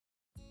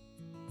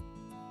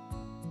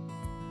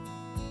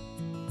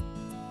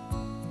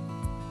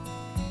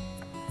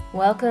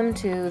Welcome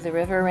to the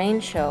River Rain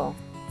Show.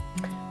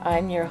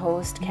 I'm your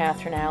host,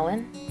 Catherine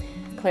Allen,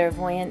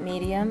 clairvoyant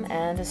medium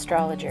and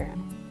astrologer.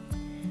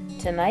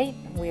 Tonight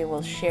we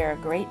will share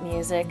great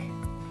music,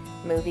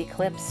 movie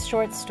clips,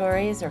 short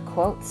stories, or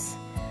quotes,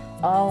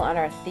 all on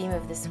our theme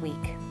of this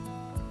week.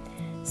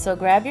 So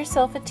grab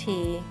yourself a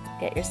tea,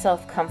 get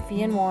yourself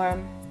comfy and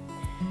warm,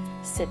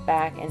 sit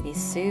back and be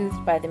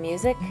soothed by the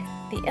music,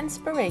 the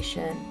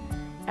inspiration,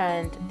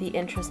 and the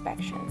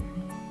introspection.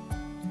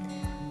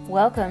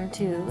 Welcome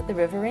to the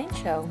River Rain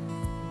Show.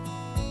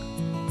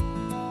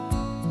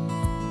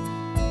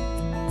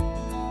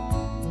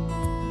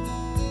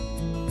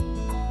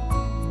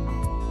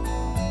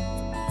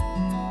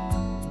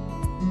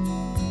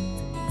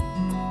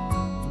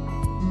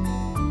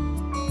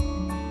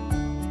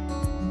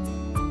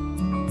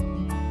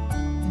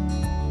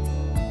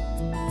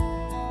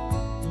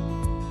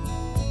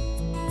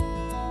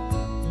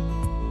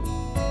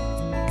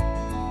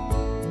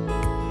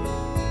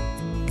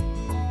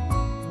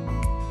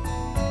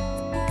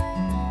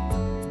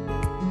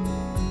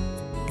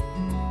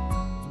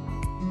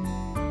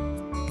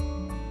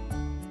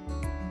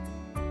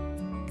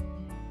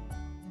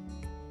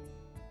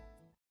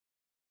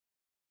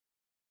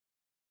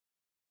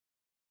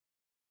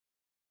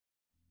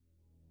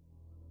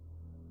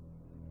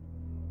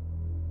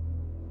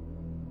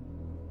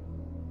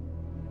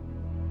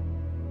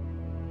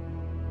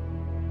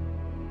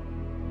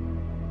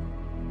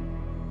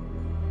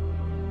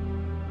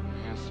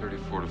 Hands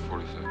 34 to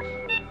 46.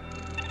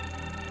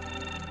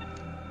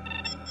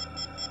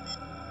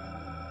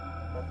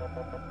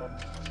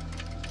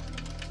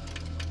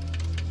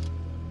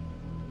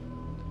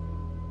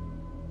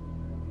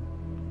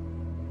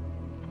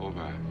 Pull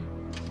back.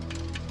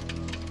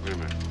 Wait a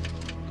minute.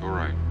 Go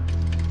right.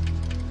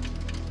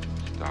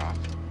 Stop.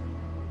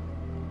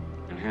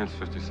 Enhance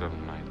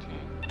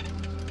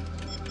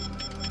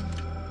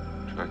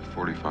 5719. Track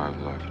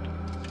 45 left.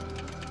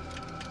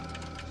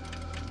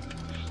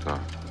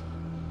 Stop.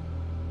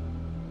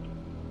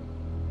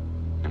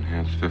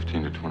 Enhance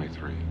 15 to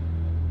 23.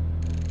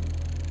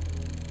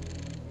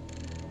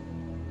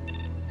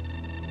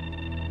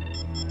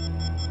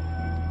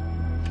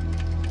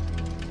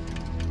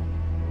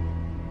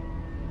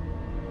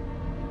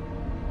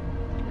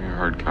 Give me a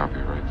hard copy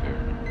right there.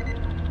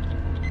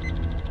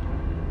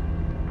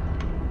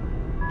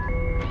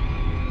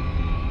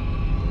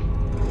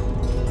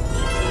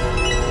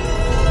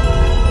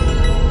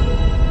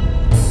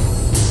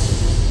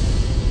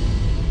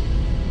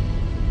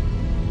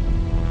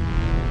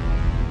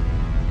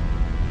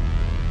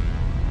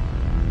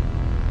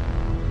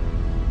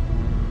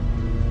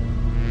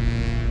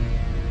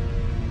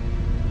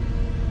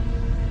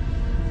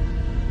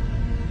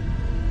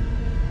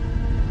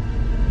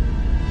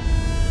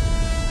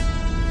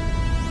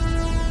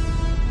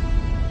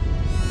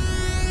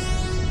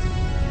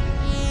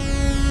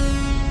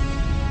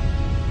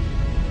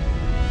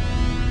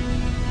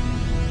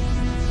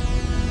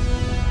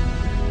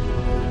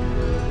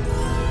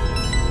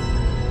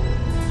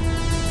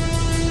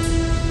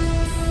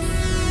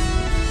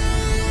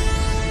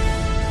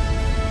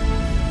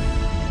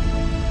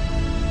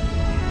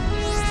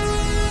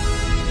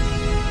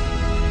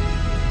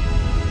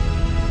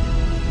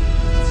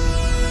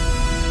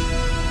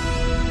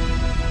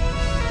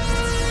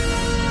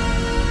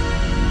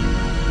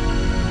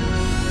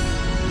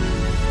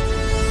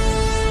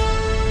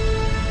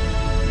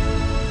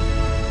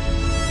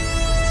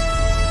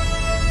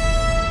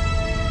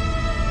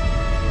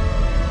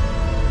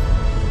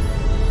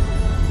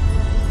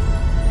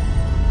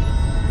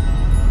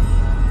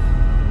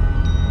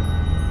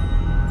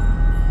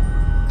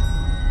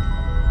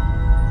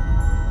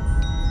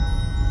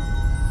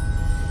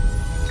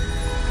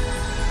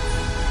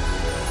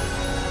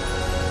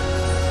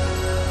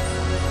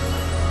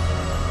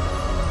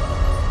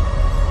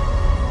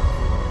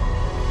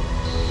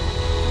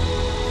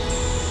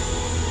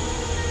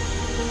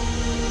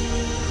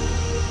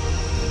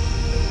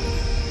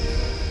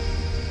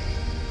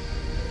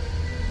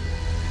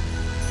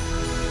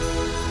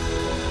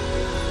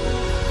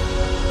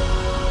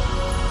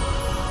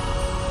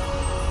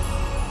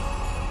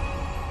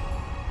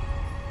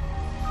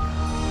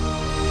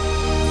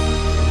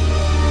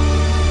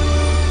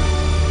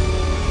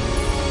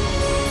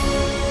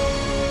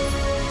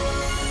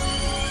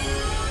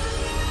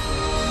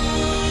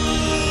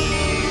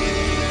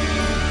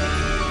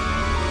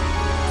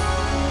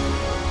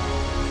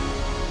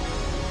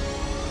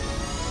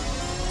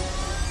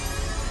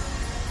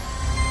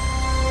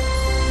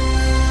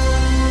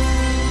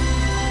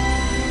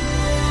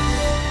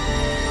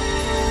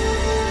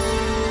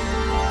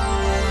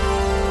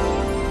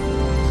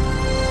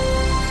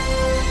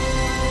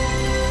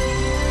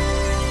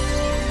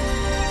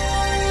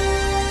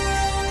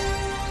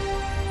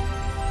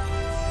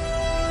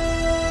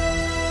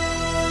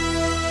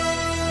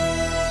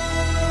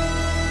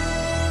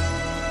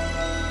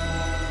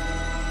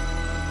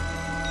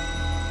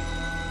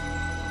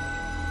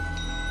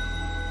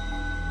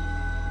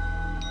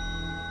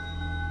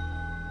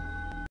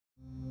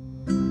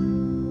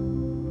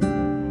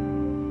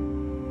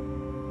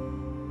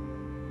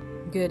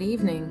 Good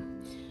evening.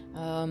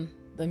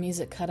 The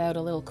music cut out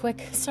a little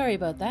quick. Sorry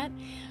about that.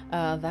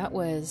 That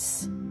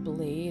was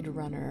Blade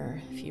Runner,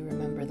 if you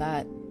remember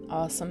that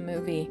awesome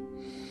movie.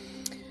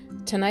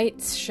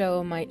 Tonight's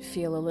show might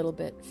feel a little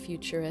bit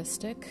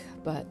futuristic,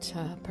 but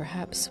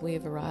perhaps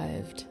we've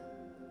arrived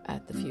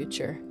at the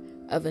future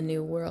of a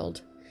new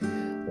world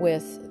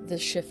with the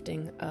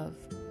shifting of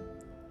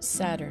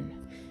Saturn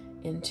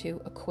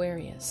into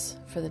Aquarius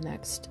for the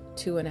next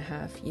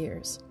 2.5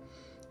 years,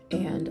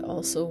 and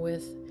also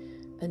with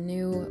a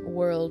new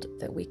world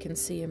that we can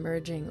see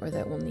emerging, or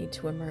that will need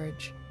to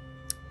emerge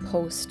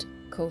post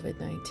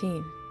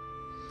COVID-19.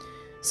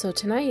 So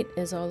tonight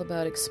is all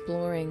about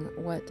exploring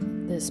what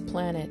this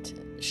planet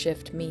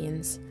shift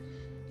means,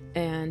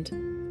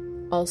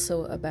 and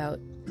also about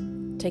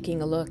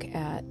taking a look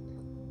at,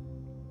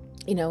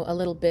 a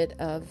little bit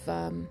of,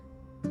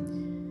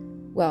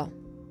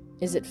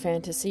 is it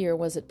fantasy or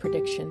was it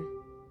prediction?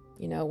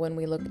 When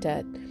we looked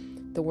at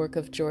the work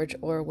of George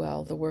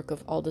Orwell, the work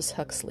of Aldous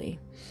Huxley,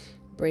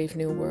 Brave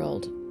New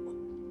World,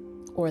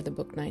 or the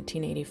book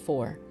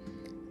 1984.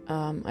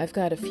 I've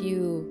got a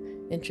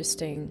few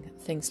interesting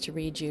things to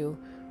read you,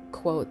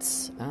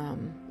 quotes,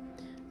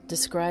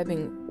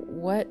 describing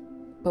what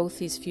both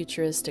these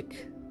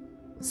futuristic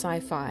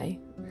sci-fi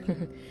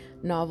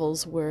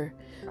novels were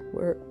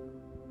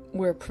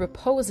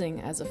proposing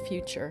as a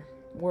future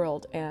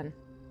world, and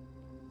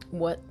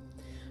what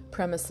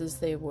premises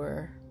they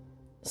were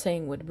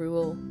saying would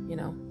rule,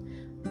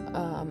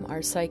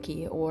 our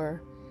psyche,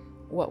 or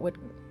what would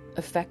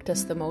affect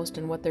us the most,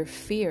 and what their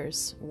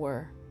fears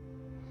were.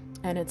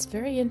 And it's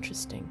very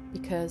interesting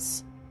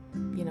because,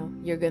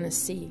 you're going to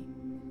see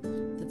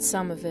that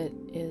some of it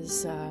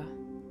is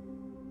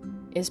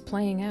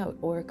playing out,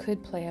 or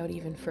could play out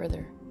even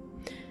further.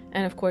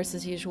 And of course,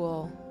 as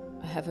usual,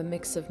 I have a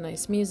mix of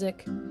nice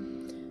music.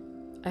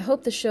 I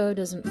hope the show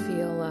doesn't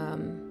feel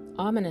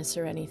ominous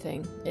or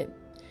anything.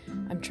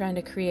 I'm trying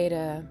to create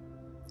a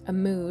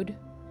mood,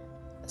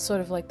 sort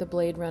of like the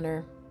Blade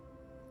Runner,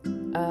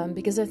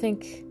 because I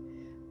think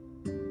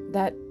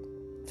that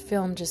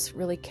film just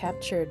really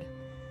captured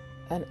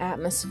an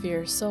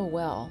atmosphere so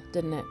well,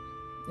 didn't it?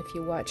 If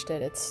you watched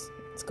it, it's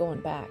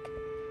going back.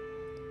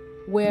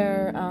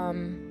 Where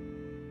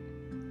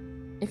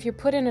if you're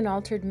put in an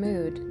altered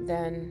mood,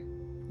 then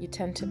you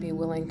tend to be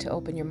willing to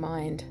open your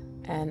mind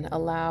and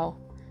allow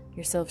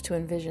yourself to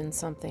envision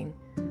something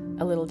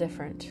a little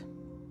different.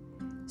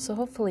 So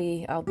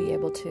hopefully I'll be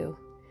able to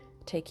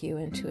take you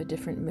into a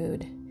different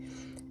mood.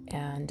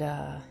 And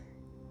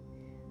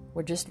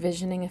we're just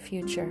visioning a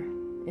future.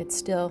 It's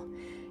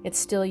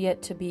still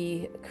yet to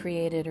be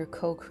created or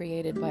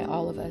co-created by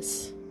all of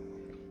us.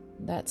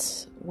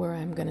 That's where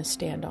I'm going to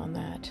stand on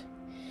that.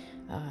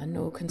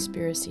 No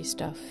conspiracy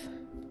stuff.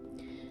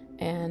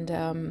 And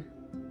I'm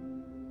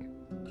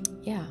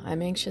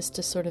anxious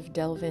to sort of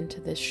delve into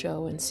this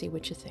show and see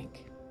what you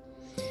think.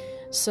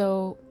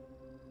 So,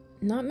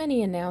 not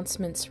many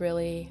announcements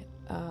really.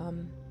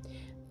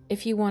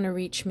 If you want to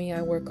reach me,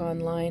 I work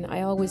online.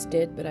 I always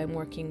did, but I'm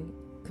working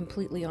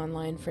completely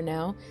online for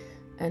now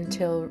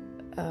until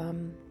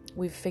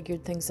we've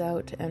figured things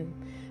out and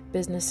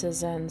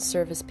businesses and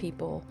service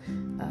people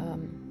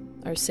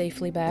are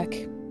safely back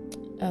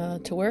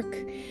to work.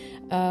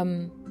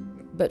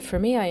 But for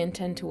me, I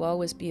intend to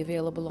always be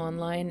available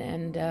online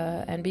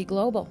and be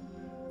global,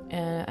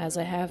 as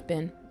I have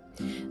been.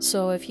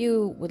 So if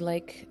you would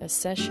like a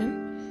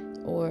session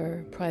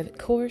or private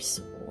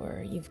course,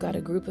 or you've got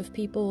a group of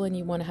people and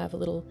you want to have a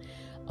little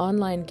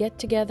online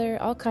get-together,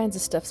 all kinds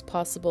of stuff's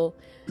possible.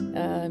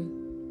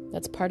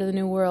 That's part of the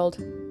new world.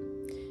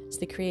 It's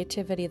the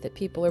creativity that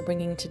people are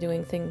bringing to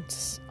doing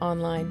things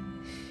online.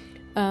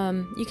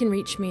 You can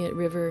reach me at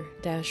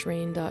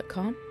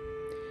river-rain.com,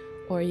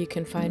 or you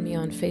can find me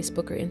on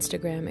Facebook or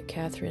Instagram at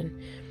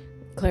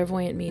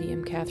Clairvoyant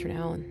Medium Catherine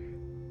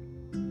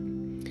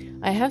Allen.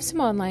 I have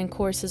some online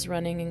courses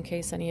running in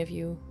case any of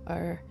you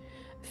are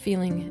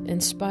feeling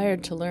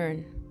inspired to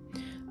learn.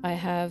 I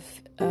have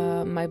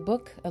my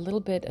book, A Little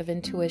Bit of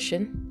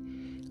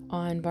Intuition,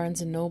 on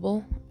Barnes &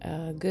 Noble,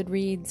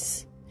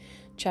 Goodreads,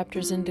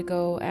 Chapters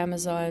Indigo,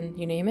 Amazon,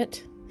 you name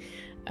it.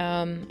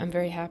 I'm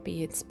very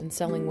happy it's been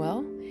selling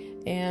well.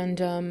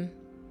 And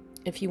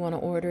if you want to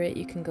order it,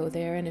 you can go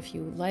there. And if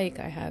you like,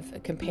 I have a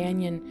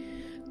companion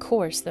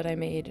course that I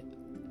made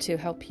to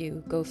help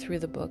you go through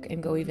the book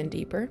and go even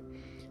deeper.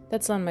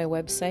 That's on my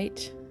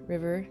website,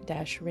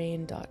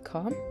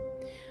 river-rain.com.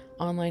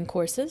 Online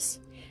courses.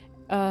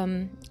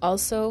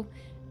 Also,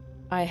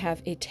 I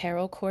have a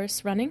tarot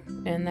course running,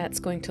 and that's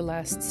going to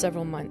last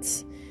several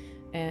months.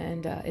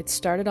 And it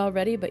started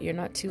already, but you're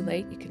not too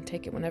late. You can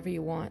take it whenever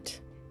you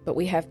want. But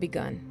we have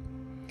begun.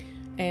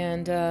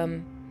 And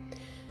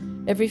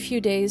every few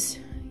days,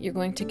 you're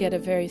going to get a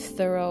very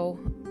thorough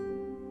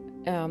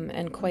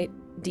and quite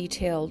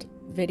detailed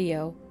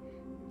video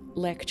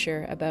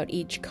lecture about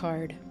each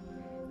card.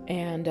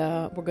 And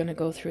we're going to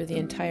go through the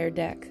entire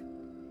deck.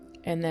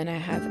 And then I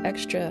have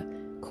extra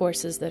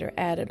courses that are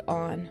added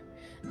on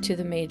to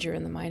the major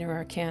and the minor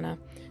arcana,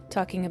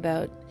 talking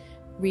about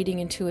reading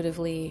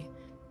intuitively,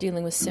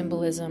 dealing with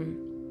symbolism,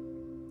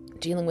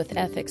 dealing with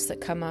ethics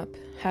that come up,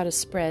 how to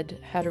spread,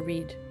 how to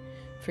read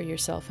for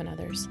yourself and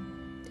others.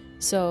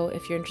 So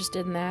if you're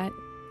interested in that,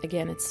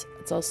 again, it's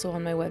also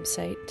on my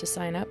website to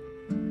sign up,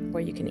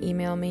 or you can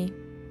email me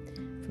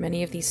from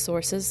any of these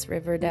sources,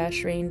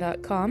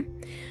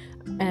 river-rain.com.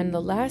 And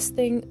the last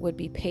thing would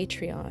be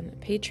Patreon.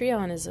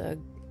 Patreon is a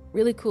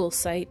really cool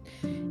site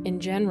in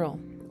general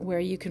where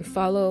you can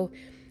follow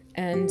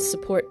and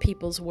support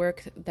people's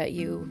work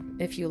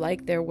if you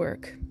like their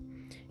work.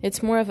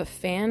 It's more of a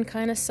fan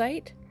kind of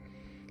site,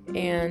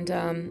 and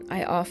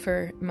I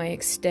offer my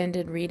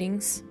extended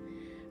readings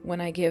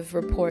when I give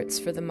reports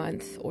for the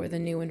month or the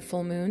new and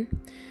full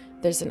moon.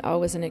 There's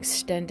always an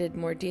extended,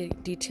 more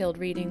detailed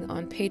reading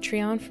on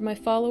Patreon for my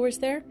followers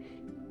there.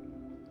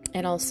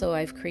 And also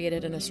I've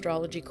created an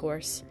astrology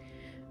course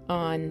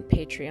on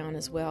Patreon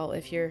as well.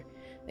 You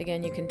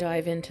can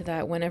dive into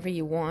that whenever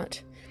you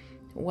want.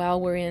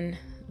 While we're in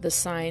the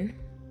sign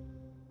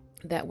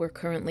that we're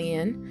currently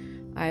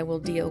in, I will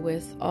deal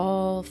with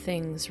all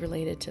things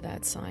related to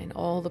that sign,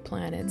 all the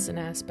planets and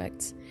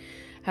aspects,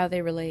 how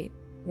they relate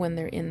when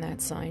they're in that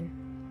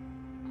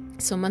sign.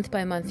 So month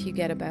by month you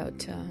get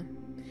about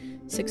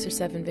 6 or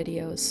 7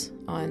 videos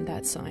on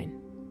that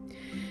sign.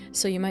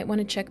 So you might want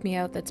to check me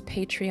out. That's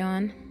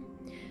Patreon.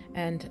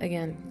 And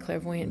again,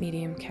 clairvoyant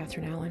medium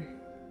Catherine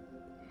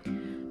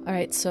Allen. All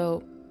right,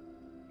 so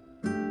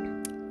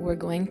we're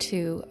going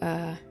to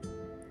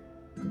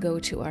go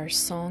to our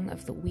song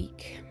of the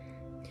week.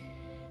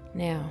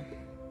 Now,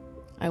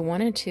 I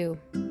wanted to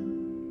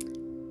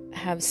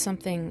have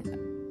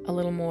something a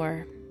little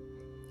more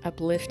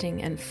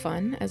uplifting and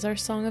fun as our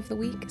song of the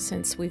week,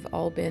 since we've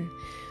all been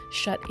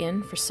shut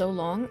in for so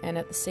long, and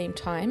at the same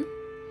time,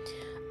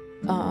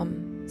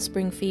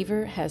 spring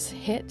fever has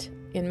hit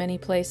in many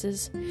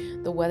places.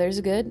 The weather's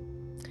good.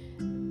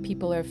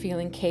 People are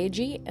feeling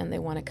cagey and they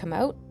want to come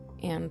out,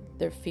 and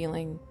they're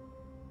feeling,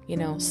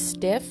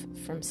 stiff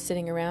from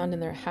sitting around in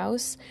their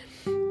house.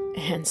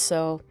 And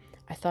so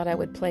I thought I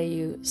would play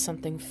you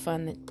something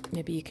fun that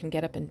maybe you can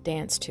get up and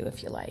dance to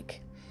if you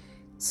like.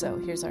 So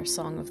here's our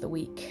song of the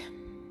week.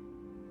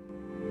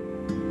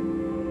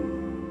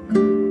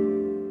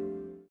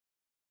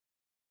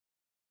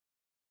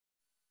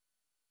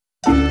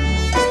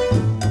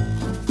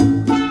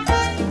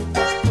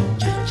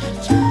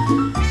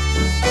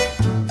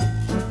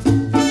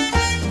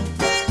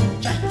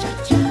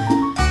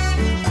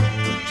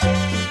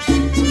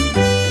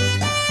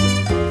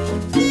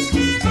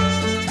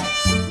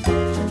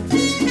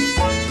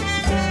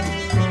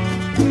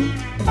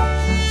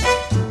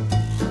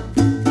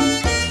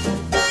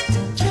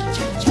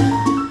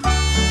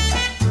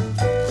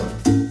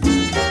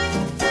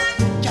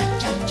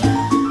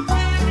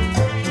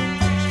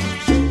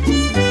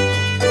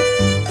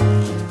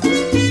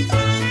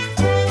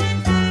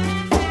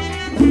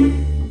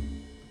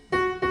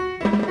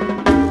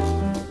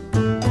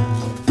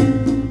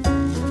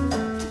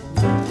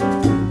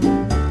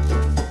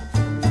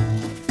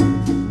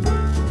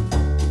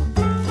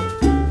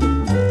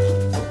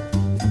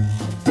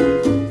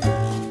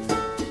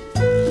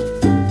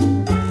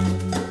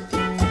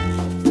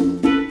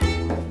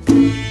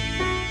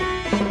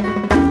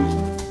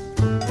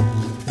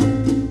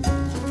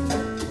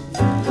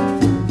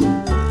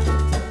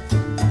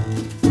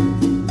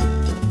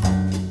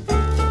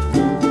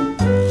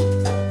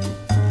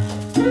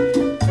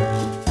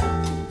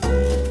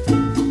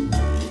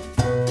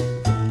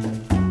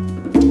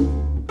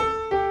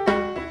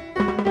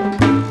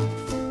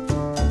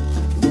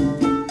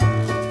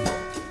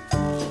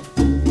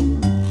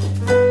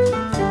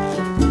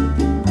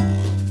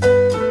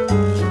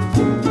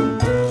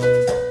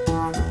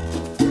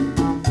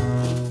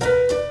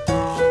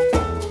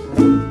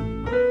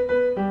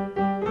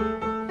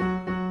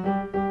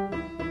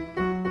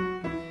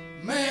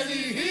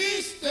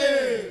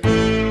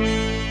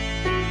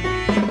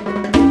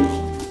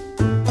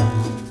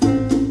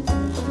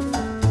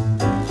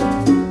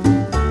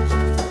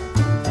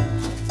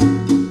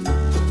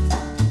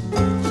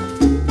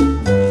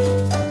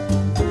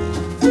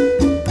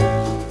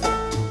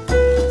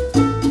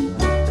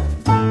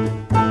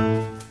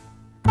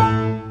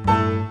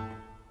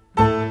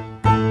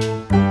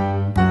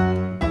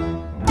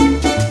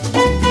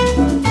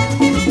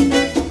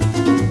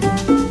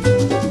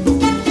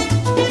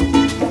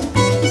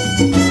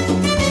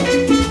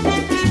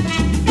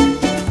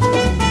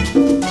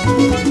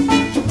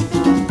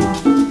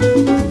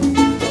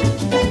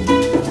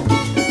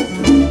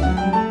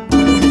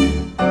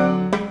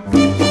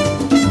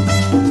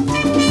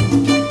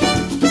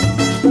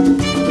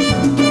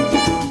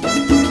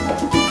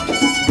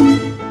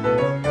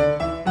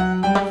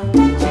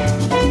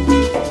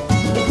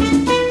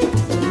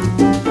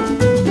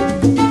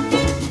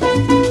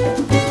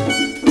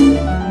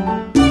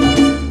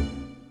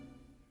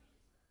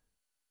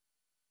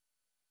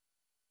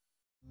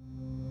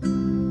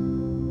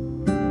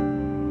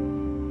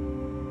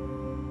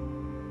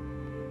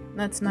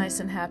 That's nice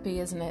and happy,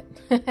 isn't it?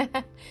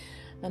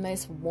 A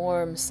nice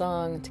warm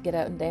song to get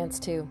out and dance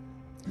to.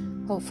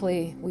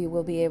 Hopefully we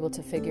will be able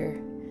to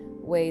figure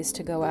ways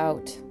to go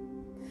out,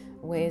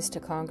 ways to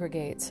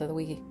congregate, so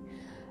that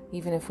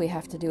even if we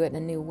have to do it in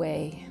a new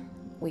way,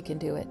 we can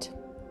do it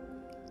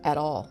at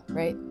all,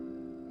 right?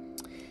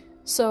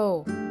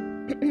 So,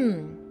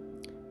 I'm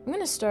going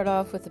to start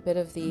off with a bit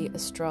of the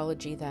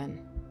astrology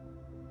then.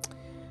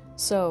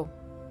 So,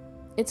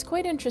 it's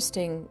quite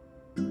interesting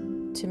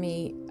to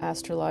me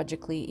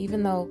astrologically,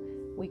 even though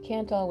we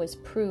can't always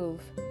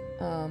prove,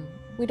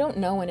 we don't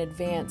know in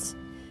advance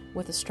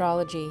with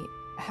astrology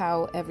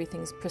how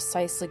everything's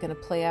precisely going to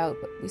play out,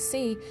 but we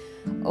see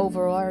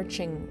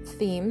overarching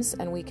themes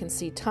and we can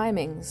see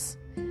timings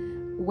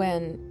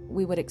when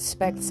we would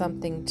expect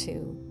something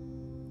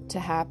to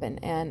happen.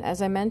 And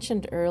as I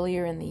mentioned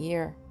earlier in the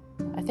year,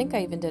 I think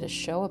I even did a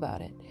show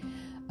about it.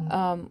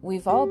 We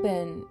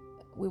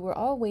were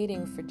all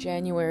waiting for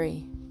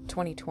January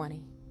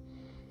 2020.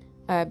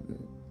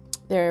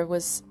 There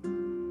was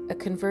a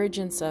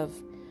convergence of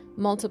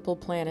multiple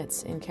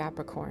planets in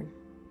Capricorn,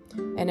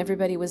 and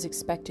everybody was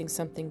expecting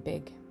something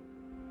big.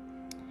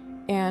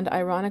 And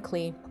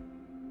ironically,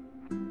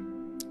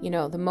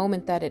 the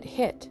moment that it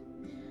hit,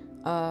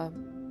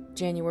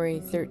 January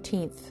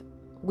 13th,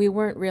 we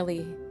weren't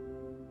really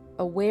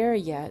aware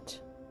yet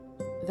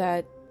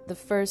that the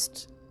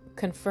first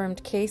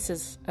confirmed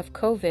cases of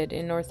COVID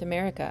in North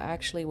America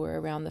actually were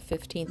around the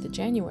 15th of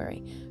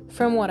January,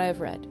 from what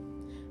I've read.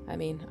 I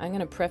mean, I'm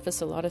going to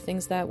preface a lot of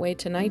things that way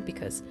tonight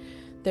because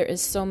there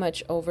is so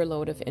much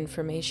overload of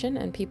information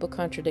and people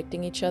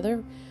contradicting each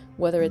other,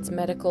 whether it's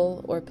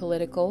medical or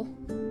political,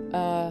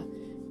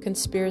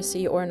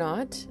 conspiracy or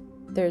not.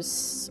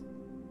 It's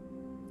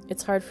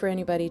hard for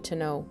anybody to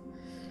know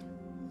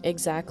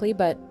exactly,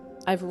 but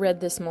I've read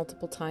this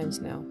multiple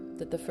times now,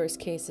 that the first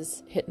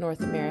cases hit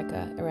North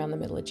America around the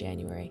middle of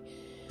January.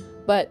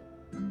 But,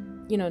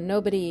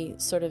 nobody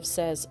sort of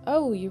says,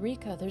 oh,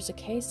 eureka, there's a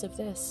case of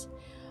this,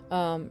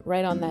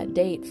 right on that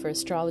date for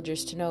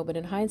astrologers to know. But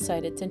in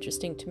hindsight, it's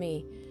interesting to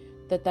me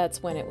that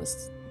that's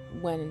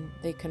when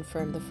they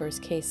confirmed the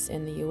first case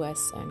in the US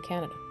and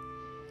Canada.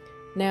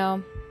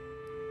 Now,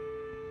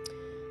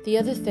 the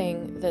other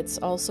thing that's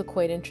also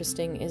quite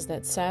interesting is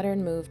that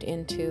Saturn moved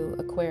into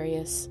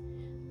Aquarius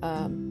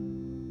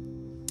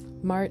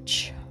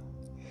March,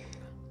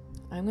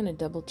 I'm going to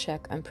double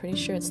check, I'm pretty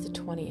sure it's the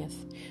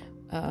 20th,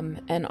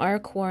 and our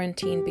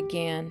quarantine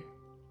began,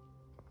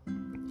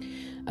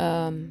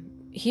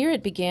 here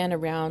it began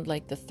around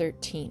like the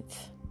 13th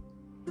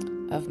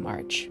of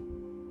March.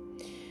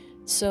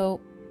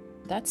 So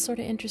that's sort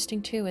of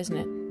interesting too, isn't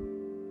it?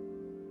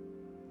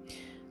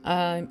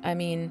 I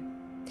mean,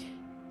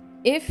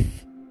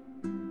 if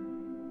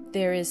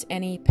there is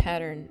any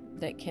pattern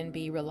that can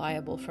be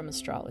reliable from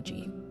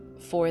astrology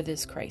for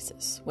this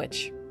crisis,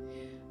 which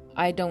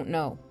I don't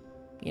know,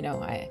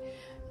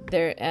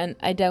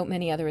 I doubt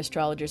many other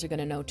astrologers are going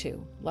to know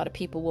too. A lot of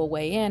people will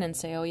weigh in and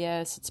say, oh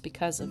yes, it's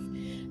because of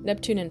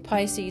Neptune and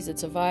Pisces,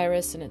 it's a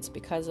virus, and it's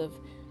because of,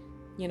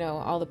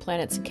 all the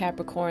planets in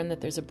Capricorn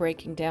that there's a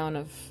breaking down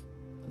of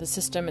the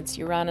system. It's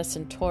Uranus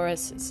and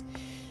Taurus, it's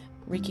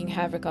wreaking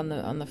havoc on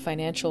the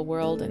financial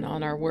world and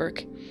on our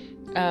work.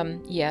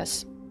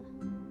 Yes,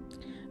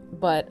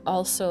 but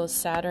also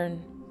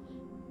Saturn,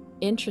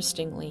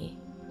 interestingly,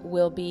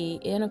 will be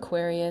in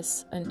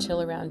Aquarius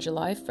until around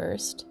July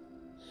 1st.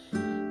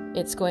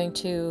 It's going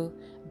to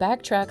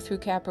backtrack through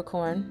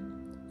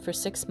Capricorn for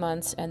 6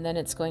 months, and then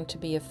it's going to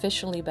be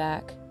officially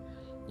back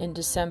in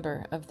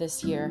December of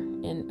this year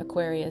in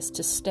Aquarius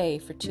to stay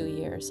for 2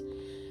 years.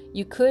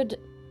 You could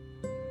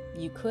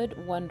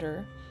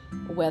wonder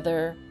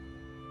whether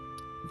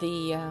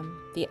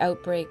the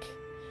outbreak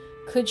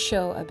could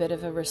show a bit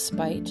of a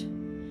respite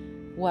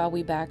while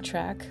we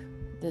backtrack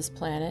this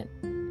planet,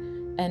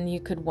 and you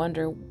could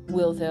wonder,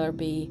 will there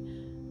be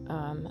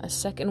a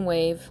second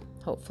wave?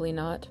 Hopefully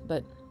not,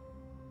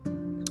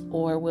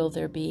 or will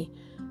there be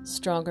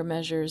stronger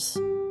measures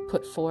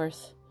put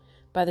forth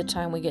by the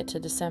time we get to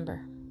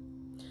December?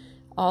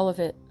 All of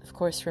it, of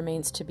course,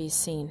 remains to be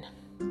seen,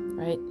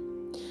 right?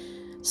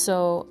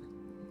 So,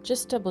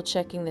 just double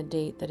checking the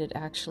date that it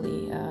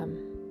actually,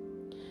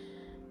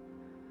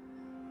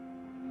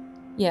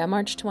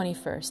 March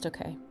 21st,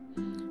 okay.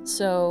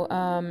 So,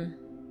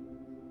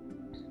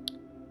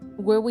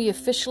 were we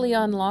officially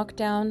on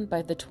lockdown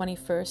by the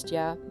 21st?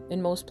 Yeah,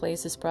 in most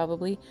places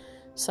probably,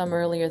 some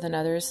earlier than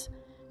others.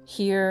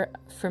 Here,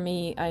 for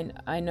me,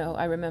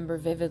 I remember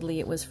vividly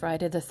it was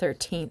Friday the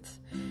 13th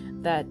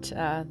that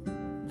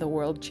the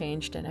world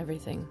changed and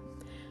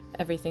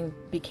everything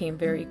became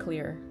very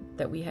clear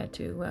that we had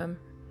to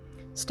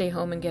stay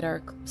home and get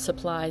our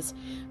supplies.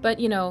 But,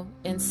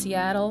 in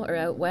Seattle or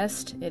out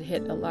west, it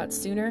hit a lot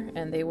sooner,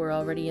 and they were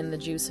already in the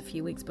juice a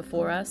few weeks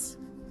before us.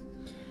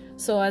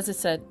 So as I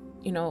said,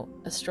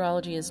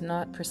 astrology is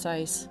not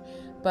precise,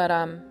 but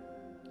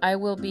I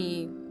will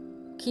be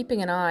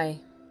keeping an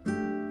eye.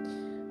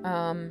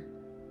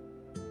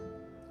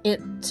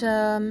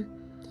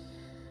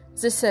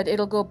 As I said,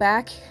 it'll go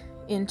back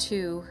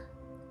into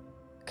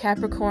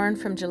Capricorn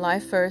from July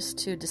 1st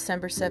to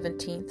December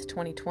 17th,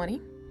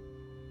 2020.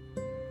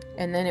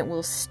 And then it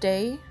will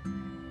stay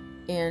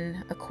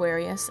in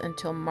Aquarius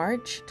until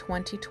March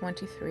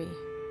 2023.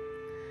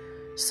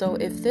 So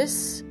if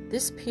this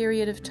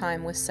period of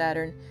time with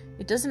Saturn,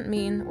 it doesn't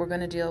mean we're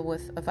going to deal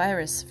with a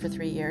virus for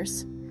 3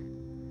 years,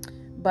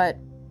 but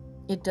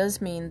it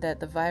does mean that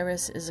the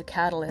virus is a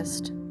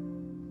catalyst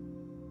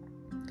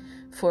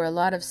for a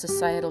lot of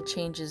societal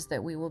changes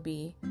that we will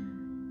be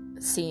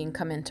seeing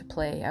come into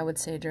play, I would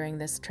say, during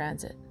this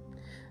transit.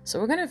 So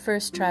we're going to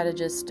first try to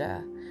just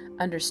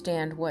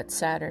understand what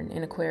Saturn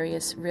in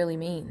Aquarius really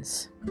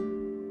means.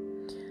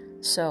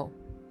 So,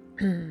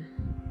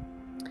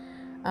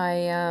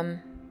 I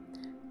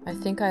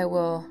think I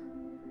will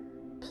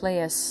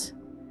play us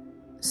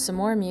some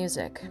more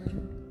music,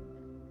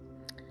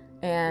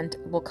 and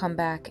we'll come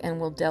back and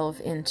we'll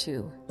delve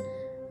into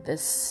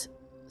this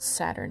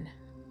Saturn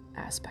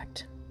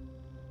aspect.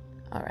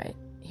 All right,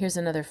 here's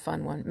another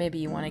fun one. Maybe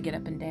you want to get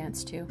up and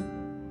dance too.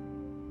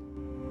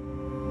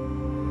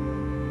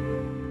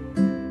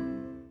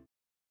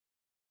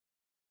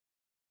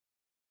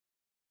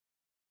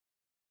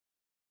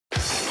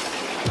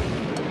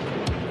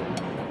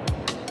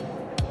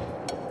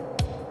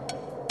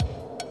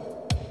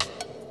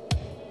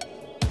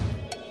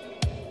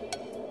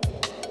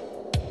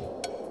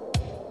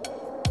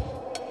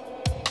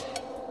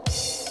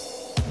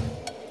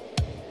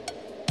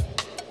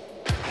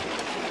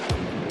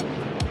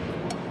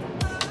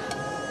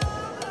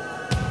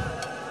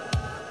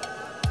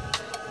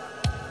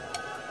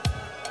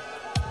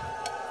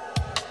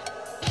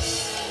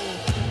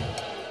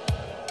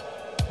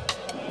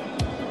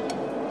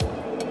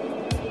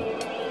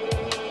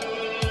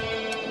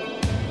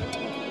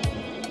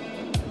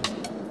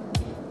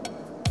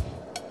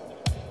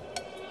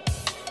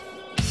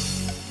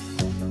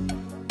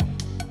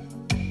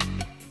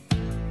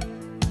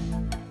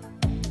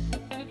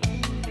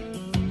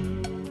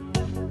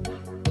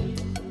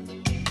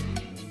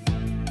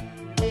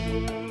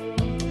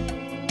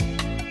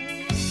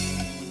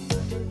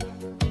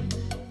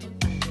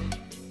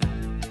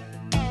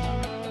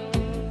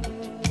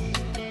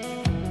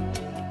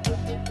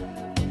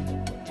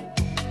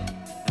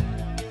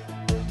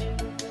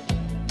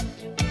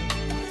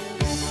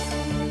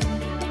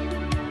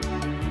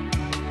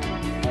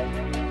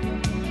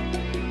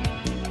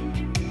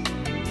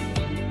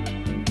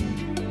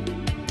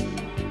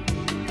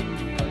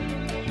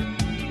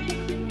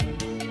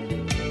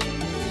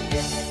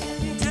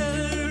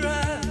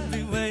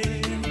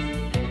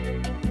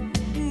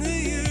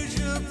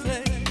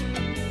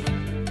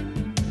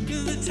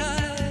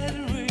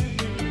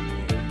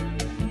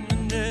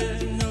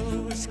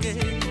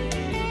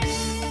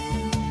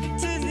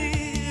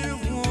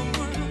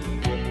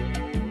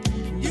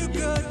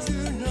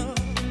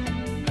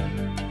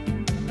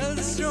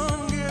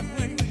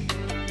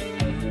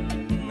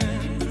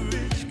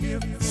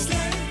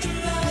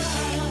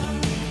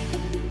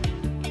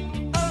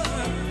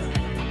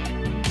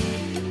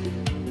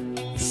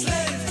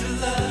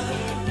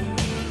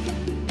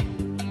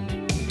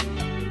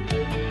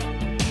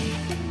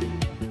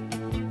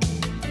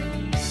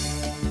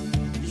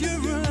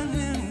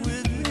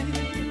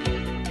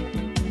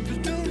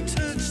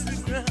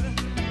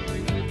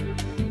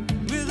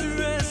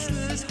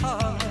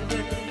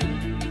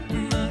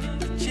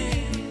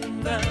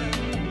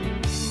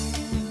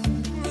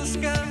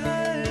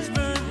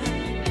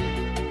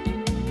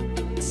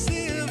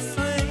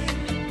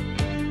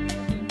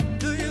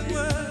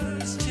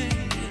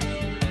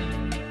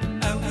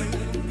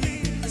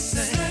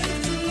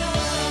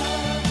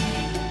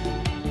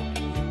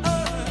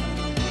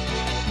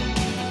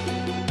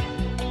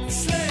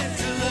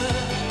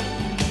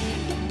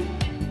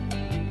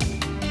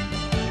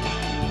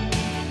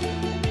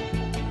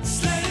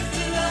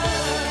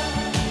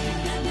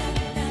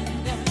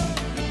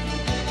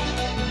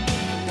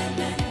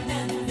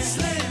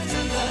 Slave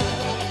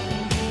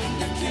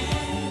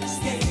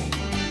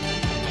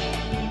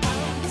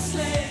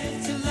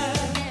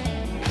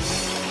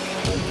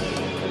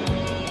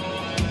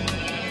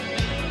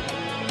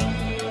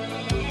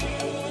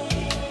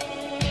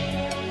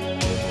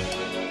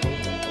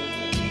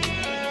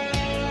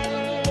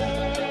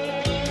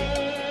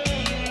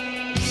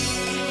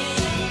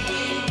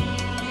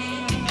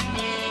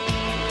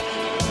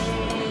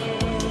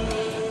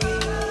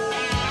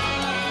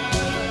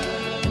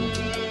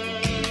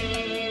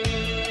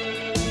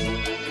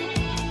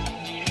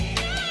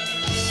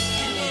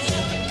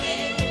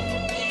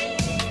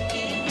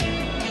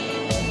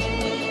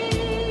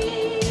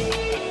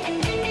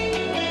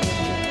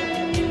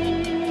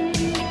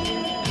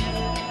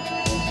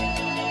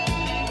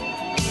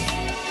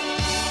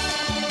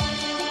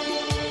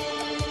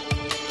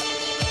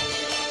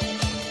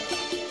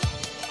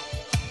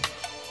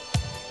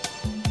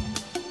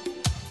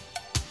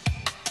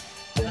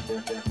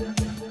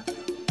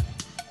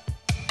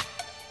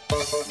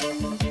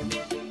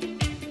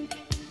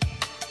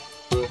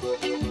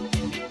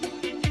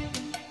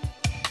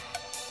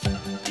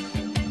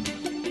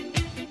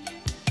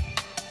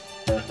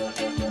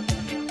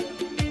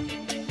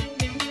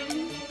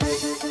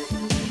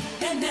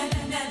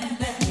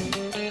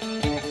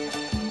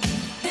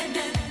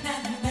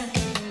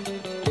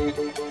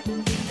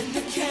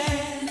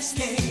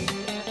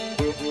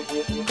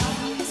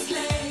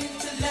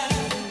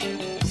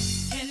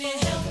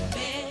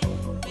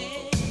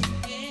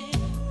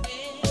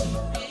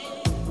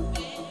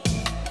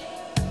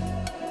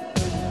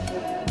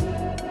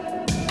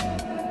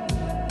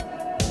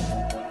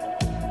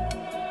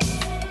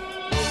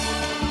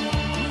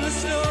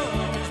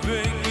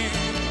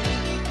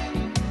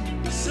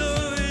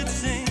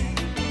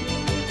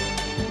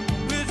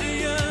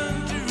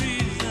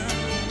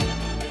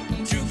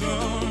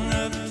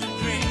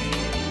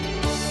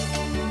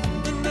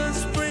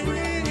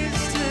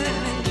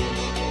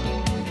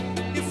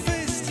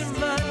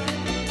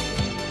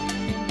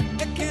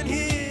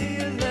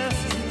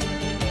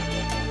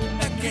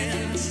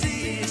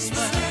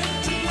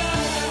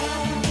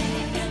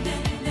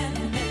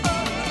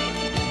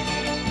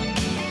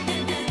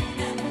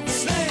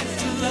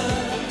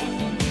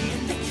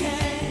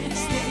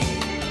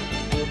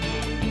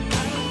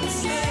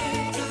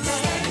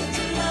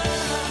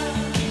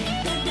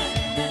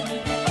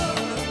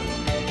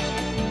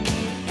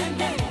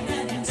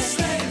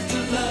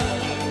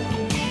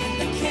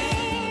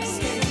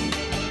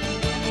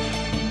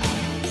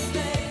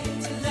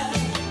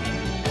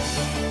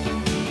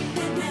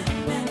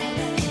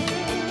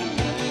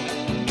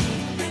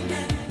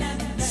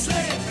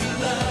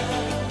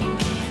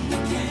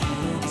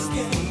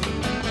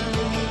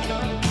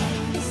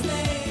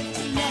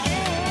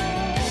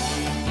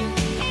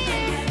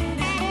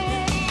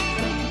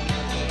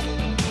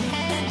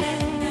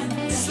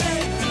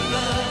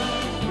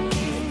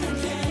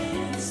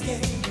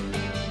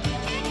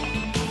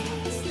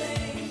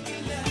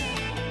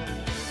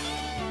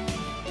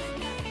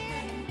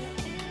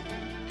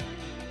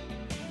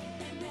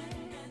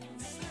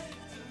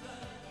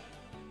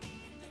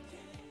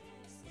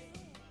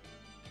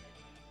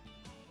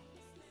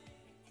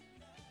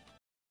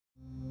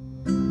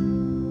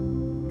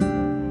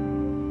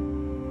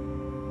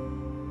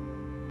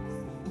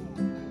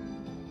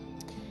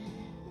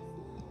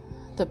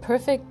The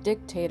perfect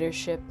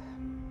dictatorship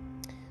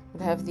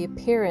would have the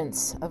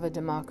appearance of a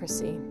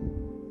democracy,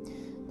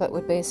 but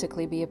would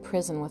basically be a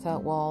prison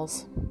without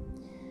walls,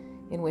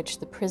 in which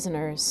the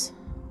prisoners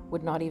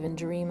would not even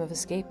dream of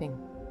escaping.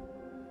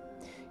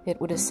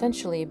 It would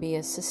essentially be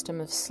a system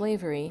of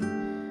slavery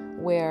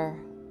where,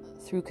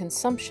 through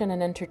consumption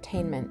and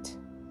entertainment,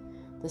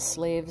 the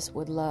slaves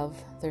would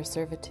love their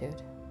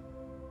servitude.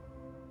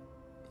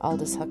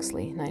 Aldous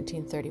Huxley,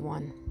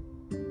 1931.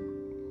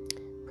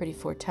 Pretty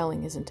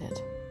foretelling, isn't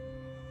it?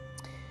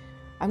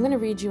 I'm going to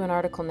read you an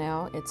article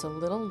now. It's a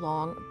little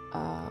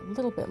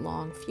bit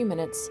long, a few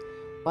minutes,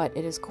 but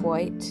it is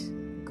quite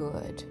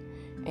good.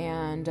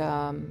 And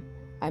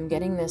I'm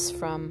getting this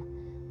from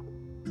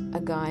a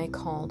guy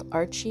called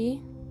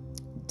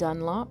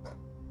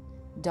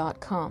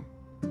ArchieDunlop.com.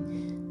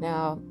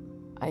 Now,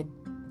 I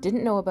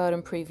didn't know about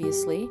him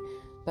previously,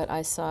 but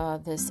I saw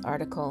this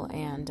article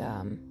and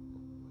I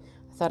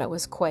thought it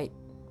was quite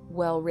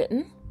well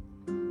written.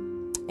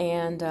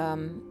 And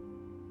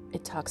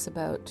it talks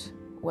about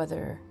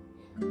whether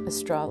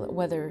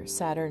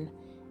Saturn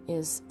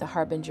is the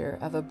harbinger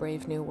of a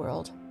brave new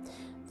world.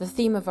 The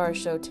theme of our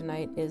show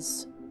tonight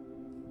is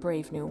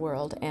Brave New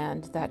World,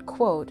 and that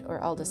quote,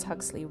 or Aldous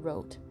Huxley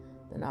wrote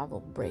the novel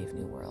Brave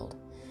New World,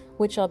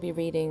 which I'll be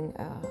reading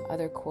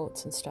other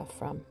quotes and stuff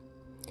from.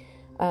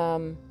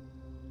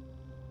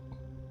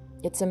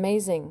 It's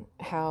amazing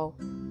how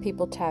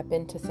people tap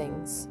into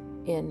things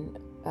in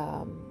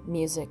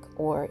music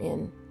or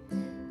in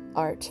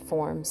art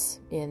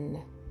forms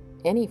in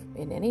any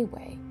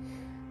way.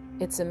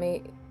 It's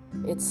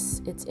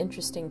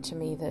interesting to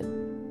me that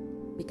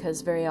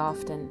because very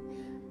often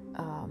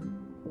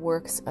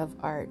works of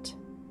art,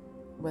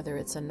 whether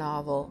it's a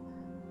novel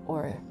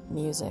or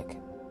music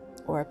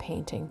or a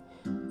painting,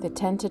 they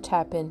tend to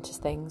tap into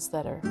things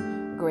that are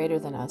greater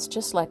than us,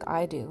 just like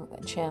I do,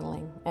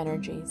 channeling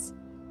energies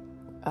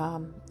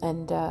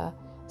and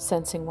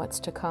sensing what's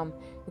to come.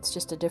 It's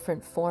just a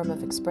different form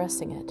of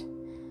expressing it.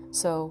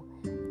 So,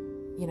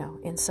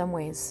 in some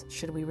ways,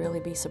 should we really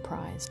be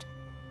surprised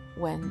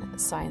when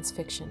science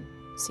fiction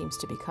seems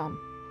to become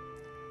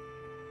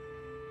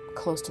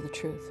close to the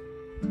truth?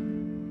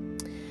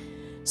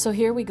 So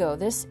here we go.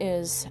 This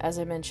is, as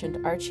I mentioned,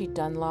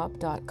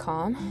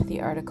 ArchieDunlop.com.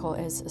 The article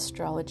is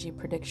Astrology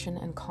Prediction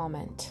and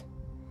Comment.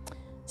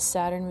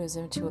 Saturn moves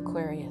into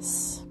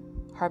Aquarius,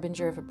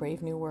 harbinger of a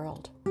brave new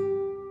world.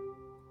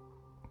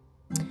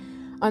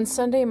 On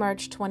Sunday,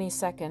 March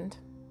 22nd,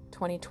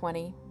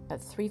 2020, at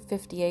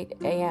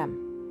 3:58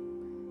 a.m.,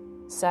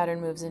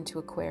 Saturn moves into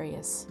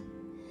Aquarius.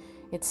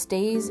 It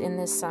stays in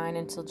this sign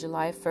until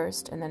July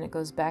 1st, and then it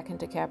goes back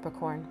into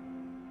Capricorn.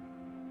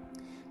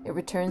 It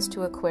returns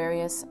to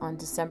Aquarius on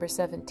December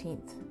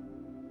 17th.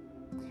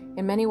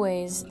 In many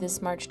ways,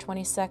 this March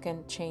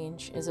 22nd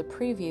change is a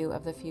preview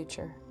of the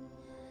future.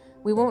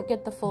 We won't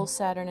get the full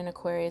Saturn in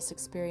Aquarius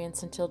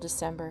experience until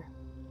December.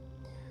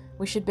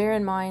 We should bear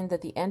in mind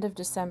that the end of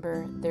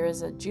December, there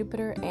is a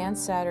Jupiter and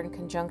Saturn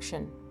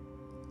conjunction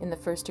in the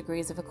first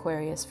degrees of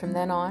Aquarius. From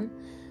then on,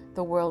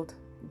 the world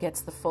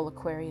gets the full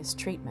Aquarius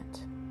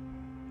treatment.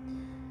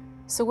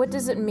 So what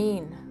does it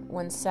mean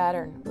when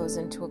Saturn goes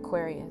into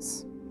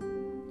Aquarius?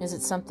 It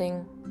is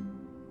something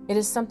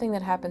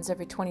that happens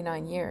every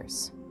 29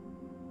 years.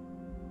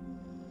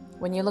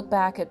 When you look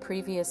back at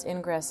previous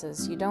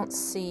ingresses, you don't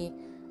see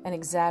an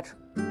exact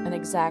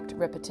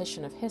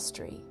repetition of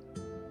history.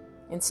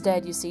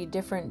 Instead, you see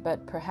different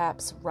but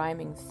perhaps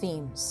rhyming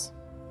themes.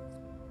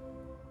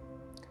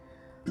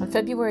 On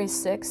February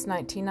 6,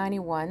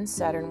 1991,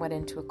 Saturn went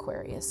into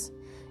Aquarius.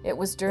 It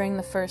was during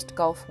the First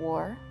Gulf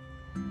War,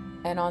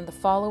 and on the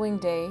following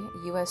day,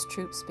 U.S.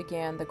 troops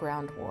began the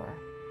ground war.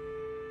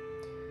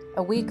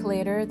 A week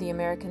later, the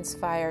Americans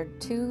fired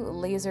 2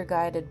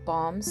 laser-guided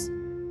bombs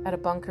at a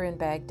bunker in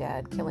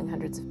Baghdad, killing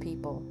hundreds of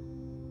people.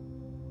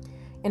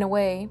 In a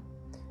way,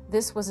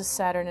 this was a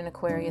Saturn in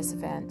Aquarius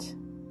event.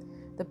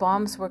 The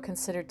bombs were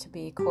considered to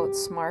be, quote,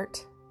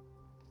 smart,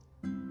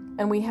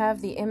 and we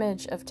have the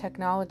image of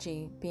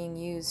technology being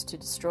used to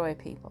destroy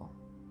people.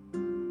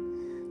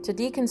 To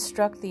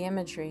deconstruct the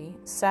imagery,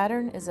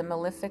 Saturn is a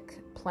malefic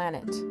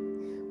planet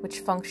which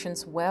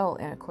functions well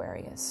in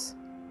Aquarius.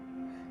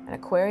 And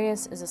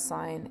Aquarius is a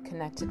sign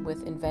connected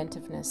with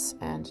inventiveness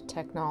and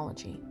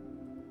technology.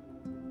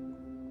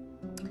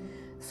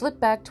 Flip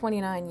back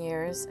 29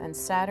 years, and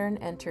Saturn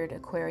entered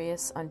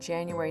Aquarius on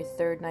January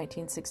 3,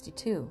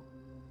 1962.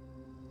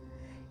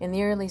 In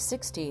the early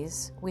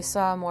 60s, we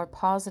saw a more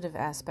positive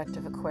aspect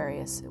of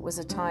Aquarius. It was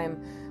a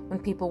time when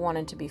people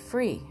wanted to be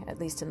free, at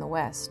least in the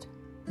West.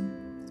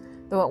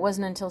 Though it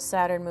wasn't until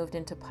Saturn moved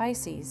into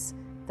Pisces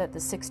that the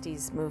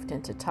 60s moved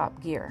into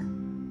top gear.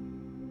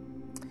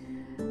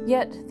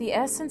 Yet, the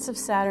essence of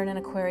Saturn in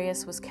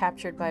Aquarius was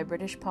captured by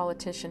British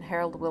politician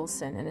Harold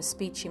Wilson in a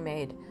speech he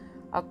made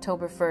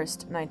October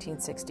 1st,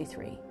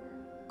 1963.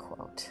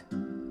 Quote,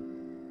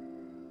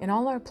 "In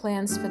all our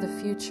plans for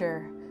the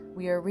future,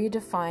 we are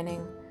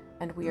redefining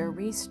and we are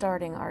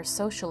restarting our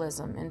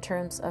socialism in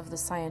terms of the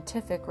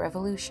scientific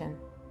revolution.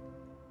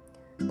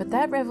 But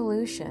that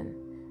revolution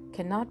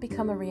cannot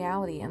become a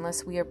reality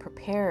unless we are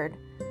prepared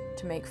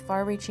to make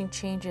far-reaching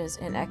changes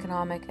in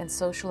economic and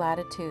social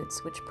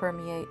attitudes which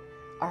permeate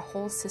our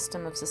whole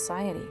system of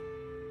society.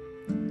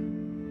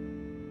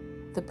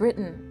 The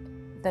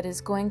Britain that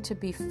is going to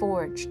be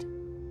forged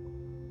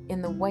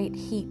in the white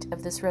heat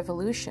of this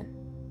revolution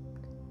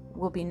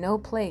will be no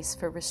place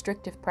for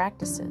restrictive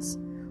practices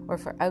or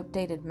for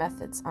outdated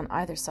methods on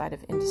either side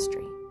of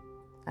industry."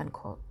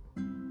 Unquote.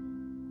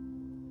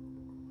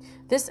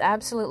 This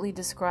absolutely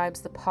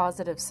describes the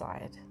positive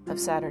side of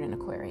Saturn in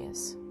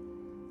Aquarius.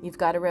 You've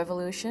got a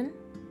revolution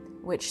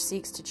which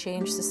seeks to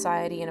change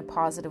society in a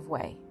positive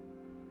way.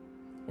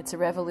 It's a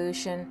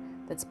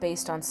revolution that's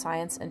based on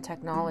science and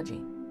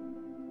technology.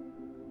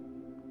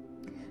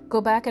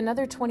 Go back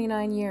another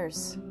 29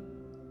 years,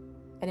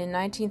 and in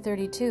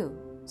 1932,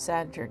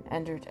 Saturn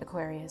entered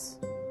Aquarius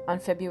on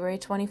February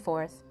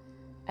 24th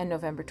and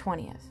November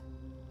 20th.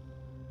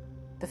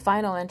 The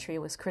final entry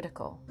was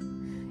critical.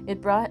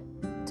 It brought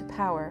to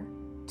power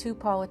two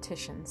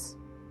politicians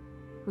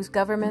whose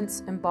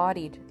governments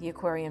embodied the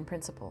Aquarian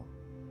principle.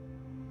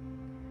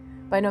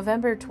 By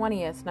November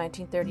 20th,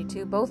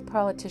 1932, both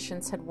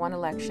politicians had won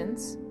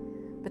elections,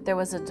 but there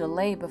was a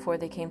delay before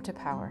they came to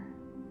power.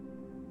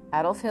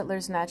 Adolf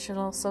Hitler's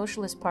National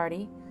Socialist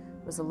Party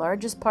was the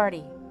largest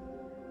party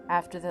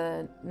after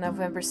the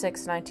November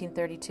 6,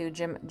 1932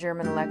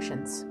 German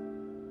elections.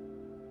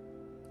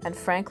 And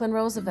Franklin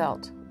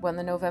Roosevelt won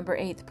the November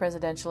 8th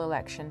presidential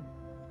election.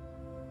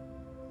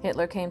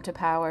 Hitler came to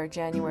power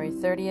January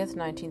 30th,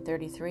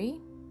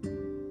 1933.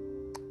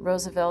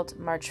 Roosevelt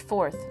March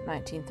 4th,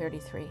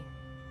 1933.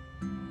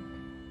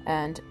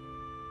 And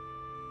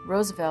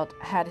Roosevelt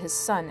had his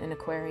son in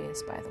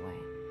Aquarius, by the way.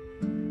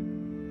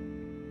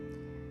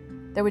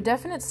 There were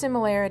definite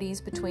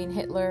similarities between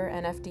Hitler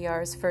and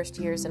FDR's first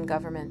years in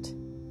government.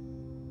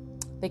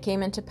 They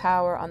came into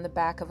power on the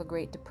back of a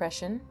Great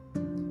Depression,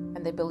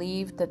 and they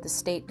believed that the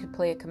state could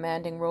play a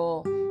commanding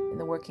role in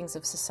the workings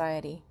of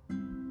society.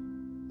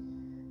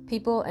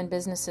 People and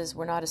businesses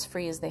were not as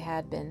free as they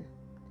had been,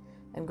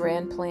 and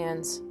grand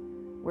plans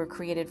were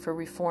created for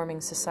reforming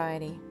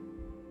society.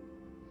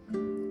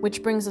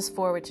 Which brings us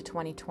forward to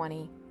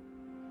 2020.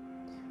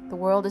 The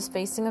world is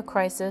facing a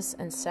crisis,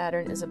 and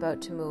Saturn is about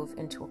to move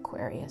into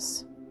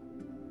Aquarius.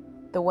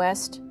 The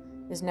West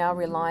is now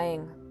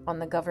relying on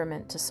the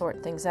government to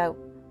sort things out,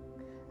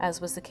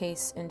 as was the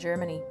case in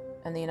Germany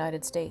and the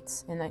United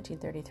States in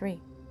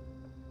 1933.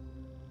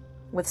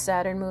 With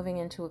Saturn moving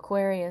into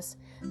Aquarius,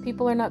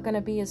 people are not going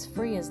to be as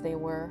free as they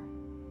were.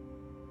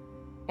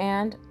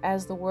 And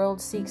as the world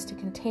seeks to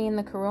contain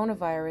the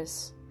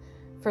coronavirus,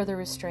 further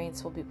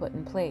restraints will be put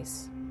in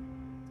place.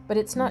 But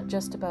it's not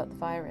just about the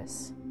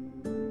virus.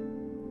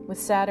 With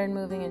Saturn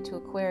moving into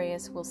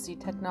Aquarius, we'll see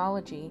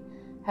technology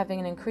having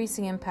an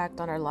increasing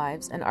impact on our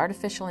lives, and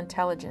artificial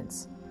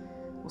intelligence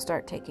will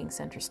start taking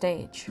center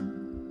stage.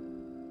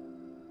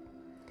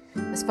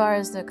 As far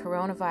as the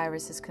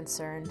coronavirus is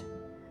concerned,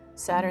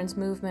 Saturn's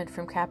movement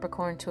from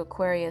Capricorn to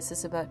Aquarius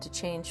is about to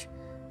change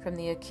from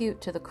the acute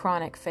to the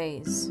chronic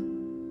phase.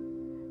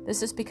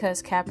 This is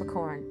because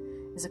Capricorn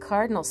is a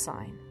cardinal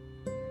sign.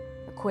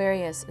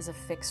 Aquarius is a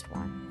fixed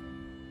one.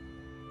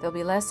 There'll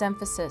be less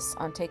emphasis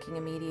on taking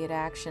immediate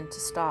action to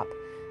stop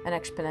an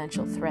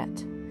exponential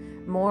threat,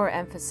 more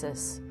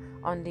emphasis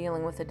on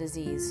dealing with a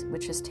disease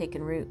which has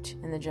taken root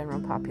in the general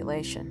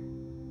population.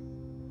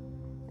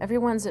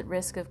 Everyone's at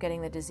risk of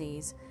getting the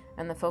disease,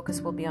 and the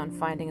focus will be on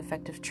finding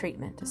effective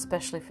treatment,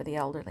 especially for the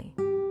elderly.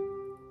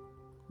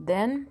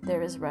 Then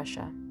there is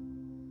Russia.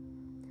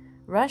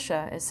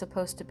 Russia is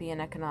supposed to be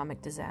an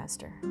economic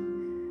disaster.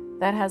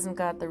 That hasn't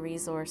got the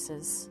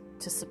resources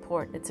to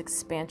support its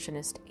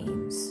expansionist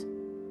aims.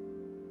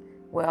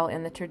 Well,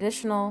 in the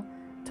traditional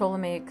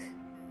Ptolemaic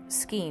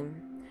scheme,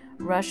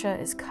 Russia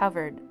is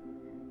covered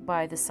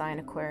by the sign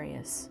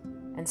Aquarius,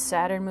 and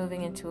Saturn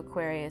moving into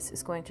Aquarius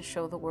is going to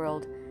show the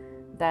world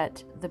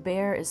that the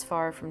bear is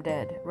far from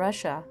dead.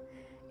 Russia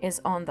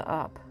is on the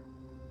up,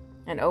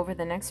 and over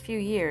the next few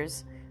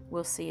years,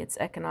 we'll see its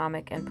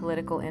economic and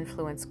political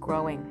influence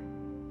growing,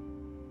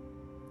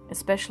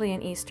 especially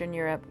in Eastern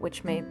Europe,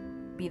 which may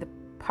be the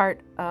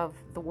part of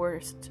the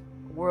worst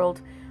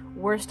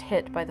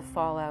hit by the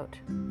fallout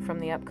from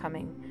the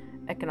upcoming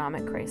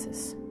economic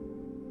crisis.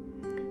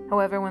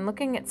 However, when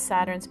looking at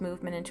Saturn's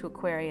movement into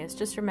Aquarius,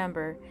 just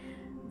remember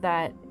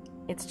that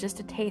it's just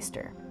a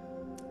taster,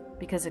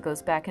 because it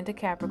goes back into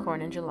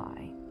Capricorn in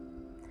July.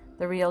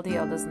 The real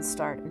deal doesn't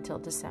start until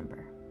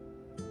December.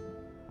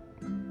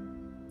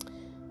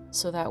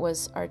 So that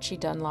was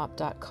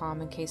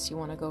archiedunlop.com in case you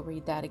want to go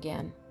read that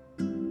again.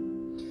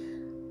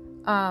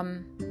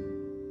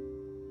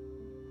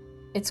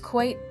 It's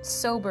quite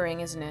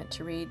sobering, isn't it,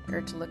 to read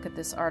or to look at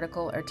this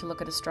article or to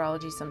look at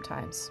astrology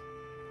sometimes.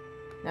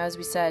 Now, as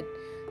we said,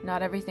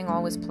 not everything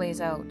always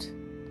plays out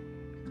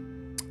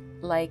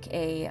like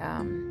a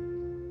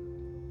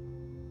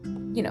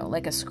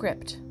like a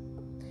script.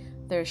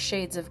 There's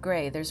shades of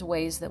gray. There's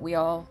ways that we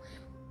all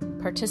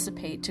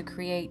participate to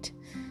create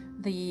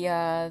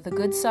the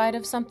good side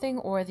of something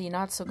or the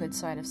not so good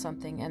side of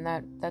something, and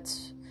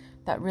that's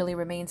that really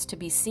remains to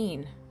be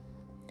seen.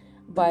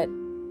 But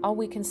all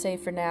we can say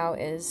for now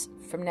is,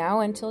 from now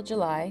until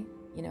July,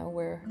 you know,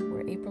 we're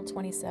April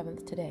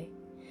 27th today,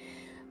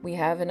 we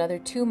have another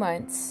 2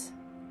 months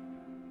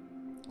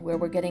where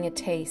we're getting a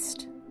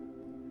taste.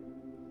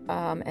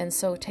 And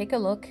so take a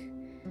look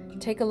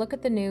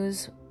at the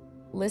news,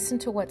 listen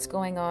to what's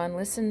going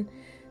on,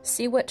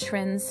 see what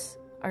trends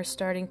are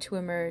starting to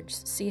emerge,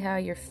 see how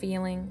you're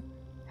feeling,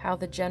 how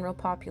the general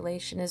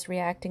population is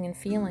reacting and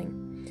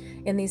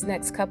feeling in these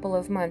next couple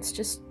of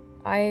months.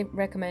 I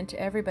recommend to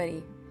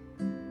everybody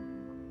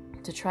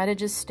to try to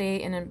just stay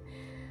in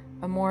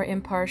a more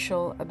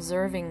impartial,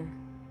 observing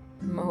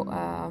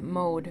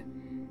mode,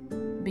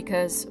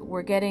 because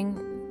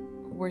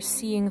we're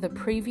seeing the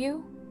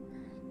preview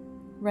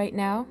right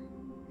now,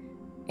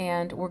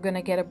 and we're going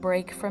to get a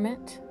break from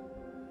it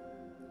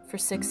for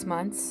 6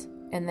 months,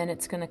 and then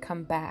it's going to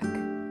come back.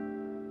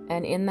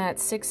 And in that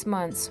 6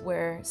 months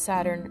where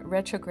Saturn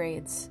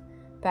retrogrades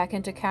back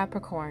into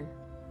Capricorn,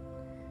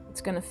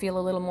 it's going to feel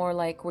a little more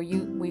like what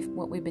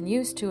we've been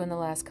used to in the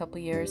last couple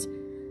of years.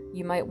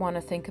 You might want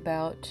to think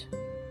about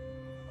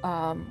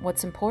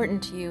what's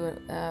important to you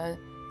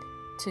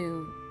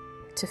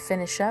to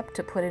finish up,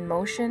 to put in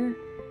motion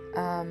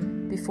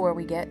before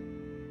we get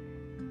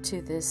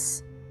to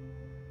this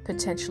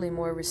potentially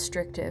more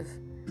restrictive,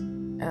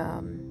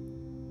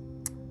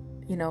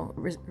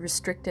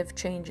 restrictive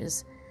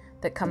changes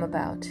that come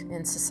about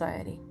in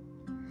society.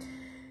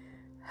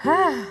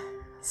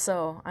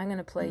 So I'm going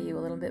to play you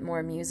a little bit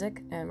more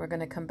music, and we're going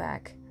to come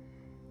back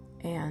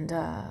and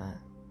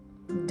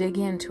dig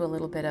into a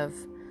little bit of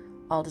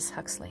Aldous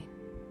Huxley.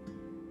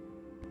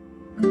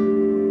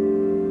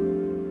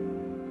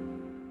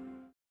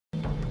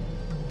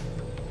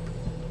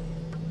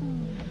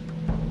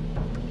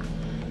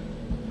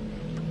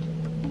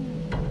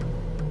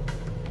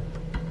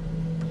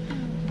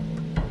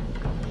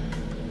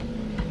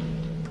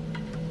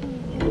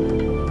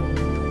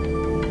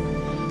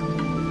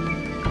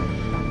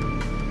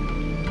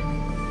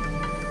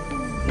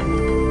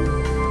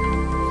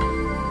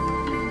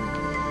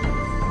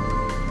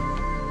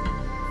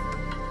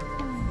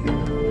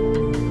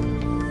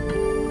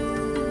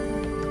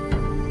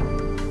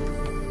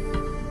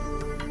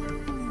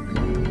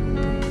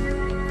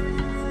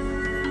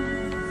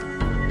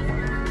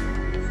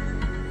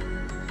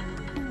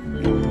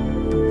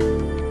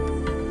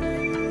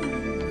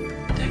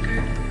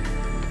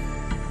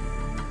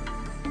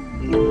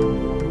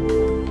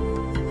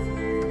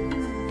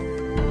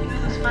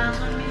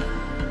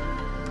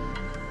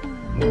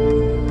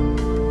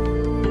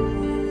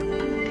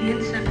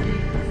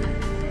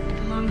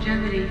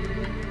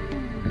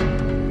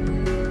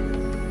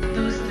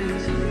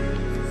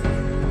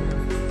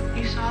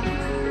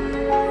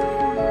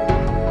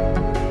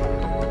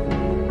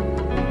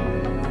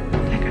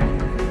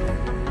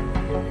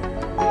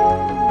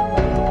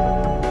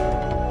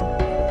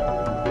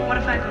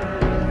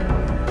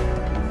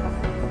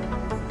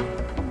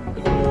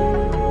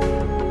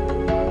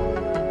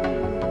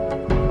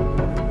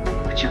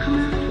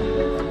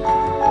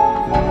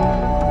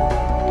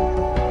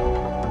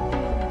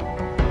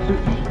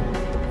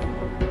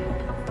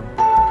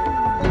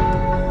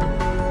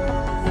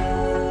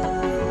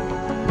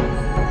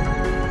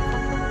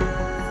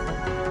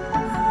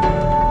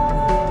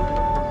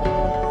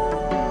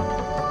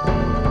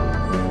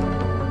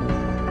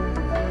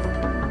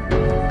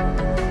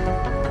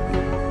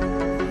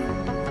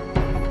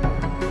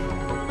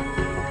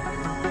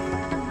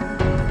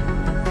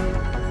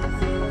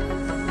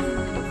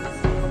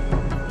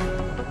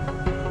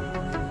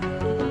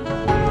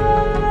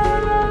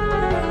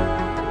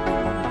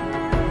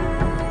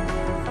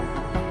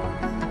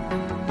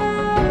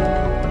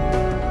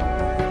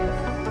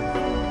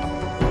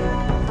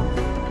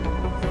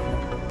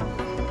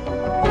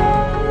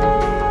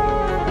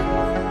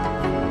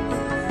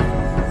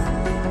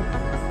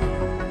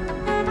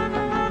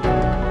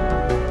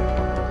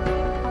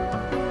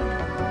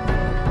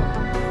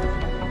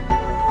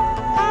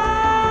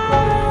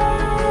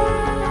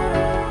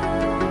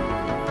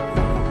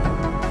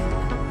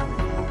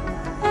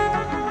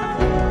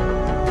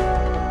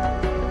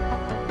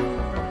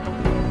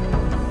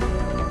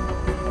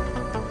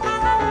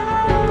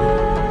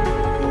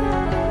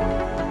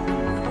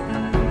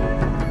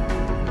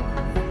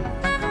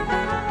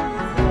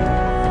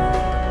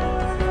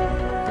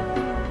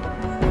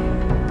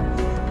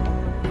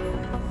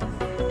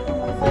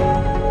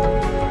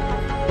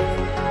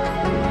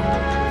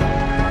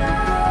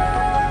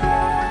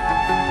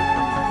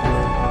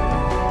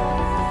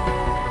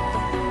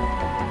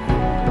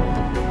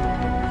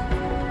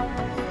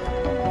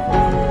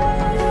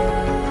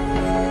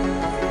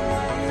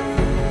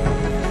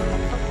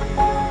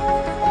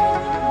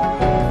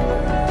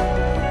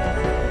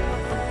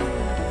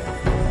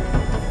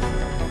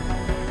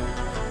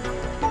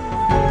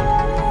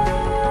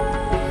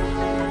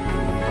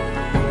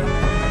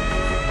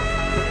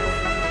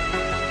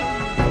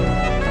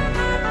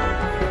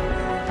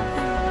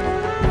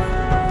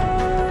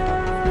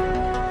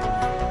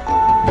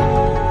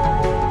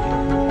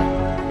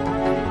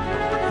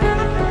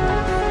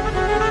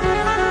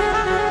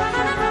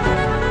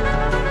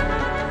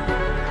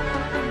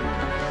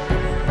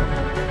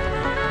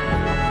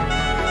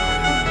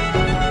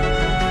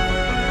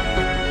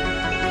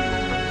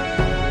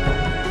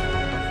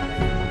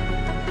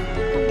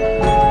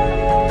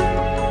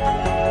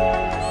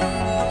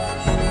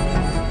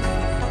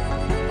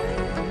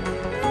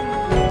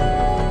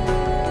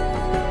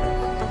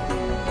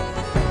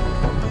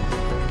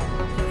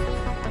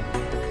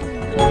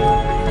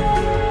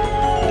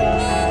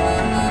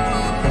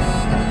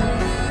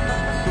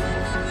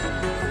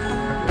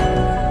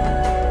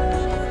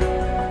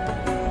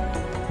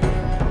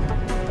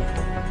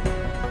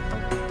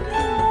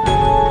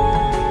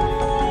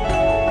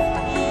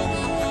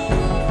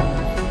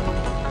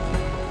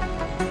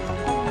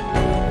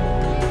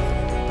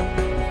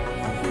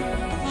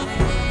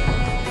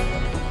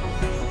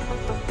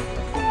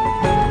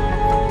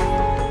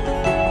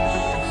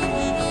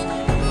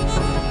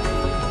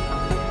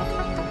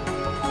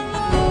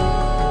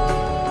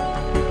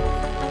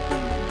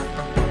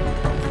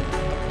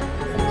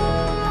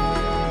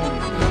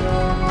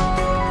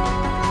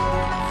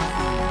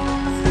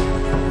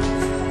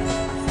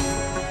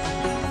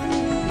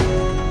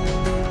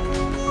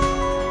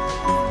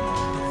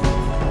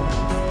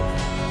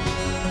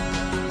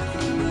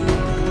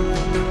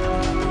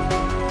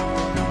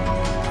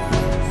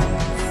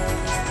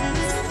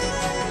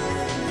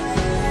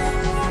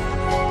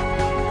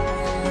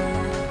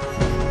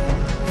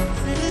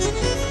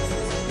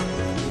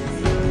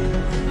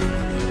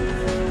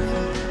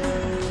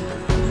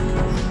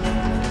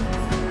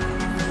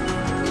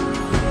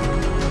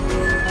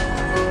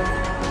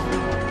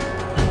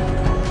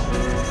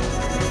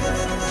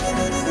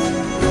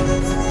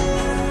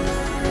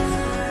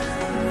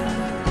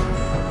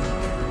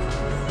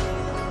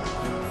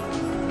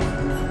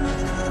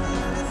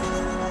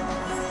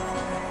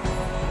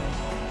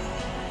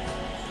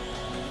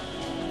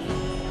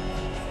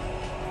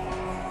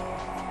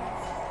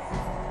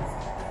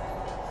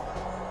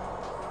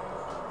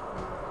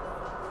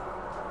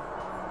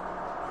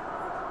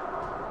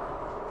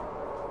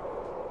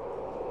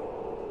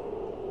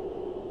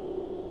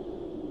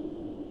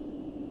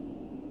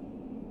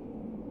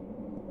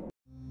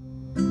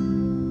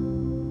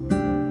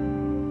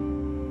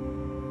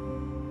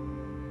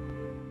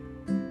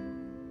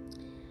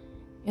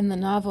 In the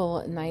novel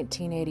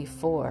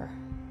 1984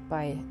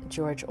 by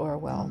George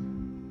Orwell,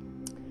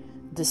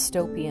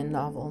 dystopian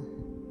novel,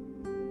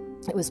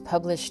 it was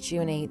published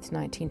June 8th,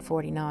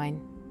 1949,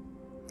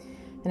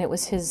 and it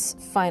was his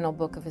final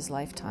book of his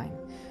lifetime.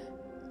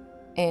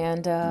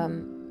 And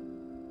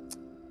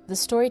the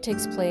story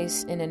takes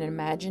place in an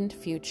imagined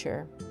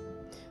future,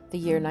 the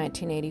year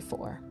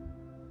 1984.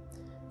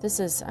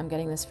 I'm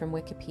getting this from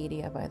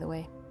Wikipedia, by the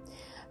way.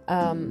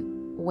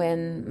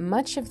 When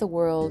much of the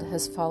world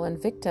has fallen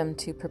victim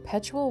to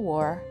perpetual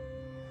war,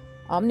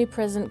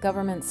 omnipresent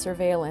government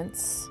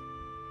surveillance,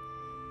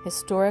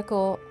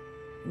 historical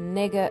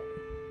negationism,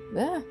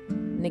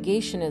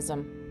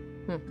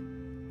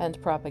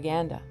 and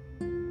propaganda.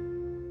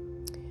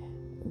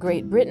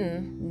 Great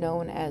Britain,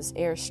 known as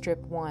Airstrip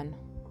 1,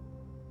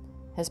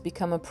 has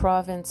become a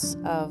province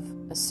of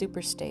a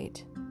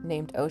superstate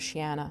named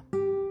Oceania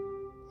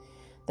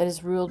that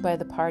is ruled by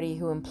the party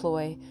who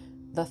employ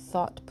the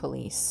thought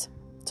police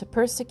to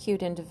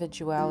persecute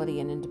individuality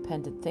and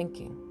independent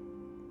thinking.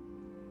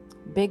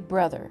 Big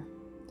Brother,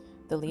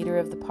 the leader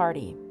of the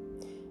party,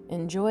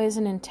 enjoys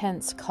an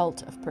intense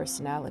cult of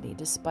personality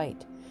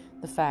despite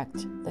the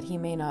fact that he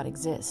may not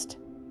exist.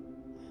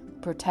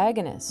 The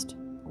protagonist,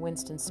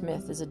 Winston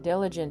Smith, is a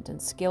diligent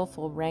and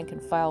skillful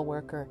rank-and-file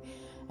worker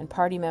and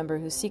party member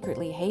who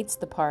secretly hates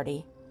the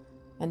party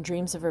and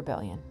dreams of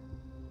rebellion.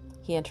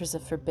 He enters a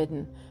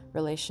forbidden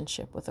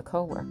relationship with a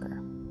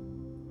co-worker.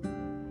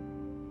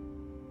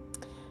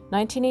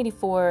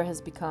 1984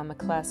 has become a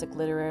classic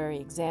literary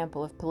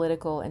example of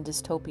political and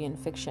dystopian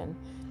fiction.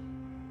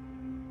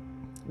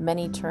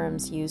 Many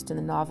terms used in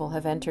the novel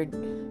have entered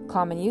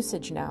common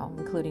usage now,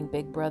 including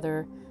Big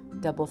Brother,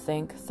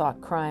 doublethink,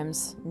 thought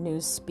crimes,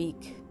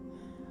 newspeak,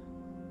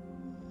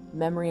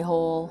 memory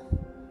hole.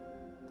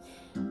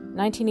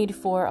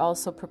 1984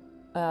 also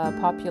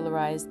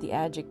popularized the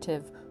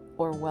adjective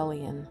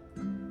Orwellian,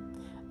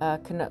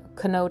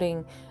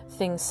 connoting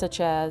things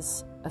such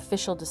as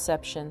official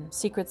deception,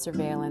 secret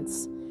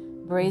surveillance,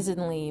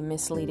 brazenly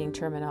misleading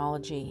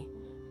terminology,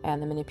 and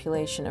the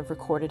manipulation of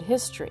recorded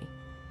history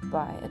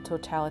by a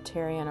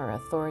totalitarian or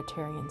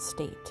authoritarian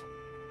state.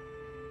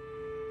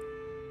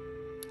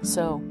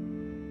 So,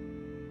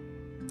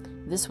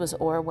 this was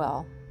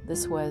Orwell.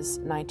 This was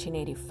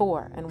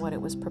 1984 and what it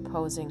was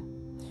proposing.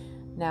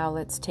 Now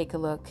let's take a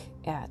look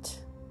at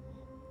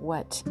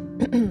what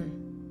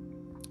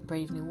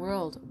Brave New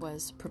World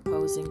was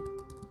proposing.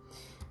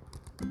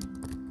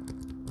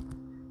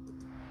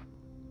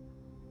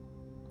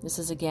 This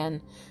is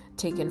again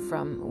taken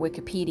from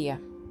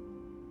Wikipedia.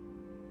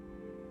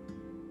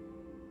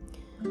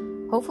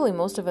 Hopefully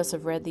most of us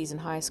have read these in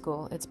high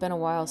school. It's been a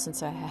while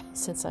since I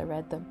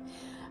read them.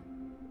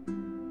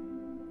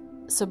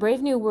 So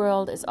Brave New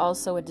World is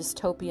also a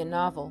dystopian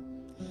novel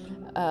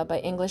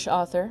by English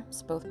author,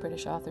 it's both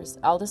British authors,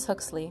 Aldous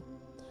Huxley.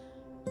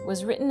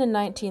 Was written in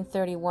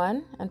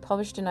 1931 and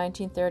published in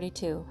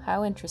 1932.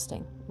 How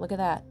interesting. Look at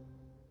that.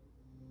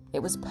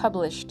 It was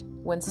published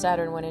when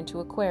Saturn went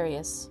into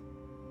Aquarius.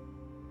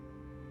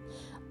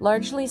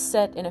 Largely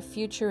set in a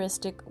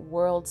futuristic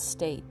world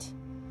state,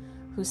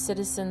 whose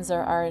citizens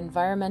are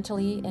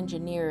environmentally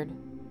engineered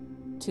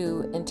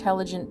to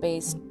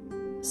intelligence-based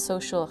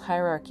social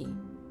hierarchy.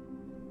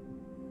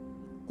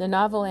 The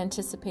novel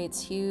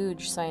anticipates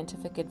huge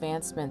scientific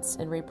advancements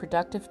in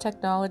reproductive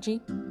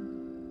technology,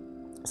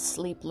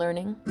 sleep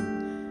learning,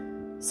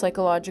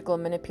 psychological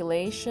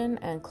manipulation,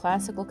 and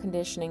classical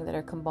conditioning that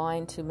are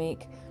combined to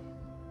make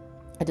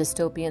a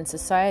dystopian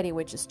society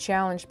which is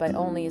challenged by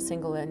only a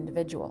single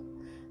individual,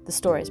 the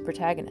story's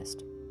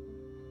protagonist.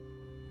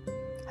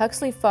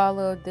 Huxley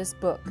followed this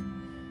book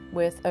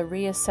with a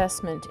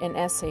reassessment in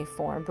essay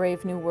form,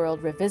 Brave New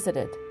World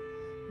Revisited,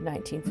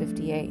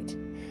 1958,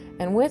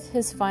 and with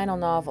his final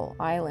novel,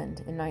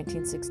 Island, in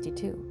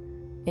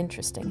 1962.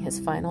 Interesting, his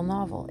final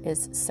novel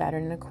is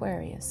Saturn and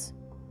Aquarius.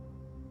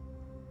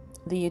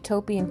 The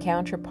utopian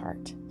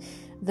counterpart.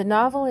 The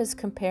novel is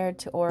compared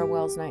to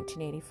Orwell's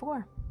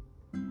 1984.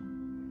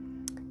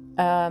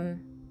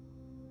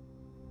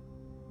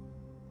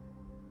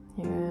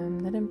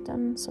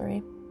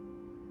 Sorry.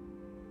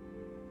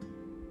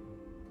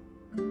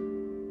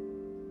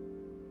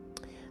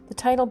 The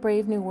title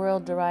Brave New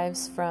World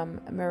derives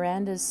from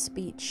Miranda's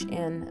speech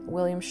in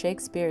William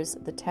Shakespeare's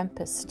The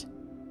Tempest.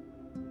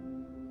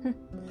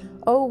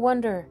 Oh,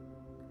 wonder,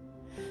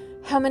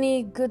 how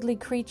many goodly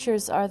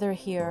creatures are there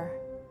here?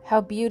 How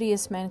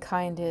beauteous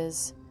mankind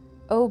is.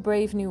 Oh,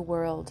 brave new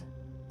world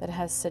that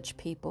has such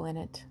people in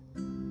it.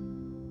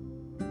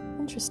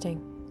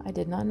 Interesting. I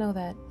did not know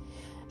that.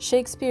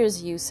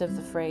 Shakespeare's use of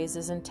the phrase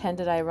is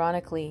intended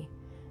ironically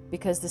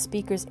because the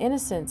speaker's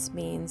innocence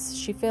means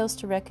she fails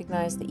to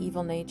recognize the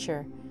evil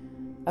nature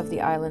of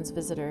the island's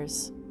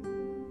visitors.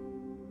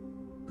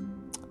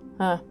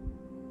 I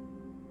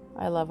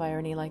love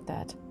irony like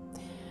that.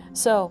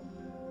 So,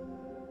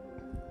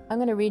 I'm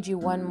going to read you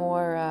one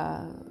more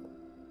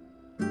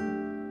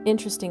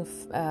interesting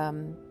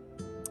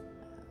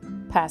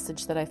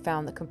passage that I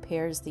found that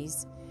compares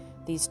these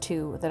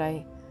two that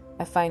I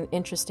find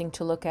interesting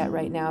to look at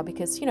right now,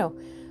 because,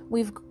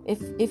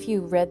 if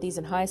you read these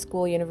in high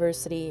school,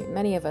 university,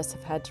 many of us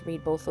have had to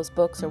read both those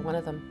books or one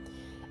of them.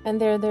 And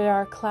there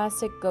are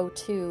classic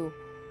go-to,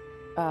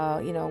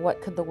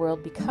 what could the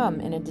world become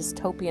in a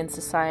dystopian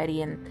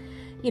society, and,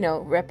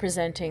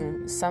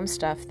 representing some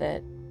stuff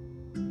that,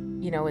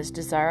 is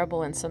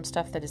desirable and some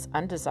stuff that is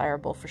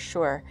undesirable for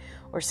sure,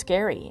 or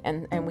scary.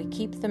 And we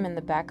keep them in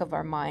the back of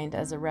our mind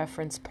as a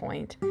reference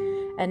point.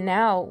 And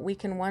now we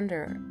can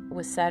wonder,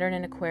 with Saturn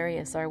and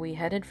Aquarius, are we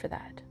headed for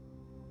that?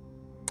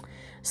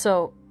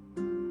 So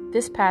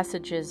this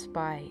passage is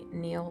by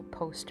Neil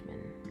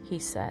Postman. He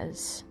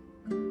says,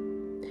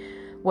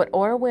 "What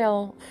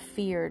Orwell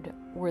feared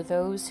were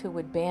those who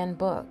would ban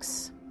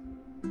books.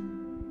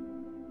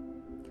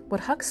 What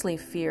Huxley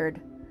feared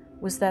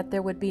was that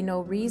there would be no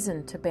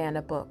reason to ban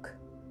a book,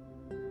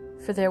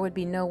 for there would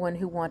be no one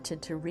who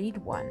wanted to read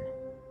one.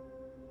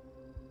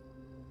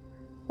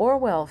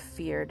 Orwell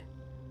feared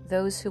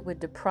those who would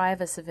deprive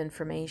us of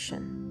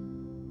information.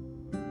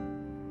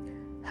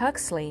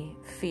 Huxley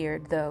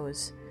feared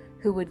those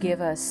who would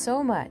give us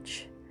so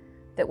much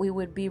that we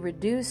would be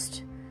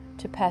reduced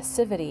to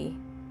passivity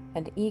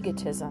and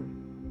egotism.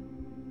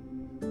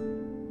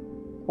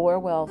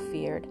 Orwell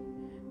feared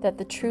that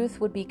the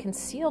truth would be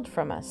concealed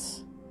from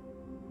us.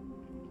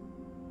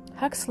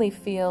 Huxley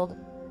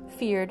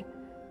feared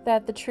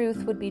that the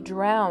truth would be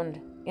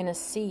drowned in a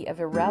sea of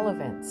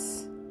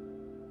irrelevance.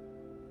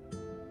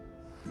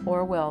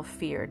 Orwell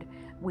feared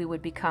we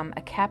would become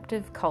a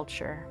captive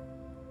culture.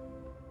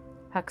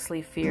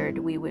 Huxley feared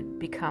we would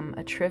become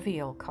a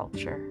trivial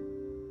culture,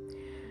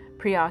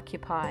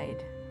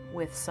 preoccupied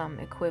with some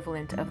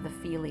equivalent of the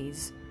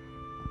feelies,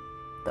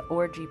 the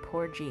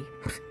orgy-porgy,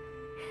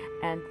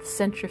 and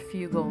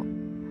centrifugal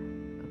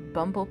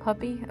bumble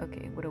puppy.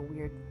 Okay, what a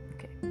weird...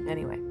 Okay,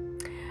 anyway.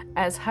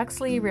 As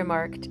Huxley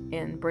remarked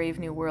in Brave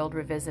New World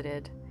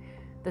Revisited,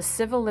 the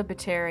civil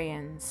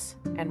libertarians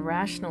and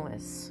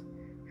rationalists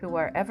who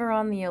are ever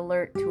on the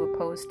alert to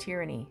oppose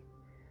tyranny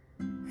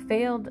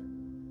failed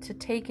to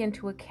take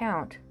into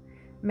account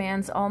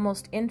man's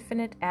almost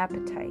infinite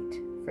appetite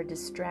for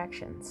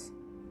distractions.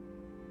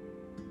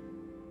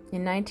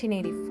 In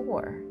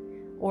 1984,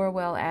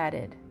 Orwell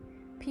added,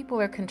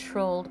 "People are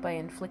controlled by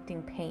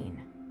inflicting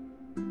pain."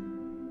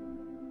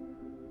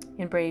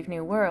 In Brave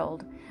New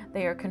World,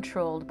 they are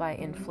controlled by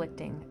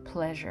inflicting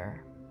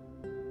pleasure.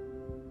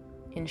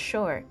 In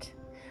short,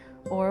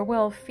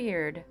 Orwell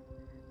feared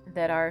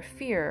that our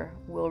fear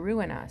will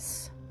ruin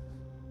us.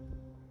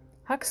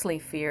 Huxley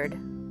feared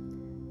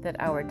that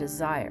our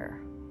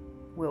desire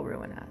will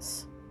ruin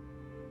us.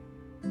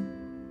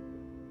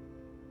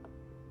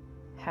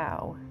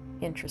 How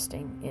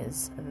interesting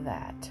is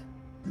that?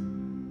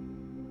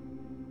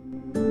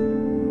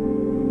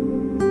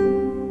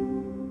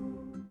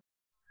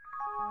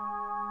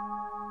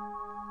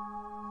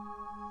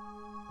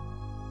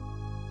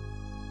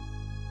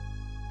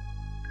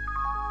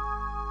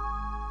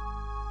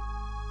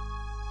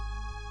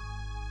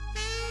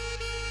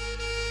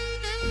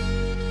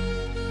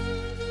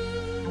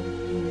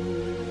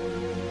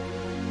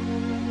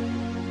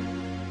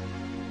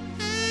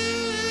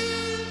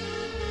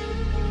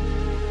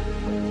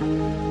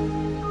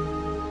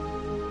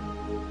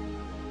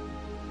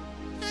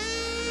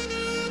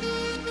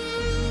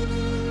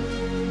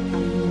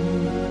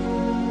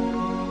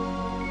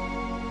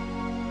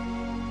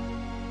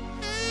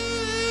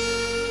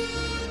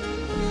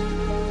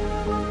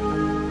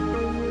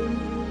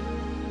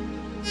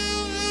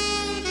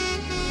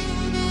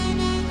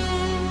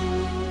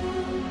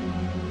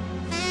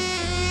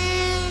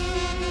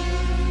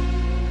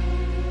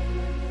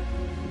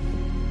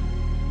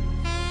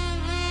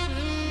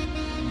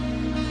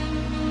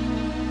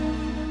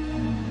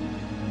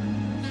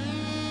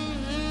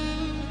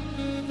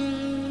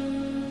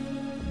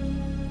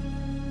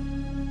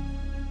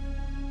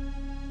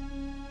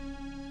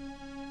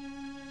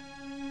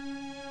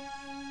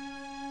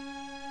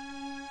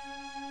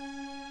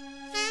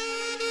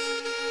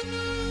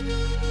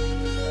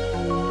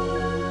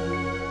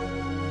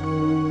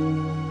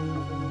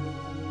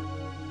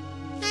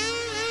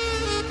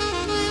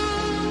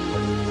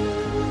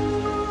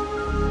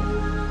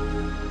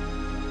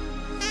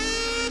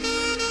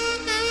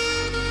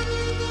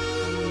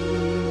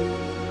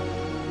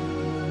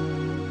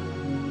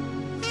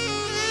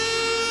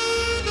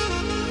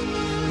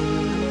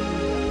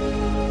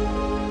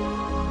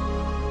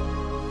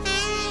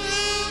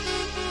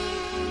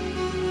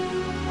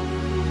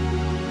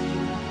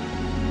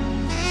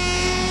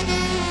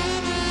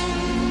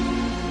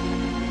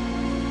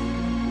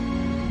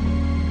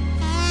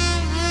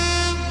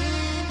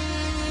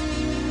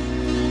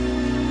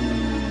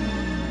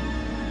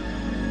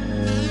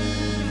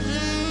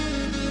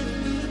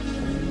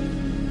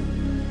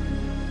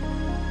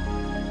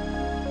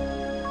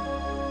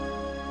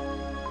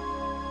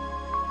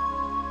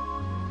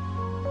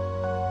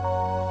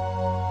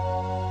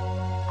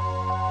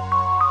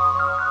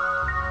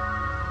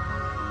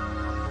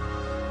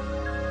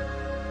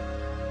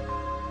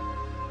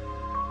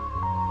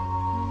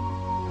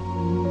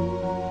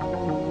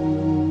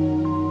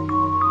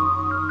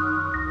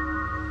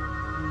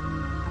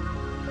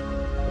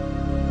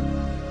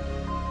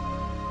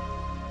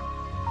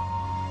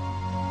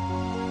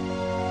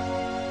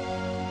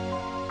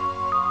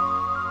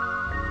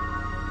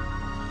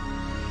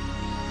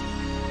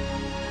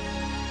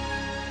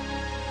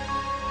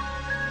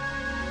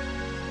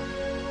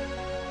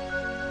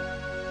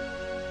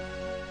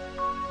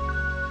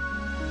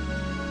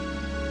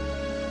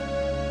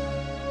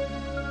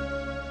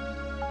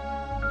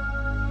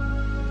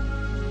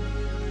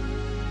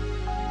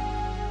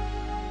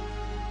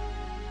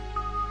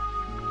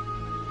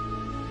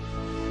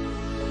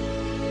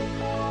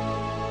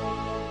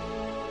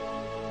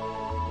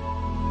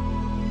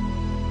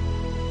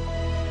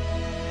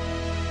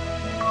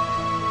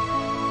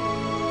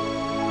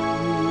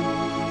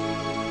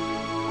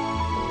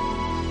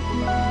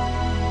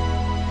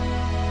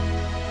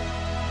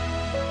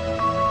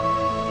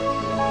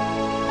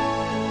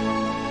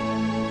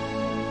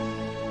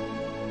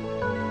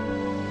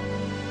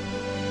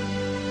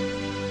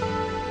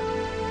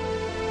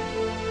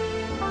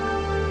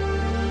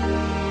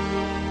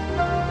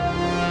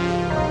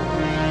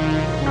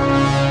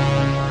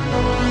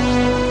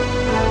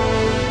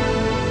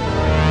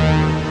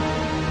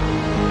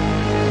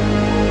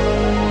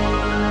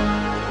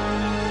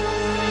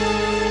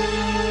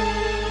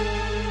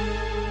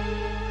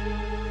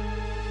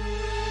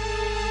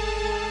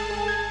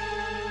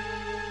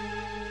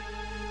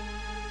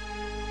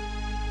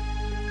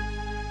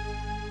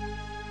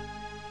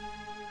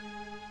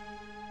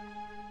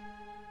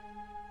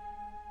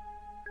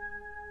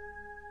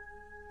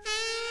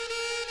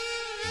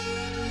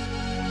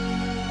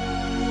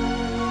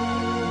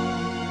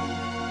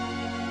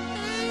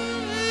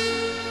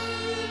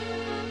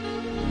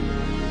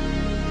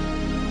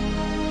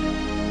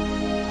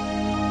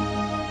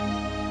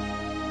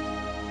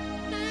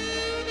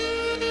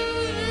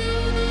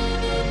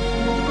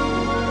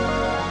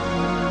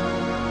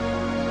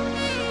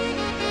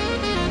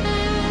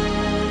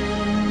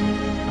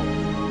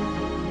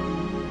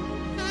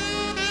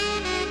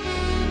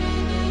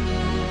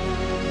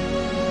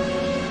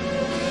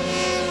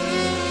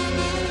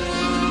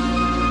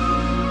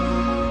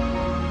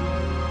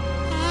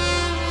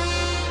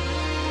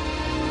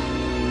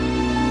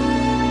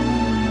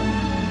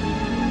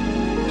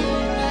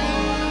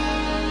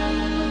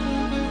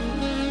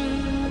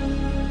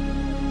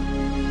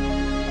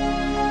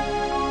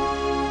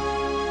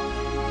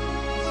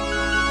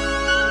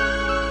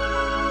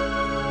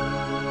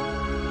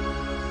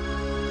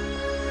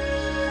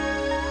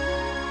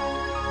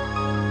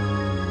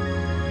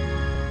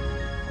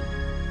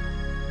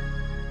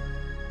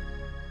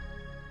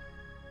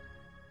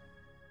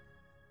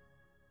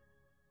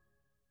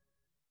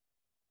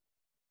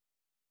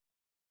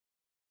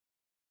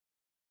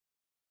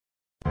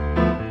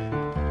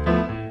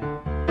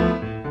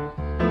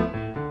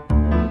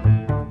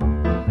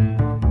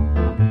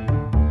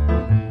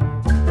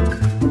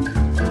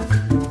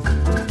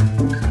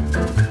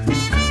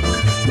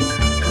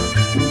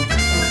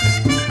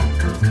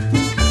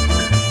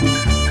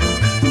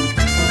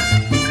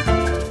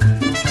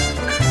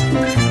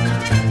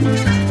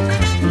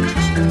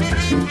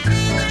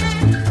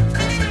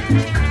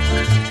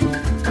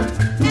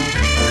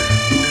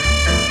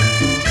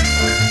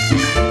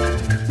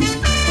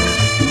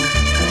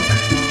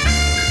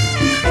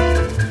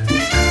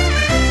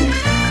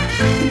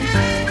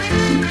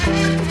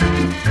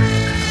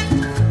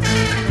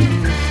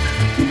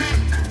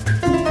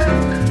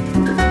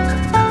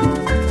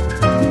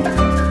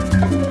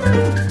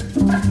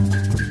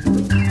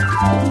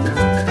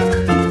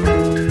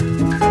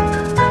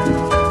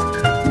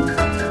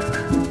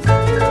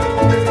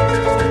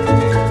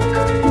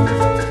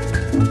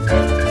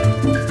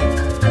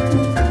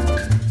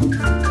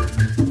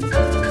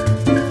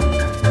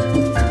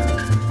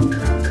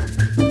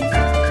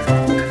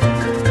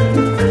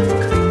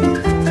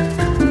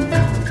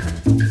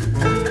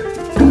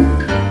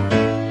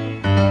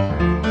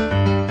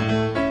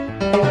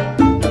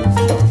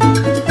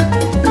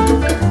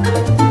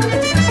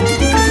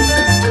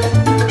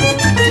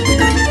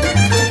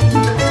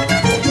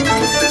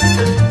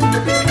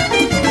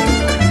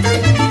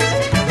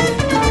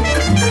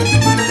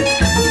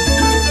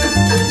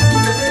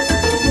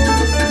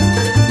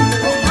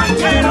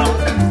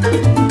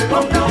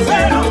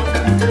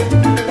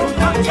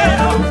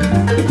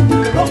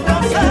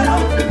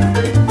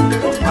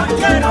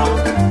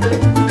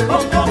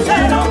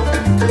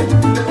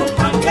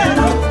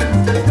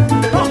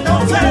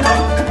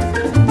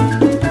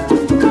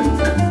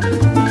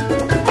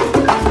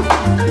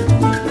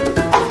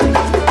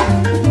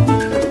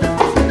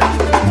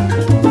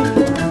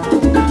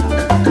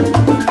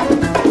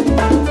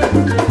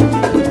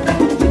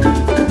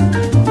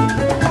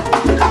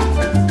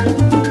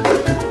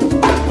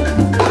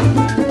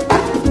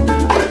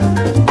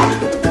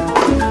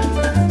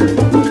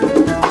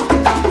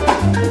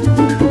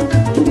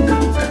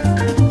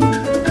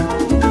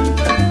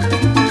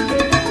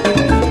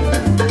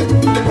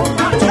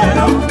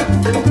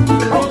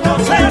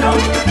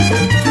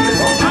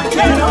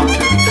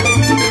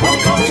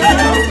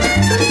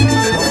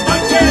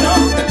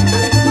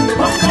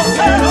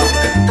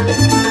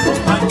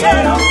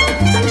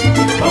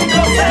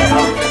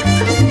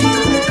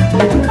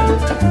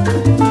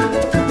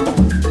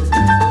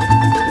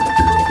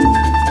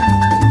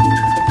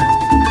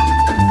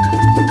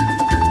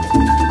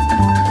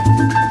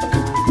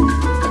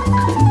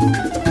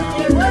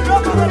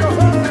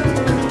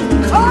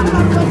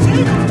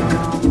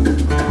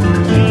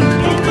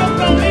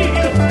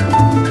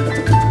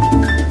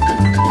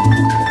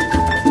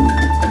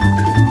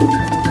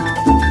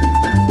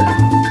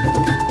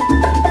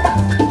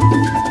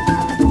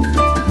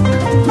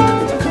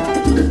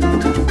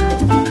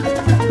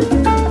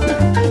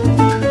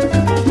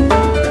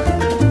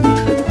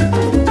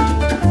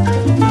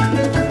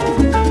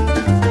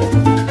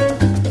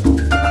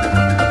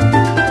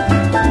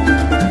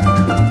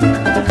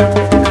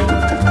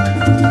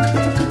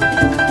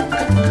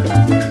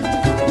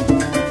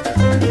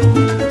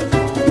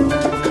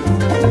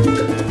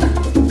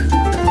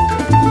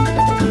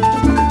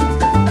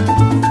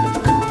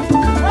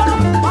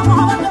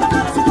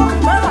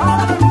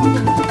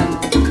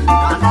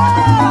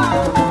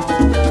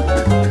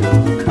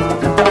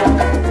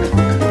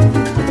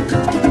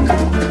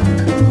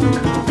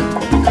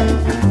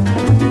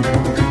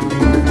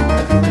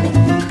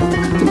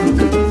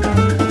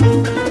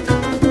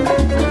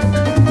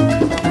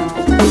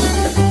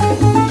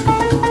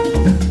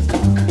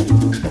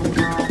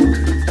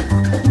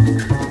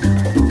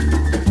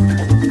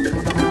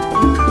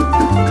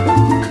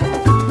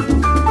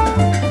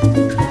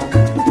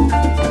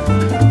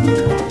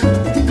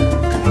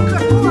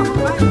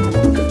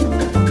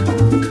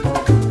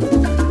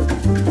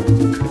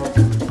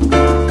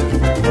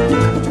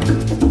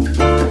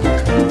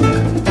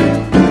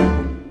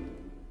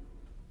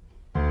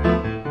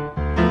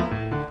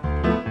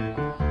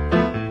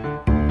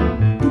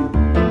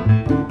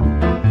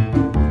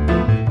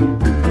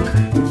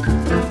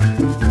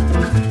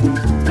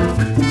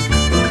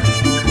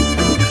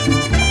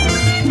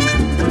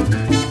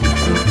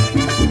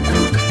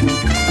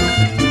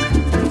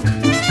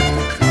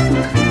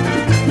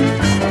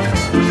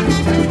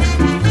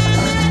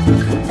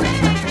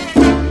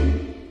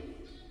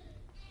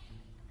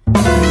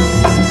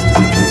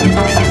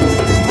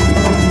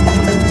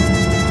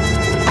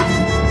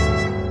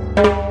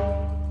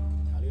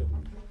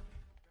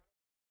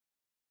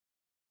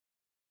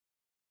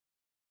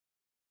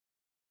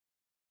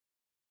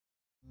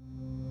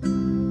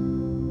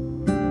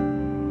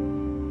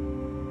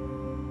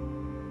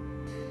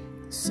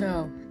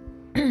 So,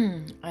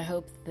 I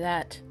hope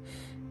that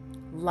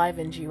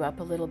livens you up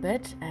a little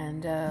bit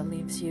and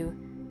leaves you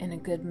in a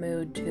good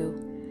mood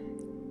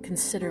to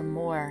consider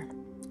more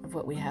of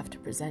what we have to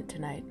present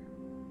tonight.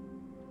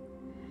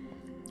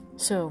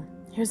 So,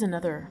 here's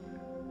another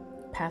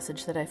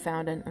passage that I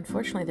found, and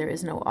unfortunately there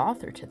is no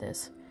author to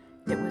this.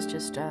 It was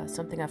just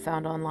something I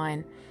found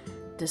online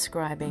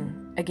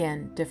describing,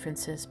 again,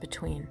 differences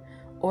between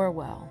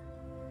Orwell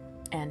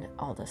and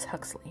Aldous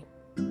Huxley.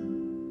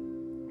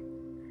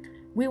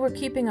 We were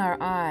keeping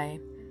our eye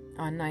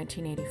on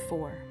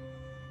 1984.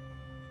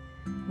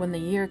 When the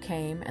year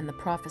came and the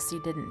prophecy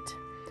didn't,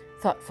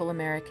 thoughtful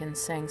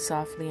Americans sang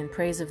softly in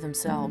praise of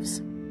themselves.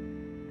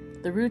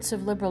 The roots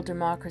of liberal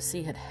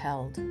democracy had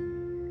held.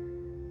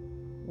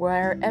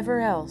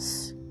 Wherever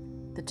else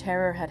the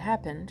terror had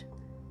happened,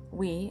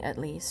 we, at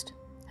least,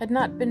 had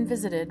not been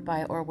visited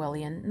by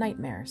Orwellian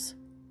nightmares.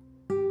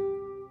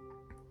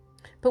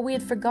 But we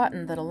had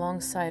forgotten that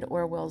alongside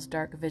Orwell's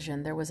dark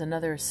vision there was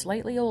another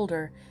slightly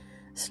older,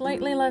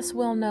 slightly less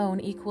well-known,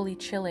 equally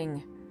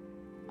chilling,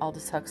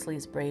 Aldous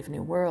Huxley's Brave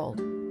New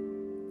World.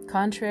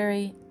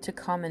 Contrary to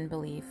common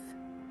belief,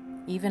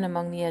 even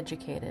among the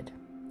educated,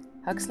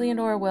 Huxley and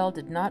Orwell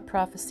did not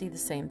prophesy the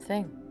same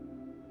thing.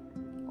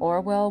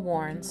 Orwell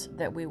warns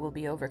that we will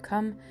be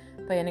overcome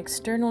by an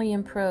externally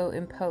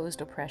imposed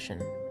oppression.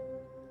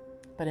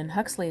 But in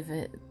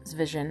Huxley's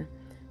vision,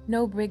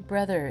 no big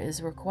brother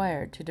is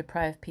required to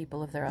deprive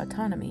people of their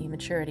autonomy,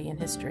 maturity, and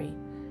history.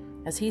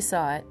 As he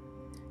saw it,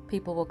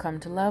 people will come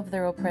to love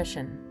their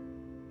oppression,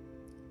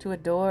 to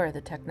adore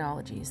the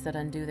technologies that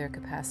undo their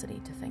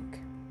capacity to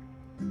think.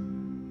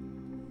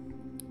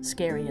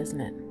 Scary,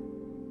 isn't it?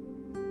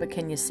 But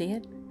can you see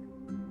it?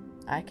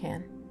 I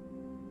can.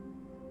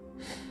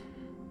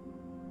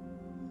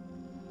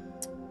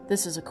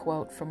 This is a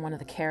quote from one of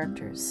the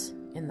characters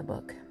in the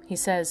book. He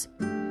says,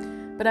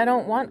 "But I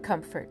don't want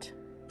comfort.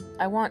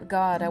 I want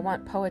God. I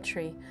want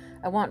poetry.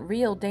 I want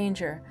real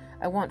danger.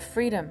 I want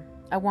freedom.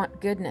 I want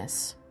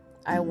goodness.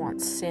 I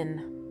want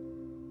sin."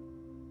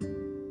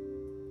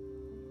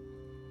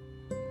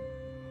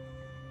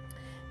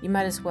 You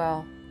might as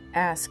well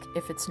ask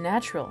if it's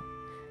natural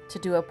to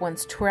do up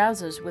one's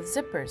trousers with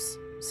zippers,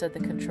 said the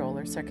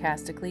controller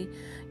sarcastically.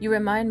 You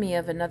remind me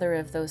of another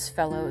of those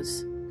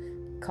fellows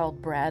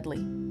called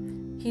Bradley.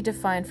 He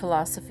defined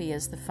philosophy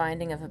as the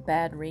finding of a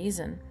bad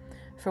reason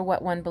for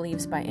what one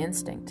believes by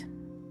instinct.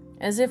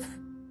 As if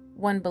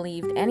one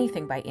believed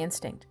anything by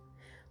instinct.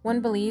 One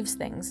believes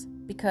things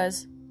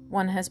because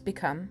one has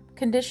become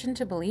conditioned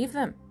to believe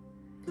them.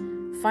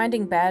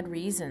 Finding bad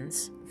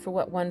reasons for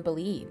what one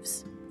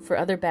believes, for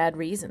other bad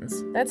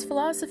reasons, that's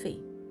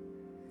philosophy.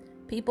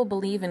 People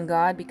believe in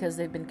God because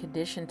they've been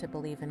conditioned to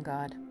believe in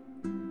God.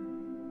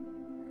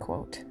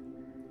 Quote,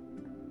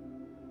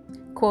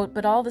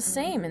 "But all the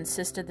same,"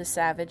 insisted the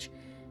savage,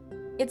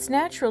 "it's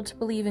natural to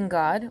believe in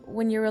God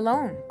when you're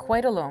alone,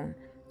 quite alone,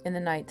 in the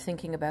night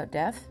thinking about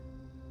death."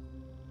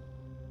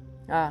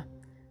 "Ah,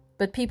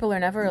 but people are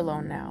never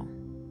alone now,"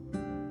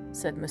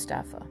 said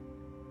Mustafa.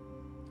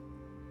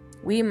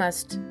 We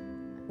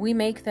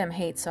make them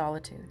hate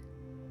solitude,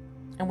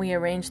 and we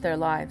arrange their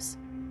lives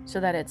so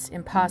that it's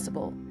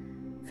impossible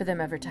for them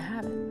ever to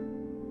have it.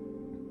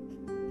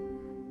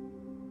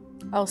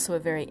 Also a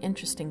very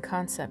interesting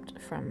concept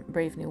from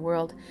Brave New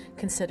World,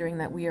 considering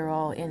that we are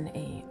all in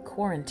a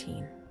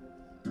quarantine.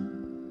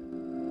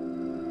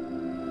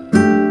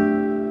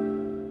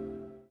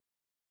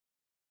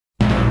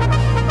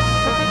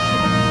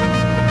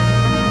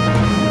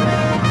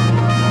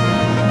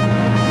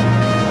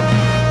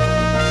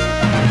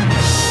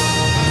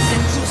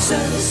 Central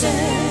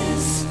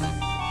Services.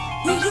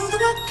 We do the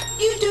work,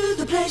 you do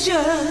the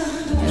pleasure.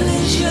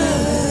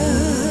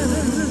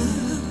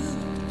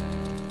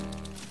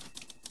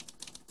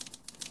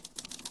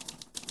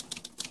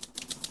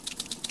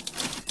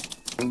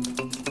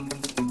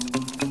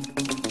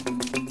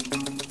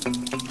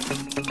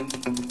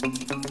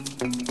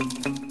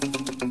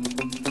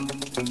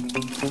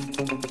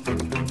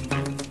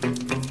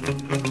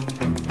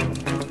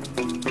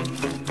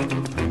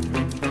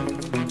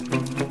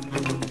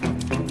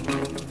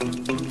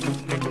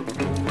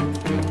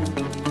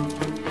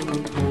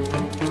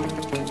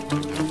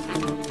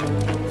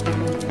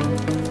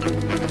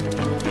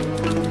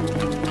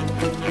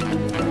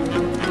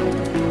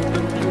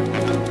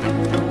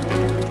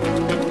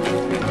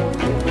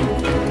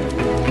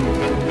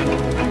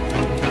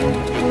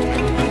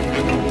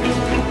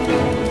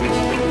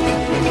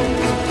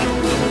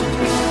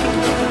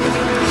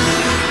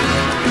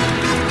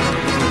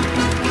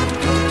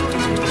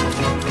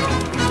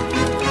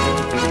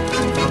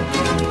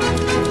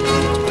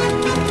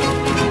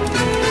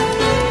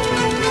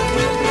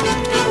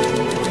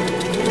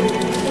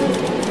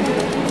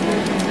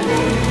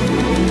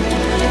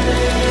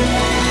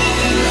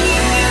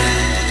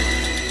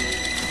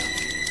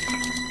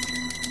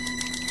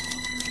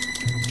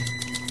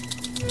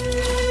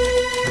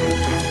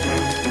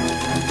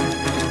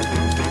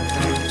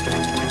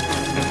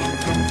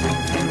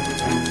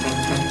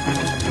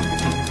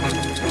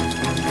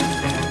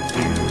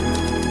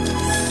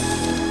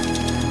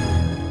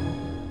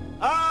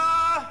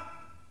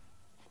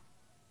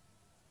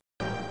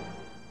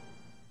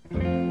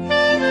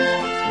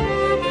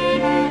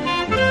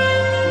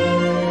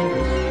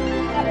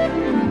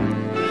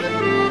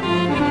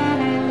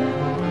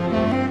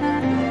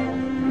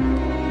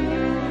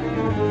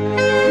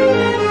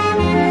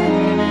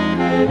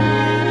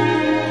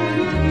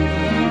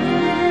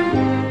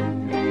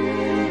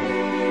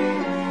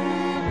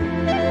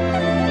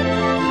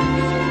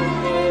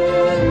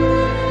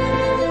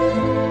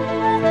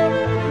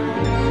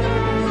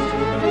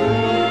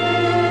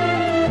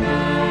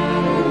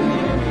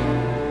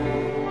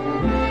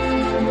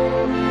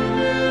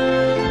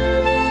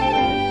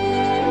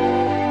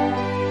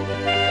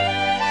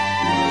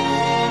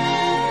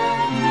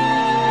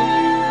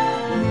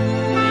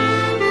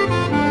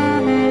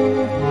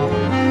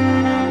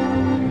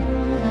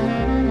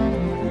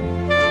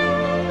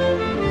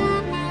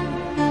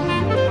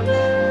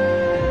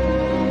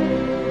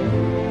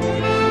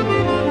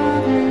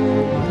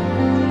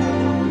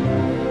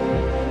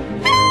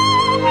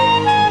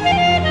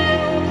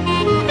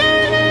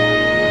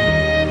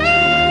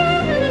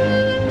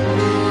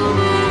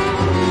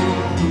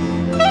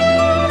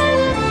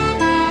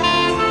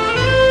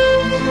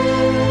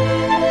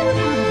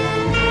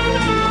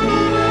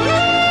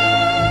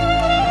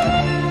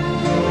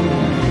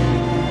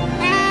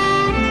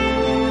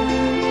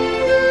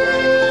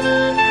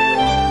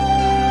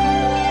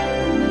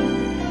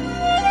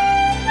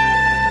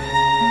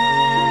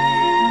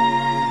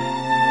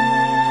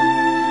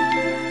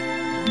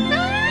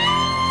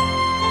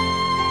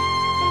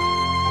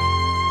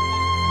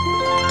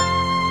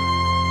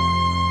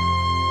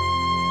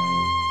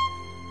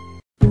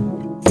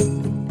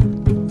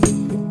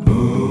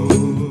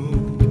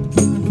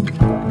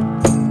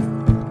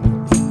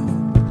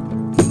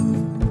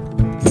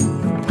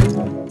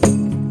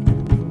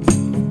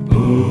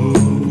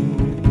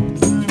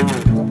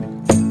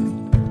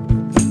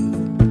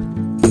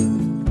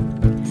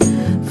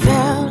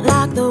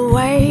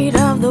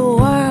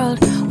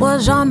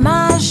 wheels on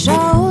my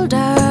shoulders,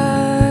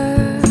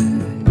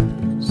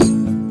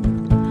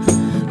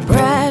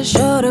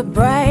 pressure to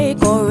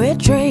break or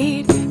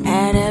retreat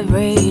at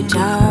every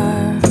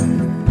turn,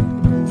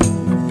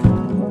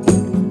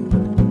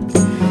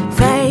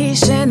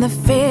 facing the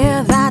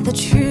fear that the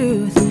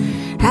truth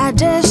had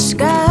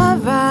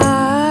discovered.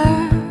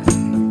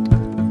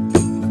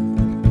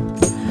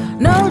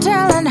 No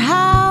telling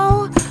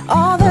how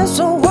all this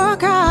will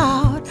work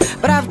out,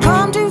 but I've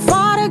come too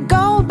far to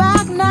go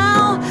back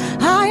now.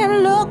 I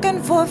am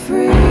looking for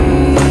freedom,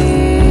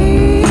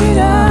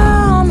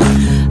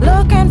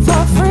 looking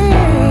for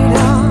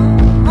freedom,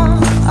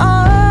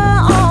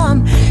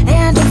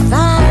 and to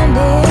find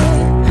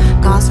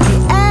it cost me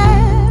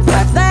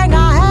everything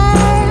I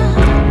have.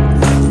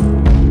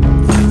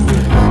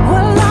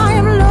 Well, I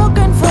am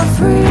looking for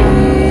freedom,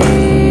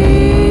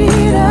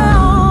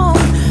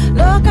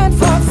 looking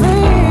for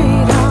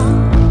freedom,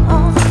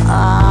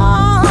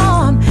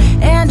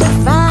 and to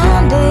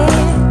find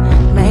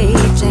it may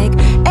take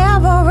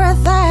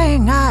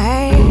everything I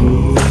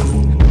hate.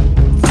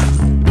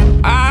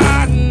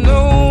 I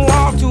know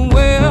all too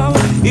well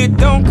it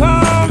don't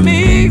come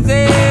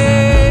easy.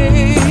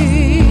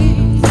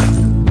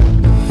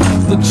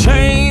 The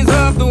chains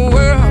of the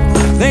world,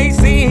 they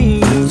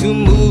seem to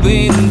move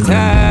in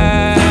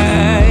tight.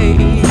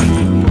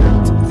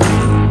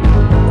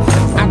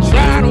 I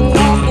try to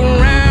walk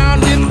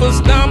around it, but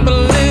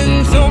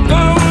stumbling so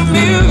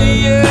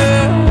familiar.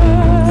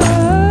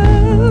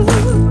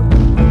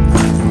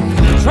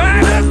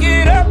 Trying to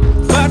get up,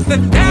 but the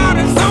doubt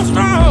is so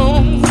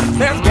strong.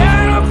 There's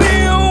gotta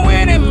be a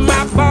wind in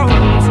my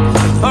bones.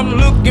 I'm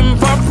looking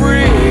for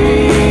freedom,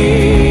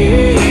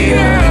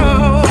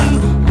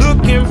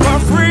 looking for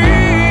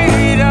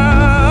freedom,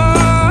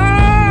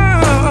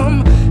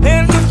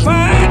 and to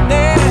find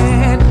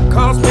that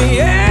cost me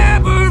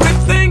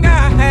everything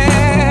I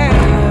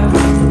have.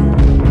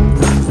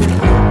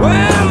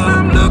 Well,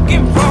 I'm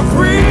looking for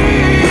freedom,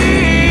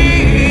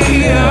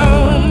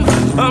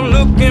 I'm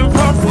looking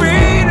for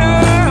freedom,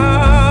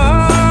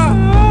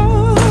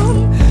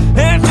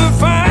 and to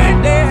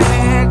find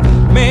that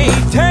may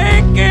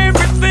take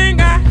everything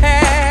I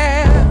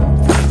have.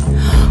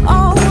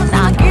 Oh,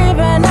 not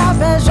giving up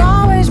has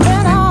always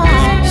been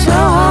hard, so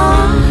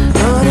hard.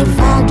 But if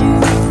I do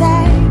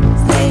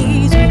things the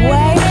easy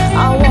way,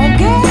 I won't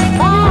get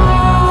far.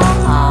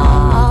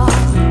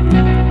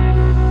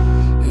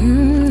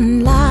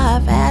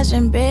 Life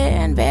hasn't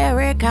been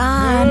very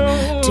kind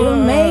to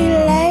me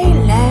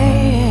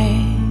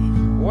lately,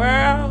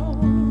 Well,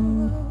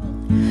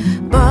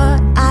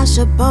 but I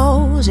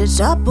suppose it's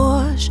a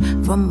push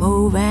for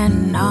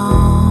moving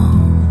on.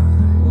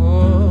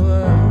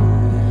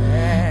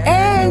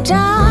 In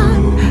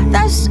time,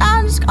 the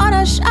sun's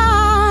gonna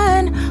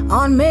shine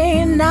on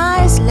me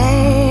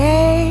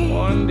nicely.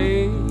 one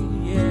day,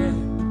 yeah.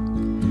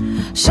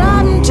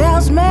 Something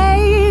tells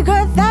me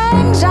good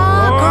things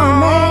are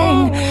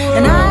coming,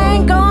 and I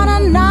ain't gonna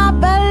not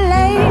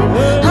believe.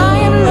 I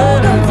am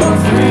looking for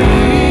freedom,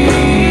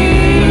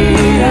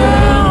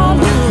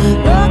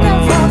 looking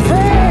for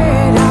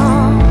freedom,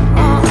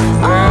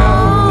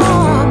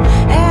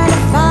 and to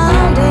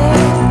find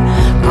it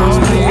cost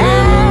me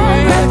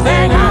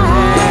everything I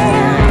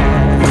have.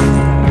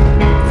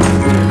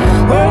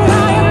 Well, I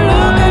am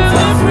looking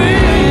for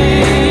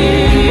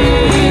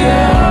freedom,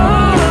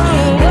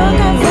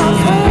 looking for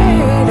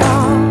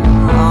freedom,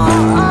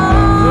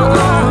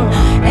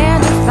 and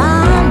to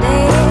find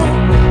it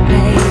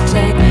may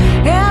take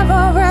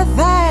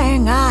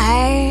everything I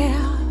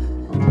have.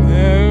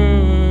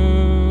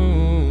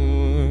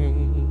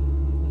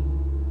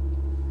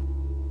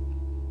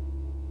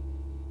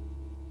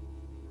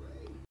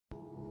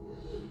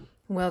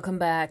 Welcome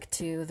back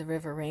to the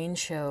River Rain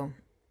Show.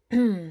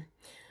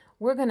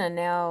 We're going to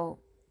now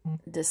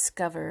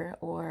discover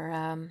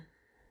or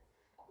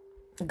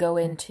go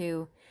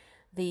into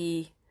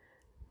the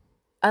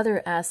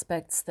other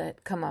aspects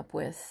that come up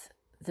with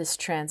this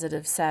transit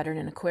of Saturn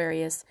and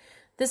Aquarius.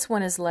 This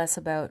one is less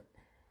about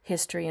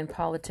history and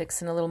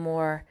politics and a little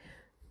more,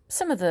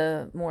 some of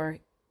the more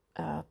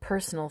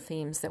personal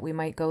themes that we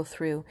might go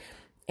through.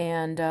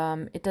 And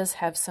it does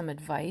have some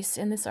advice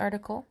in this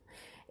article.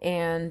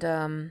 And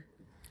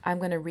I'm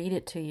going to read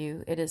it to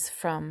you. It is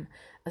from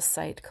a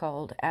site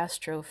called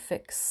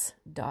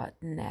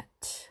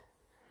astrofix.net.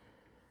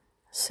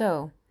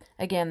 So,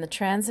 again, the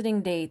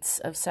transiting dates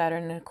of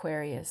Saturn and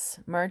Aquarius.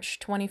 March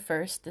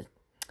 21st,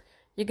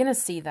 you're going to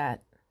see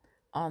that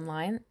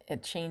online.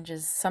 It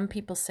changes. Some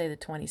people say the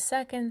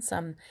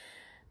 22nd.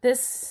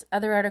 This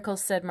other article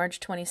said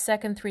March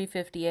 22nd,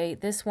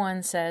 3:58. This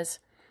one says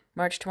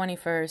March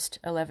 21st,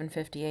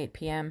 11:58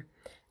 p.m.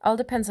 All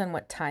depends on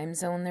what time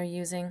zone they're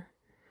using,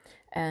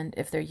 and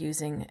if they're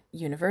using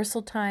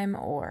Universal Time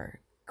or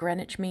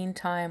Greenwich Mean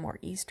Time or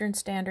Eastern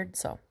Standard.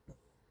 So,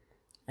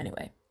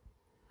 anyway,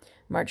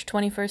 March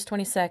 21st,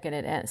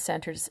 22nd,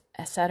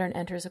 Saturn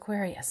enters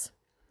Aquarius.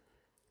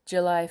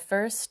 July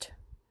 1st,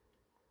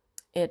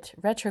 it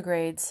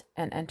retrogrades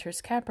and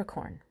enters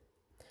Capricorn.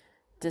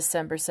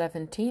 December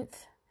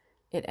 17th,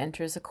 it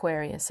enters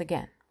Aquarius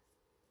again.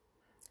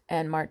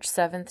 and March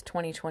 7th,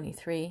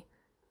 2023,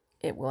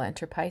 it will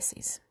enter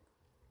Pisces.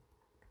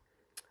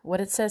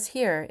 What it says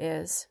here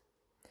is,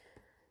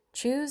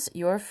 choose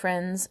your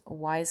friends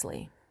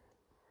wisely.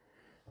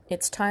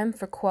 It's time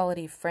for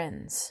quality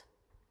friends.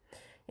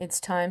 It's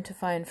time to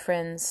find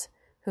friends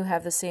who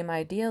have the same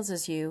ideals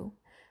as you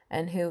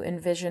and who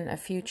envision a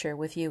future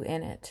with you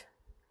in it.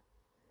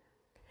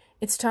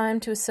 It's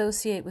time to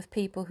associate with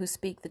people who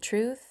speak the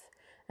truth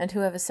and who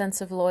have a sense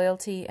of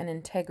loyalty and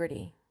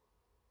integrity.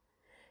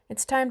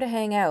 It's time to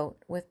hang out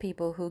with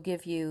people who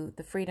give you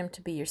the freedom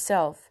to be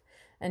yourself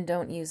and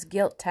don't use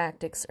guilt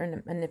tactics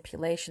or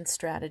manipulation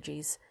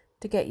strategies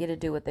to get you to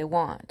do what they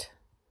want.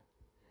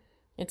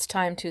 It's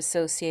time to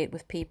associate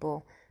with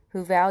people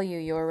who value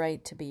your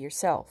right to be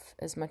yourself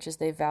as much as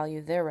they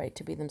value their right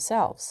to be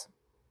themselves.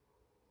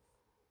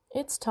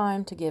 It's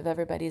time to give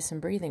everybody some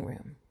breathing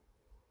room.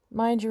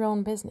 Mind your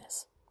own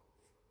business.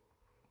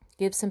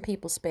 Give some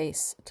people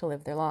space to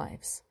live their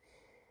lives.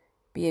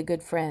 Be a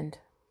good friend.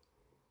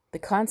 The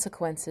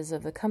consequences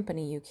of the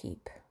company you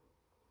keep.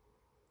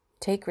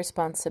 Take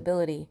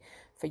responsibility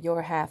for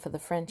your half of the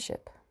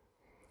friendship.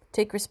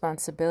 Take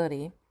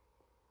responsibility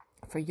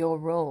for your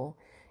role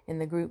in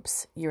the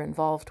groups you're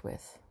involved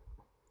with.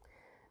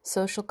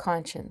 Social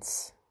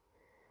conscience.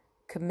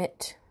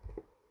 Commit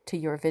to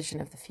your vision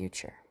of the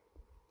future.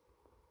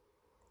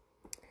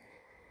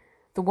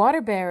 The water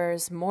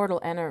bearer's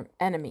mortal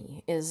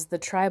enemy is the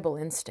tribal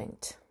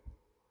instinct.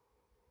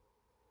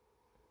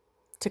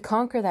 To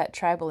conquer that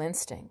tribal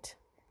instinct,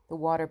 the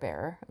water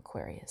bearer,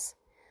 Aquarius,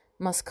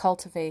 must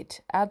cultivate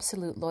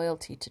absolute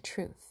loyalty to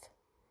truth.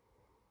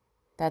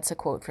 That's a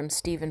quote from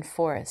Stephen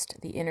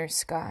Forrest, The Inner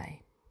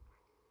Sky.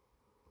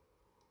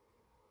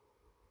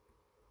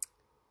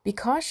 Be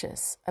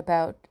cautious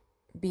about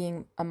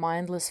being a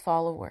mindless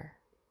follower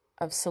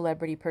of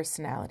celebrity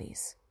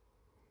personalities.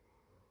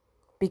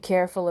 Be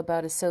careful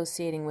about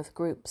associating with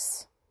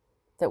groups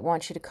that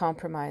want you to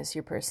compromise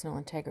your personal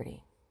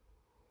integrity.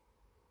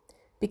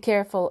 Be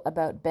careful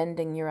about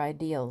bending your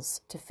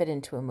ideals to fit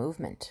into a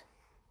movement.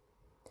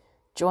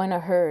 Join a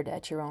herd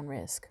at your own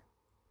risk.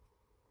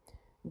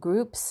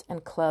 Groups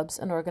and clubs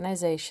and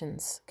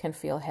organizations can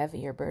feel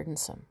heavy or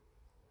burdensome.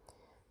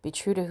 Be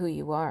true to who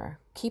you are.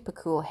 Keep a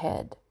cool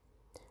head.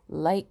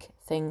 Like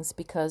things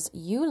because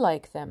you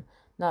like them,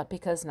 not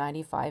because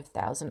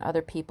 95,000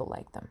 other people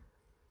like them.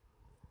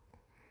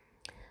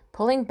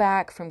 Pulling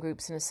back from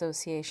groups and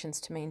associations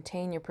to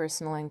maintain your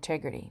personal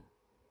integrity.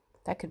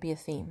 That could be a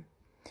theme.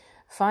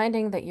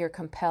 Finding that you're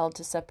compelled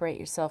to separate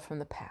yourself from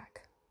the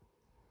pack.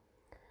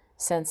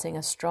 Sensing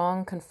a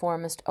strong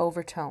conformist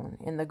overtone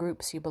in the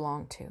groups you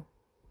belong to.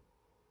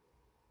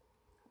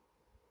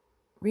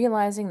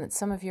 Realizing that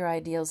some of your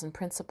ideals and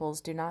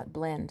principles do not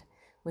blend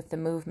with the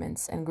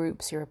movements and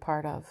groups you're a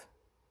part of.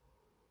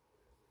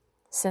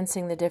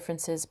 Sensing the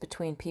differences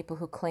between people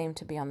who claim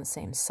to be on the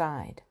same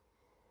side.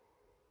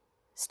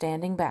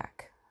 Standing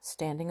back,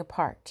 standing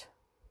apart.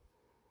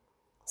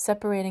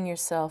 Separating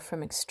yourself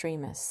from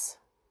extremists.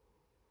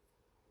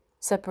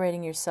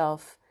 Separating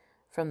yourself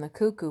from the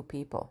cuckoo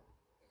people.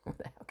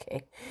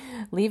 Okay.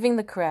 Leaving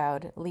the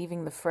crowd,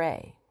 leaving the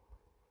fray.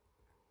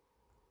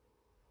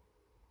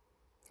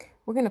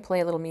 We're going to play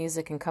a little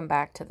music and come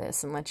back to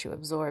this and let you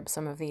absorb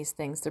some of these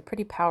things. They're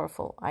pretty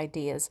powerful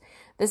ideas.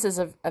 This is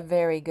a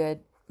very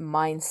good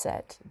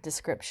mindset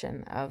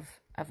description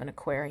of an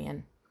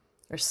Aquarian,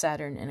 or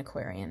Saturn in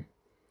Aquarian.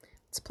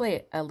 Let's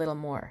play a little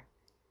more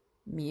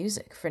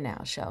music for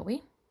now, shall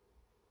we?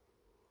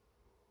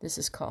 This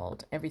is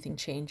called Everything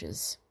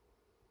Changes.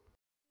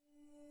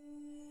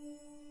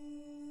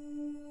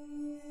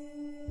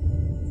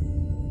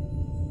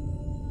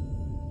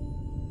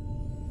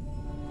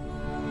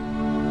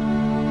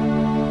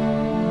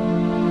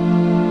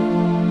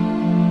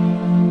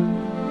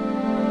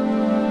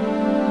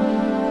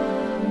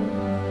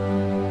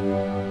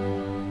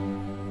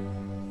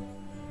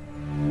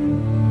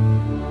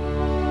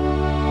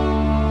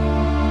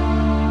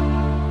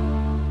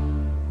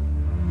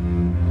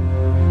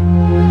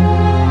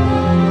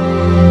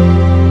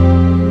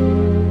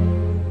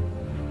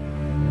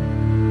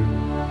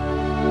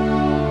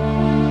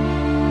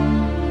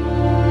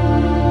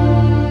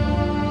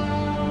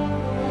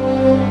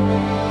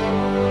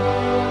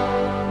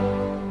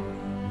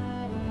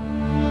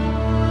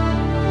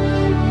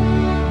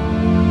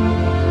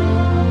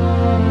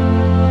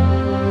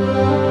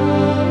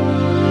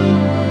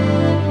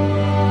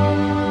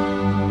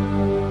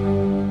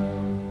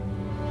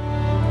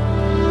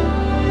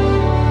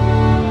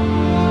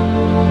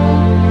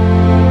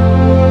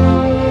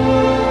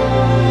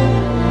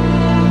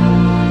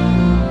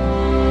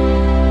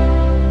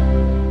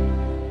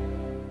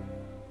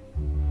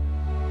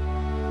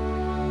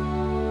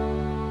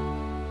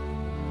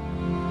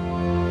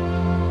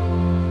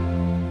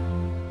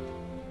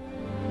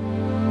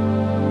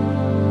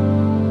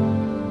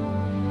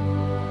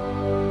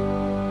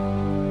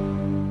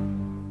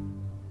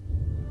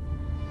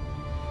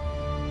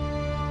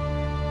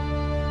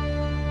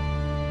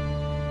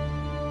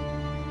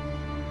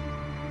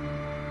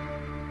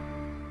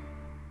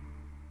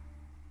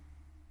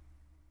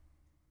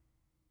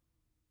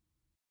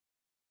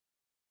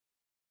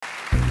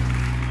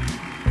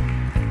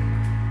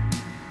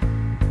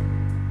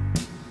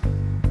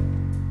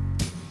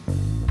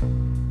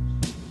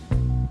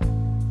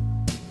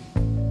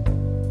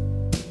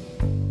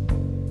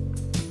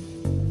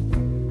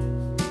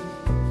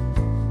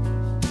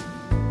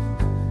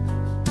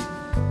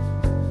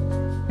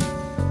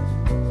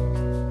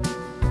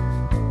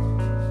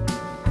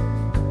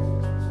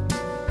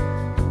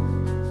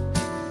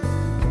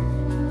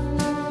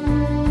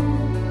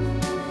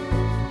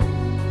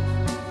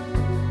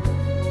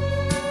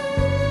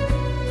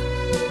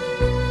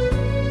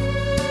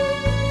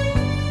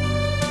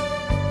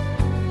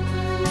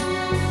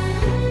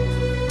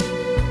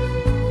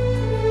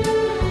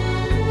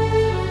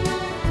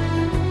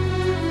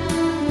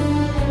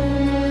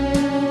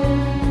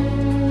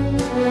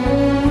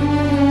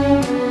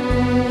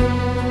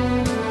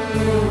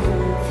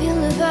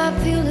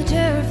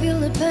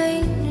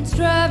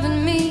 driving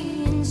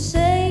me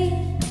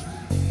insane.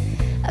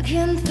 I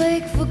can't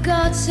think, for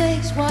God's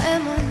sakes, why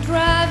am I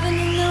driving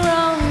in the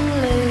wrong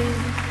lane?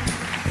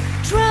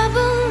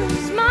 Trouble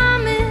is my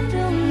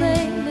middle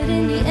name, but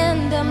in the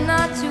end I'm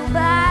not too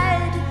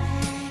bad.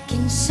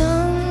 Can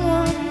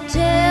someone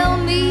tell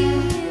me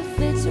if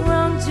it's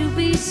wrong to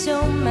be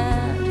so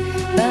mad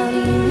about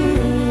you?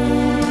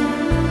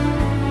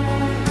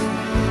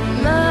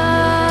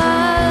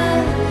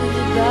 Mad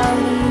about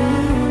you.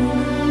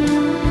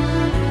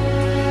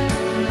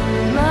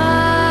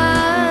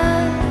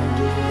 Mad.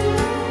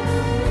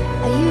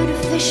 Are you the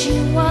fishy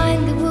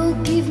wine that will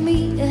give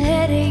me a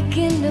headache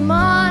in the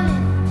morning?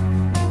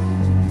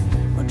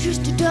 Or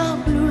just a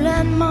dark blue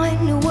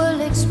landmine that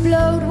will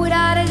explode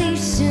without a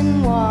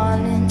decent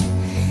warning?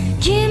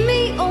 Give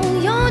me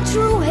all your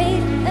true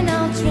hate and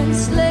I'll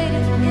translate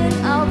it in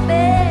our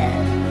bed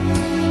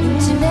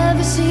into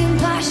never seen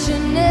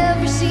passion.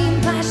 Never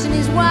seen passion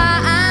is why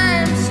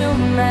I'm so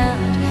mad.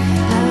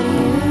 How do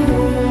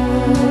you?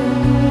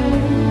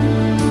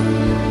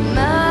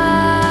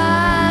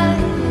 Mad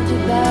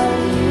about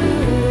you.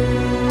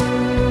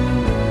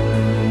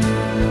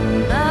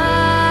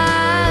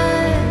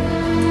 Mad.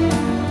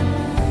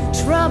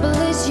 Trouble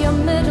is your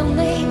middle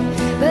name,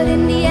 but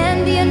in the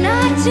end you're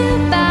not too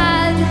bad.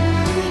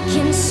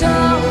 Can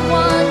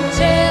someone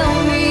tell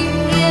me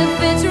if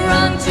it's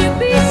wrong to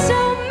be so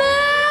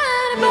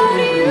mad about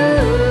you?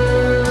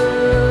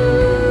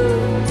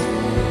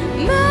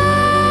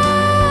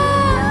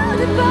 Mad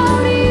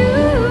about you.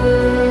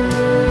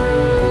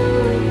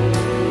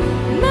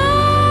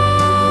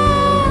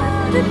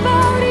 Mad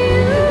about you.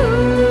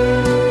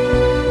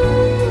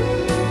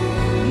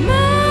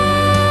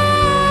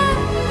 Mad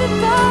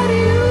about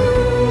you.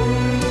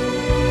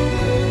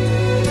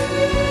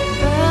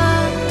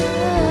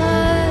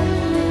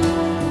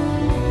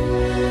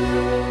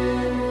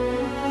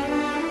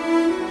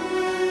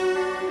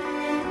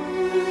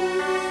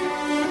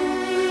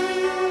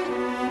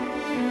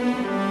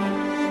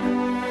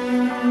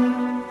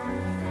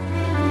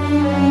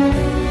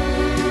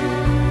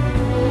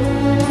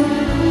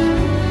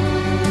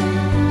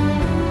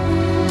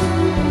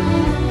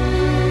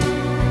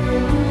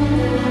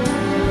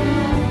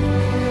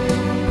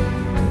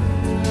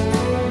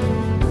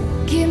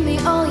 Give me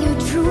all your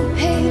true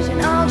hate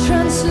and I'll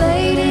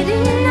translate it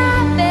in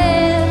our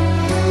bed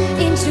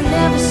into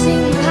never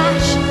seen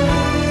passion.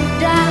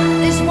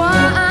 That is why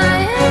I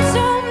am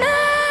so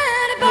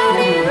mad about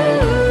you.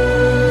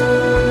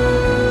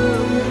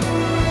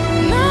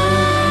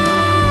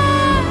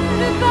 Mad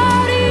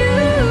about you.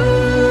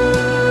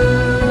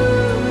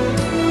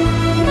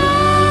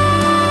 Mad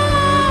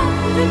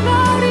about you. Mad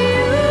about you.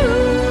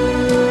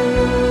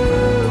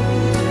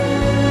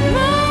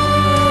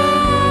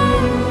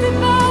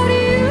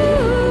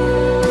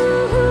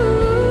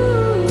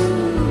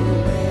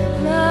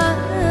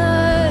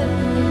 Mad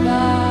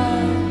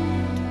about.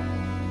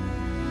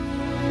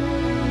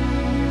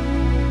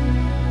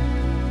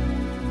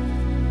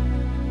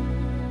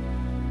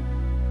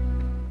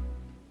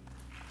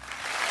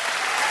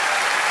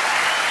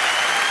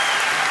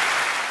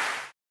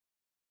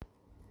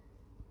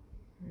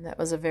 That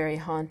was a very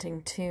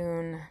haunting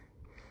tune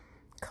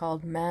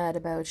called Mad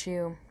About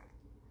You.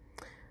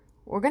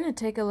 We're going to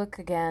take a look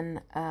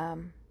again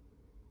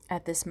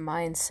at this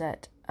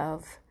mindset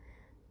of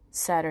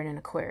Saturn and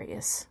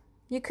Aquarius.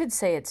 You could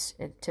say it's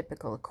a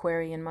typical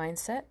Aquarian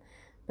mindset,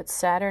 but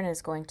Saturn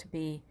is going to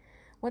be,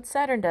 what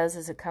Saturn does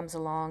is it comes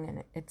along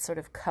and it sort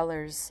of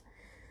colors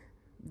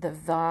the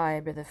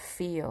vibe or the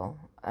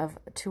feel of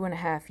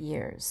 2.5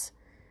 years.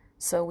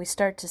 So we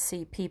start to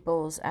see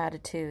people's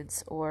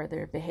attitudes or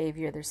their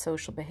behavior, their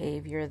social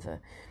behavior, the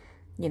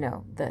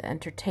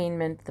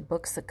entertainment, the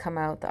books that come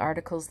out, the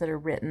articles that are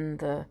written,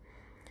 the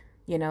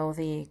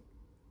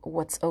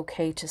what's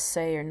okay to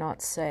say or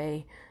not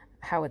say,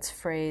 how it's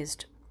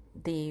phrased,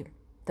 the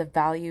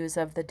values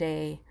of the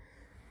day.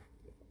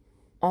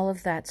 All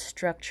of that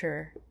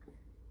structure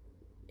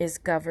is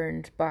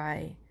governed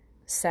by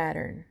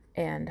Saturn,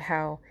 and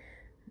how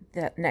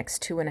that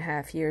next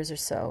 2.5 years or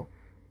so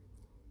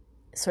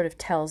sort of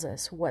tells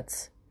us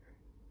what's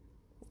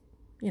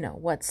au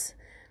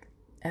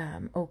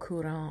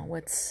courant,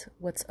 what's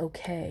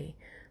okay,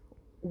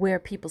 where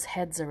people's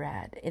heads are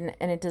at, and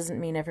it doesn't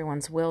mean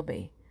everyone's will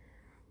be,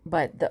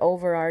 but the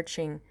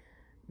overarching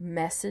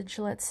message,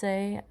 let's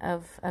say,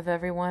 of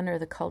everyone, or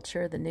the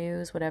culture, the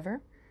news,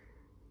 whatever,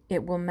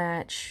 it will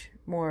match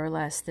more or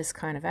less this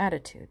kind of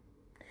attitude.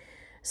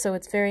 So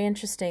it's very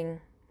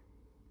interesting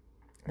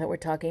that we're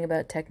talking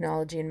about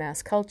technology and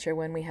mass culture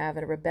when we have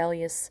a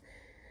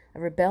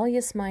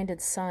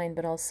rebellious-minded sign,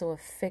 but also a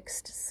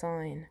fixed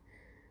sign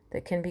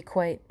that can be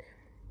quite,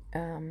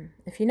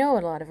 if you know a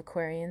lot of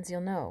Aquarians,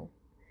 you'll know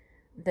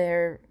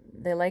they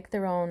like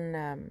their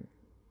own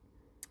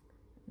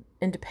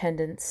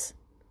independence,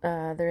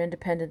 their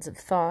independence of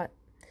thought.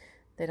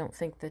 They don't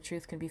think the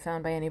truth can be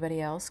found by anybody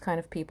else kind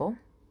of people.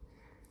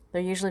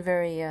 They're usually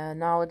very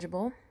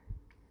knowledgeable.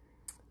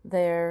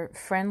 They're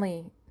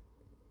friendly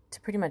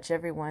to pretty much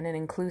everyone and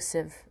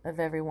inclusive of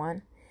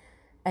everyone.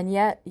 And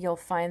yet you'll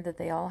find that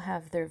they all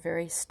have their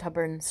very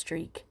stubborn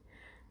streak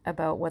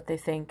about what they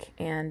think.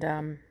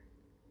 And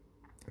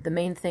the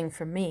main thing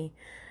for me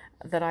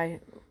that I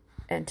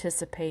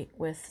anticipate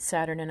with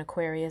Saturn and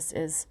Aquarius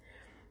is,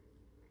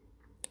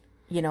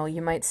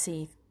 you might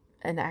see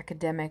an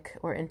academic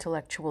or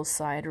intellectual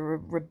side,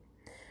 or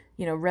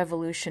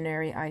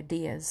revolutionary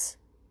ideas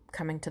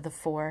coming to the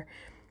fore.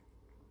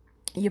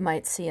 You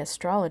might see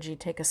astrology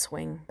take a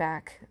swing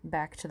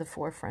back to the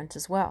forefront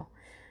as well,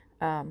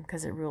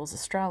 because it rules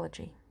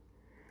astrology.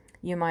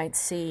 You might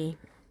see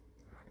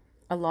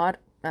a lot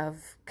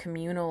of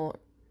communal,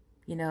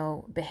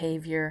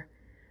 behavior,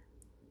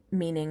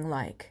 meaning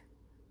like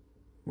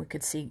we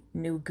could see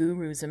new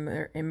gurus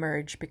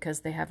emerge because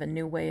they have a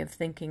new way of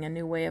thinking, a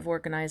new way of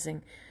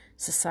organizing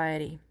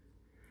society.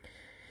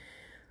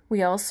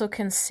 We also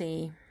can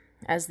see,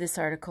 as this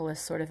article is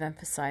sort of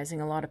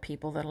emphasizing, a lot of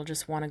people that'll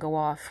just want to go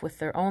off with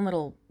their own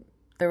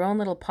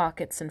little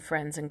pockets and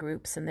friends and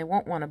groups, and they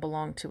won't want to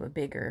belong to the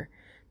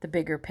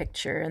bigger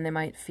picture, and they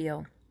might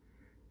feel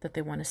that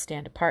they want to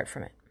stand apart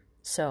from it.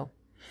 So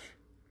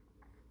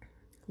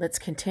let's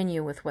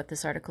continue with what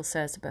this article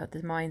says about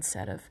the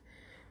mindset of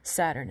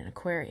Saturn and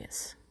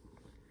Aquarius.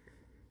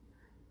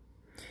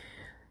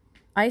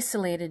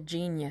 Isolated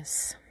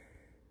genius,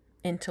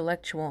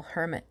 intellectual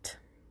hermit.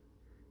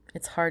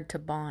 It's hard to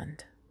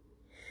bond.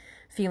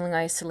 Feeling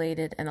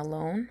isolated and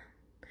alone,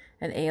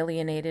 and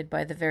alienated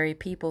by the very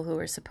people who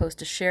are supposed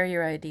to share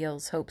your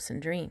ideals, hopes,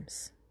 and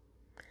dreams.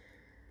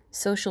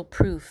 Social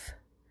proof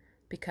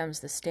becomes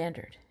the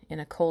standard in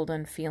a cold,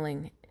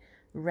 unfeeling,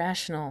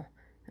 rational,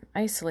 and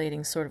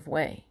isolating sort of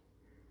way.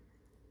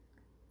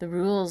 The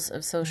rules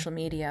of social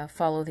media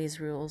follow these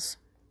rules.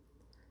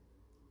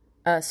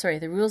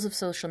 The rules of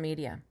social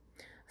media.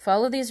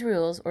 Follow these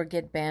rules or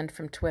get banned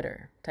from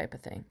Twitter, type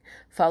of thing.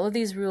 Follow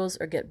these rules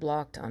or get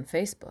blocked on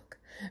Facebook.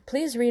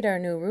 Please read our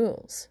new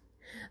rules.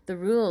 The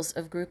rules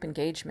of group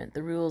engagement,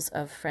 the rules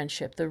of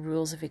friendship, the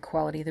rules of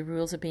equality, the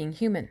rules of being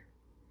human.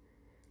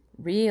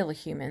 Real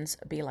humans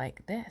be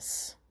like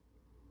this.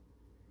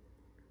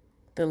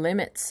 The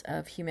limits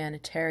of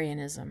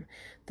humanitarianism,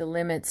 the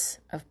limits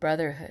of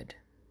brotherhood,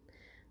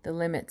 the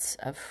limits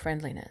of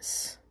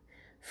friendliness.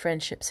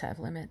 Friendships have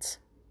limits.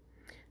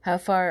 How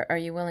far are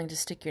you willing to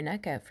stick your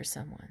neck out for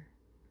someone?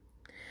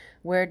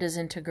 Where does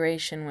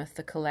integration with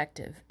the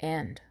collective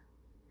end?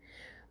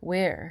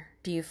 Where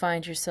do you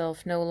find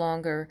yourself no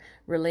longer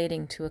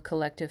relating to a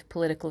collective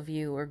political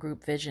view or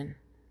group vision?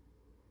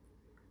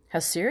 How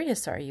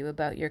serious are you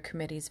about your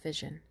committee's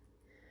vision?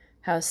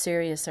 How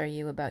serious are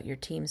you about your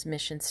team's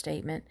mission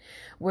statement?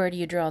 Where do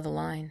you draw the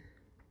line?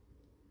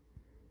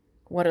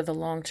 What are the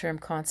long-term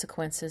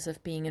consequences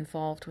of being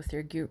involved with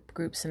your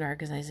groups and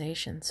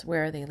organizations?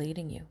 Where are they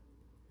leading you?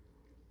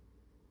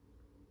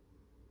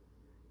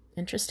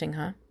 Interesting,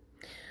 huh?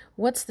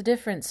 What's the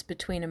difference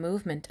between a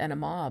movement and a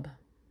mob?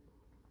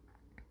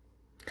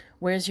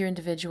 Where's your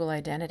individual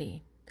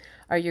identity?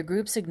 Are your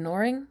groups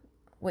ignoring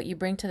what you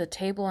bring to the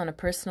table on a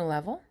personal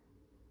level?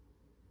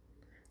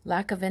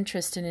 Lack of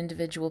interest in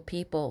individual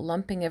people,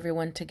 lumping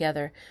everyone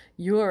together.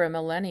 You're a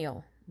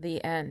millennial,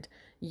 the end.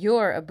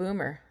 You're a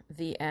boomer,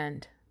 the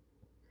end.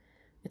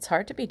 It's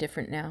hard to be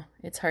different now.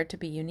 It's hard to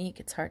be unique.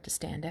 It's hard to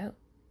stand out.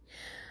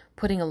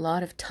 Putting a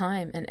lot of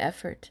time and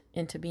effort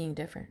into being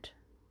different.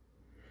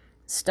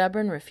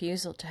 Stubborn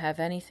refusal to have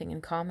anything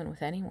in common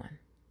with anyone.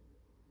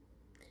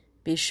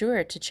 Be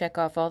sure to check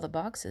off all the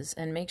boxes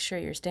and make sure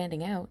you're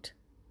standing out.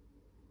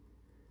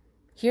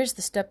 Here's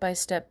the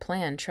step-by-step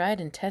plan tried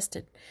and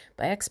tested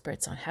by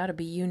experts on how to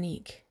be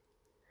unique.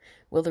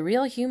 Will the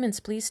real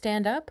humans please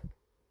stand up?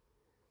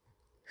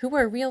 Who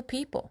are real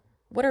people?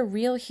 What are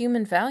real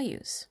human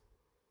values?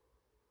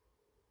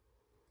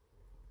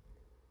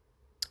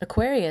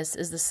 Aquarius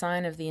is the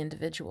sign of the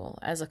individual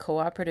as a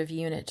cooperative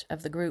unit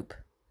of the group.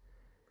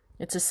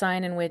 It's a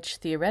sign in which,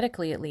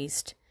 theoretically at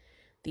least,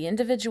 the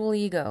individual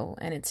ego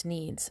and its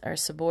needs are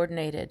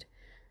subordinated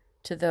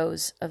to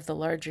those of the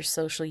larger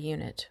social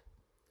unit,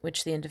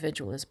 which the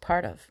individual is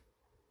part of.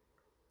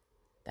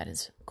 That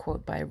is a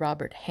quote by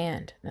Robert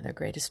Hand, another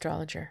great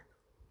astrologer.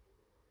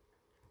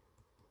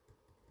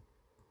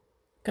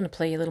 I'm going to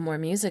play you a little more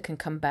music and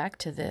come back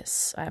to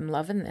this. I'm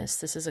loving this.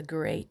 This is a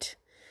great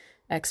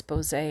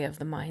expose of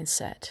the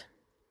mindset.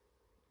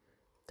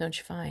 Don't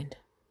you find?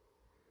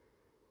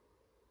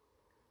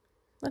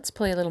 Let's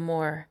play a little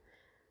more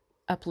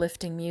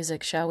uplifting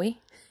music, shall we?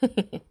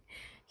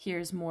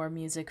 Here's more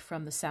music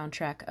from the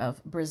soundtrack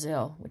of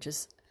Brazil, which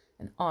is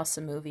an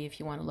awesome movie if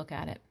you want to look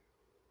at it.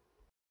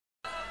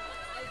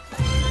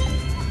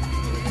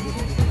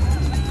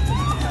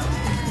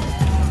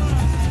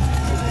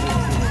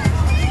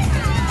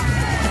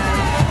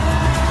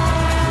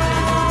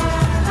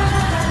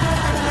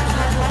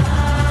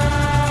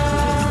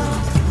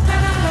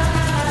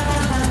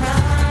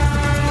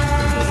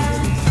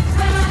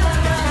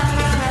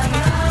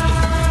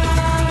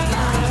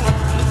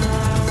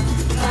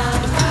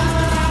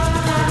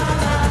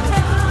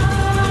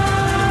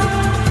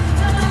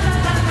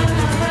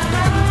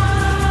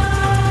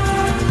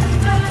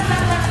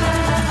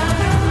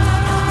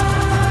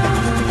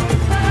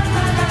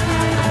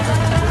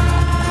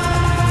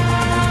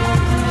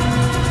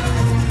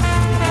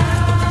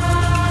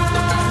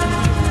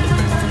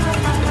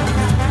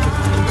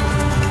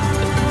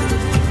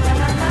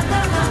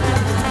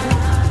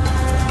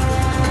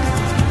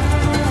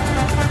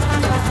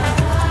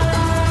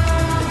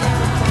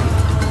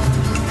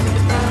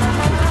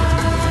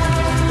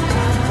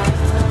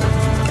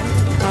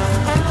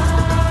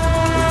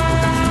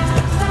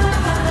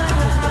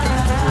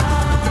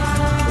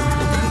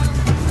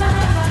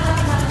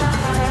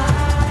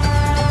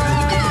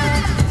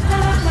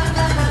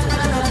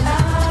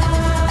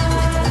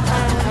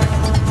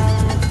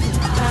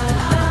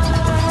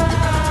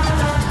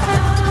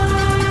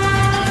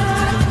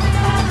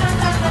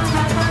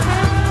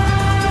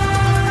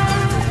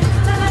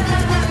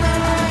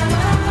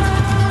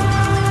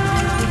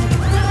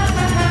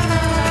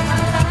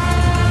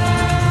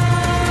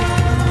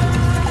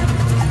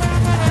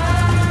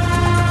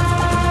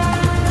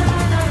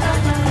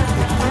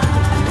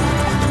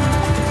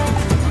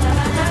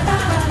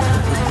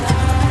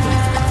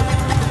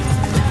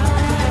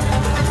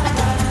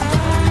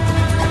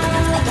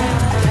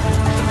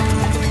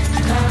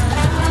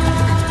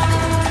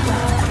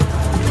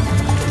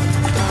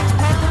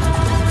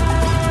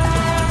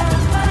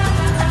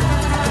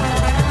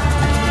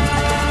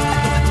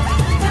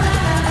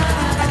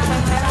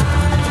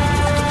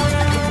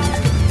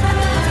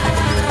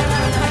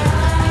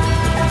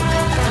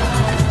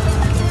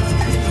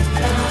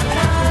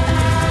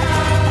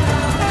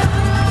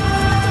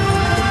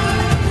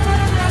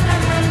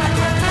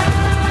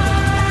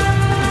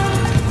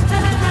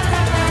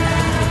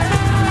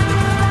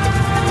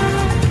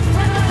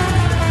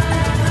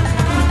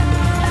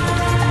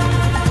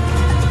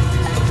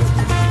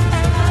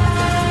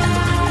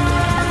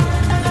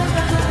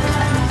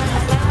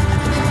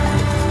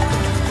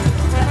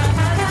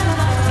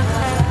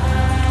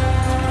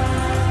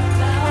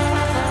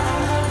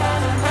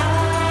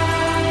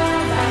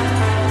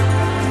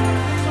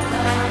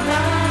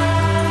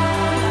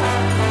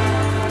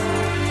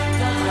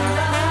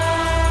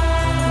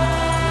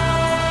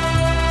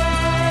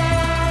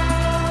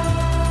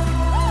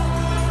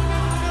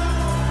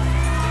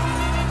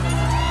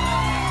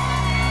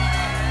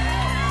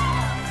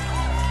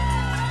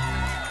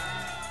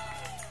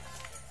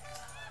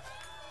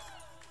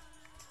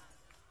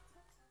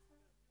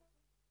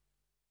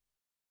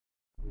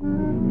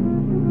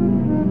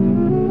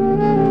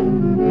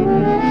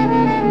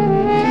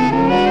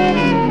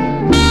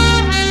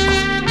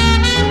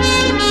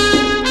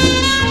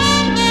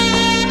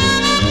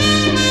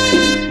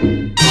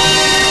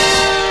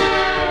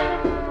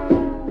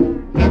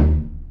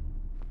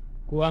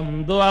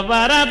 Cuando a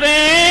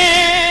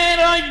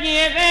Varadero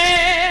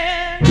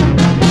llegué,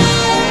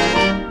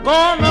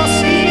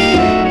 conocí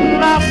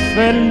la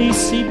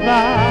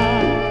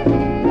felicidad.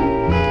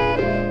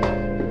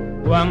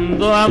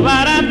 Cuando a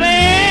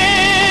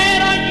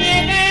Varadero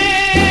llegué,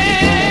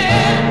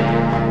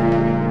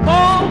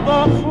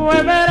 todo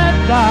fue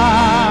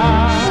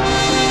verdad.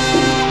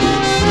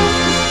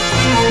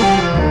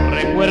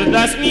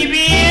 ¿Recuerdas mi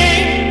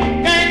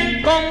bien que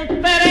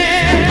encontré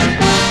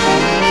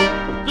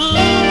tu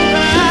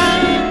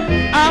gran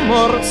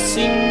amor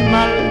sin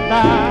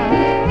maldad?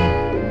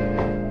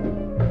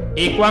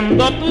 Y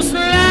cuando tus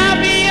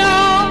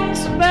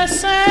labios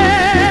besé,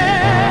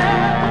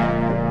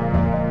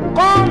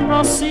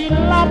 conocí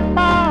la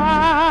paz.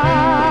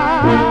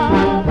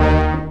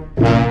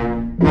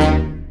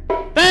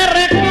 ¿Te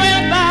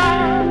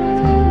recuerdas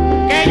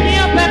que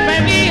yo te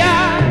pedía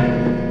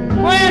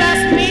fueras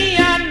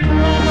mía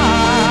no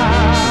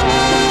más?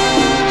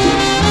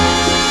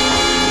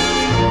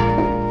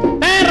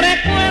 ¿Te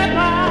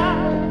recuerdas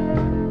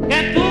que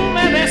tú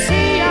me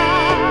decías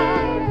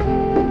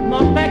no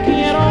te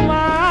quiero más?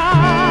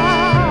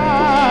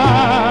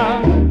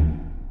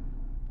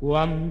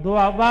 Cuando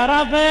a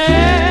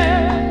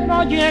Varadero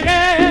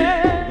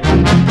llegué,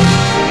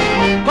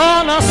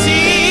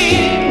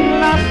 conocí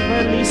la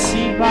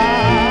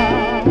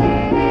felicidad.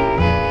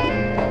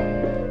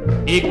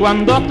 Y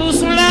cuando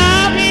tus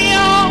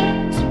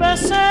labios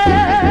besé,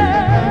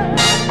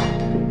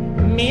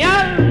 mi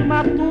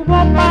alma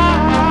tuvo paz.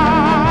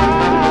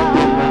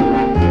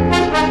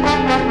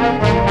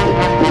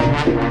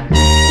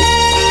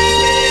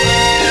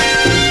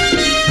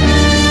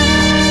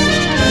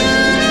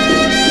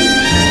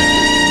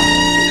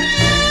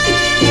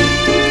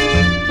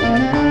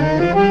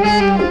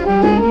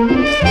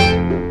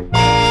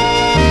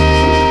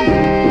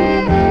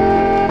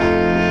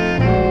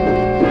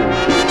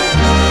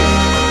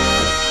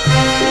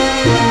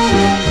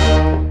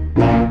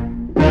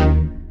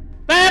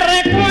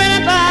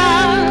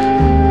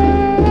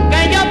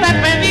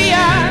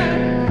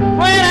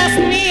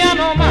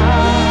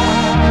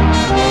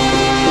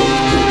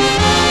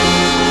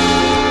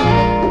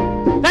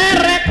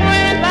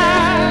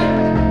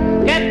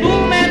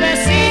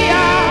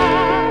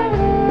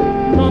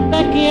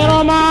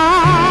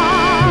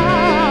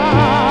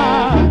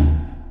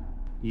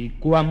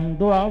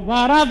 Cuando a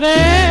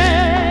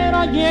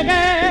Varadero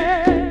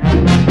llegué,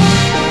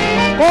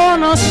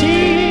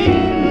 conocí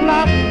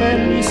la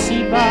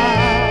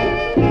felicidad.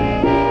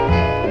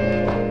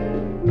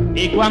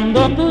 Y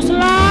cuando tus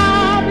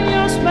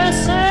labios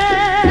besé,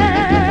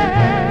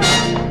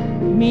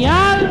 mi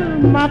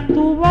alma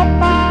tuvo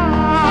paz.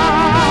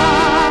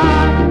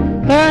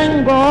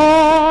 Tengo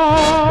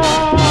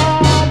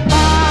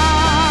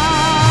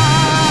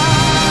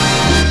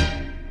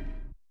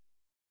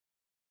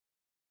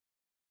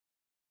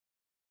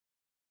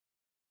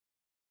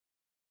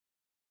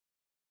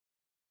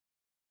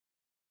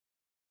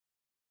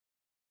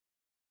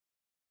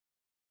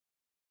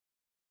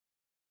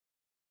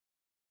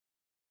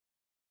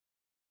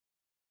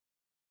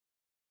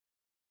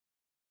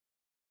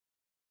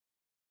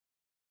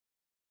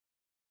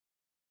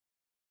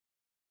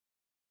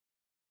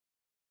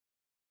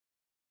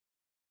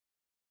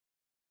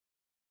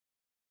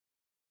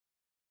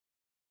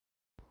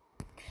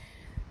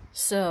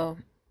So,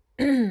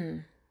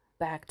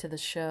 back to the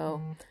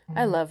show.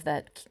 I love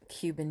that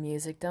Cuban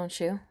music, don't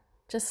you?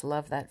 Just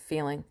love that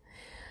feeling.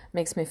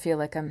 Makes me feel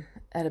like I'm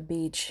at a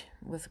beach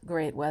with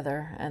great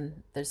weather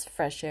and there's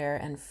fresh air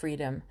and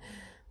freedom.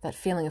 That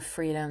feeling of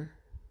freedom.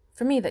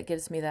 For me, that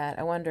gives me that.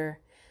 I wonder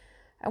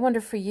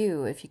for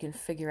you if you can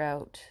figure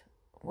out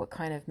what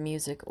kind of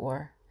music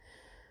or,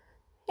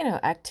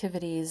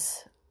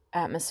 activities,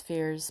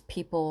 atmospheres,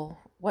 people,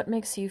 what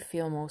makes you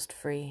feel most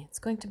free. It's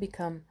going to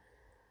become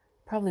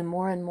probably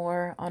more and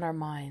more on our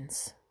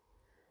minds,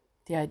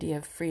 the idea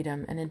of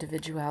freedom and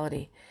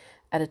individuality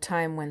at a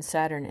time when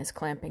Saturn is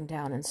clamping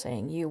down and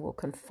saying you will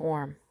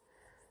conform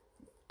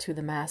to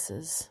the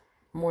masses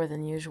more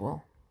than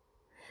usual.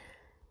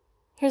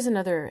 Here's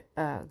another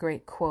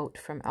great quote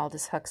from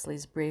Aldous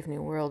Huxley's Brave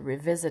New World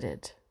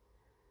Revisited,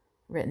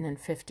 written in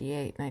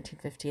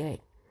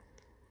 1958.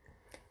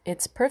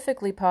 It's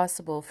perfectly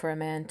possible for a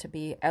man to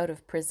be out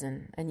of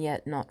prison and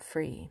yet not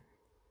free.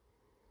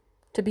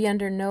 To be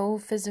under no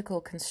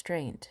physical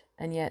constraint,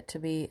 and yet to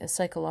be a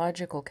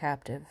psychological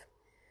captive,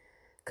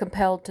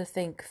 compelled to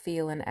think,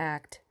 feel, and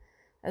act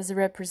as the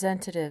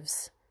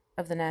representatives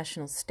of the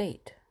national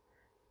state,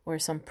 or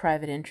some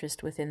private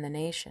interest within the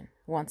nation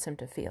wants him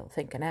to feel,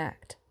 think, and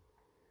act.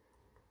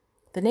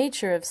 The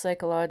nature of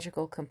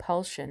psychological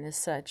compulsion is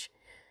such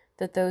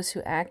that those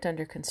who act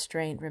under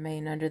constraint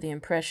remain under the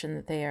impression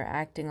that they are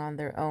acting on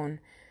their own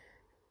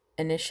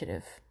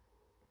initiative.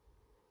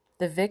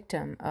 The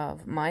victim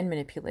of mind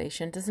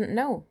manipulation doesn't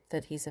know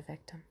that he's a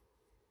victim.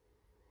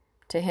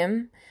 To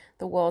him,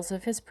 the walls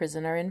of his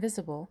prison are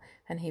invisible,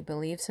 and he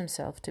believes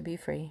himself to be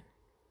free.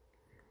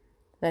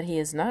 That he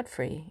is not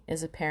free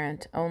is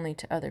apparent only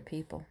to other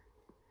people.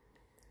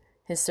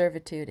 His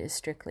servitude is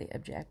strictly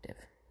objective.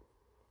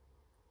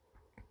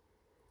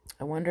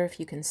 I wonder if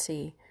you can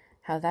see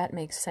how that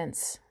makes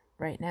sense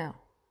right now,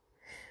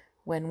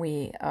 when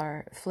we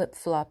are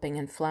flip-flopping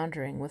and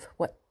floundering with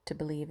what to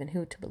believe and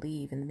who to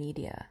believe in the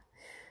media,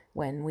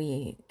 when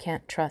we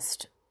can't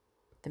trust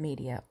the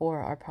media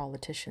or our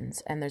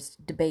politicians, and there's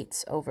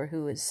debates over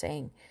who is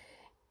saying,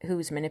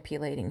 who's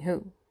manipulating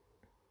who.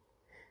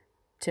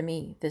 To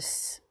me,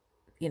 this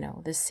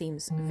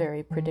seems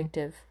very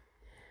predictive,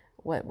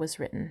 what was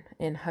written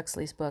in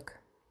Huxley's book.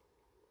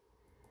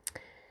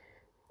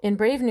 In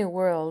Brave New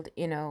World,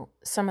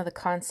 some of the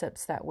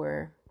concepts that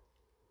were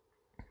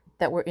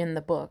in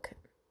the book.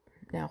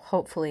 Now,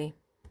 hopefully,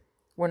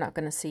 we're not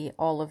going to see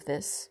all of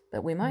this,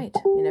 but we might.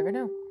 You never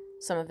know.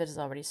 Some of it has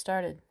already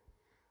started.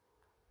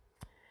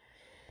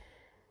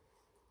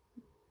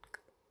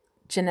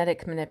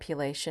 Genetic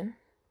manipulation,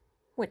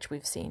 which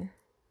we've seen.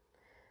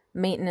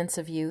 Maintenance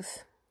of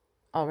youth,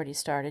 already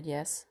started,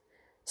 yes.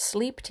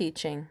 Sleep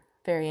teaching,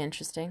 very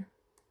interesting.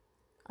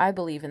 I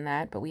believe in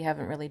that, but we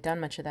haven't really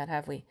done much of that,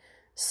 have we?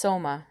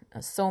 Soma.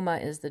 Soma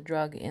is the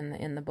drug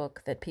in the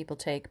book that people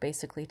take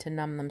basically to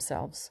numb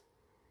themselves.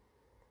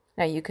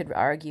 Now, you could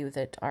argue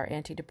that our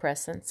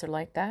antidepressants are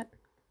like that.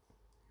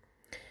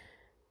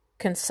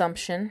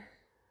 Consumption,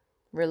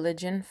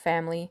 religion,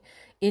 family,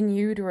 in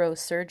utero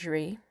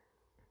surgery.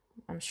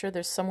 I'm sure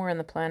there's somewhere on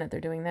the planet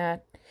they're doing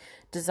that.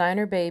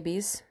 Designer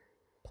babies,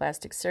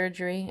 plastic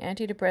surgery,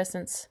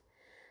 antidepressants,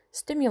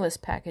 stimulus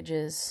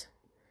packages.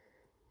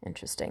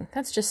 Interesting.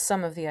 That's just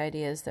some of the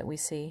ideas that we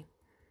see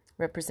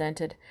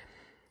represented.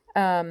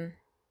 The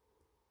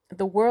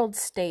world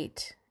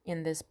state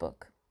in this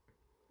book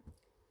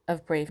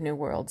of Brave New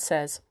World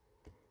says,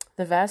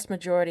 the vast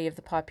majority of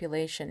the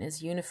population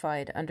is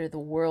unified under the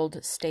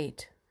world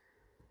state,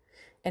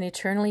 an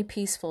eternally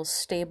peaceful,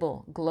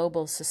 stable,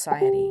 global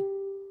society.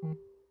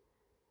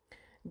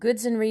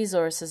 Goods and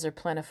resources are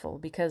plentiful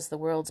because the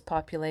world's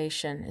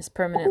population is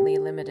permanently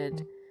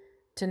limited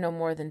to no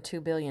more than 2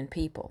 billion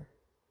people.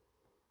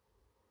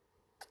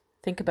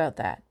 Think about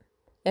that.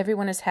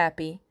 Everyone is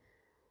happy.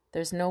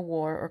 There's no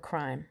war or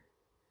crime.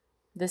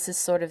 This is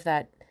sort of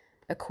that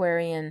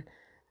Aquarian,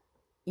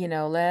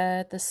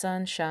 let the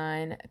sun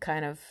shine,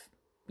 kind of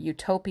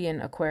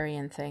utopian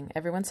Aquarian thing.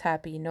 Everyone's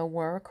happy, no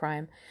war or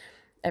crime.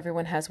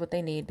 Everyone has what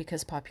they need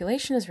because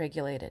population is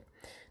regulated.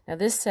 Now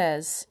this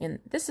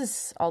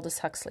is Aldous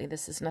Huxley.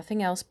 This is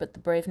nothing else but the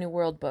Brave New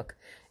World book.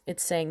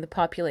 It's saying the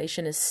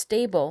population is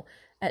stable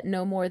at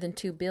no more than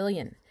 2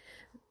 billion.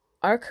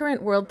 Our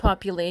current world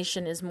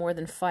population is more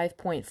than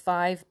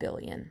 5.5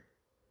 billion.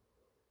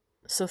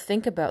 So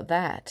think about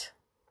that.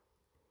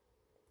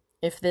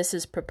 If this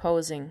is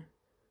proposing,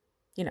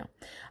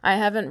 I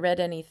haven't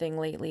read anything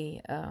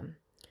lately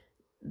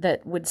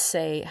that would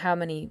say how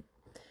many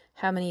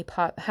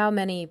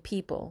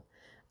people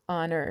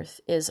on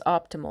Earth is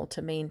optimal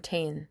to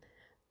maintain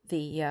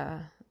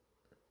the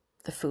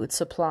food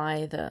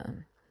supply,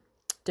 the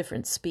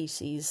different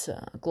species,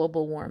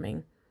 global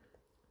warming.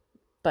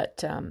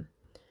 But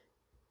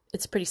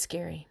it's pretty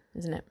scary,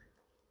 isn't it?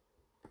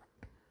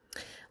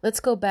 Let's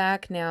go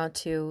back now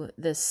to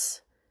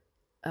this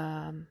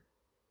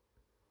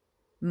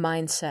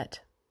mindset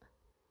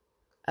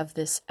of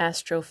this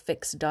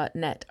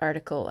astrofix.net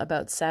article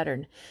about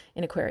Saturn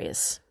in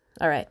Aquarius.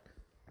 All right.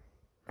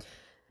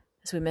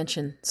 As we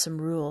mentioned, some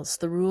rules.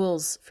 The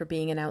rules for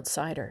being an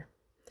outsider.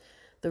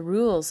 The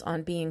rules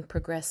on being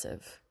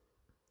progressive.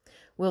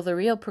 Will the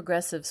real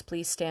progressives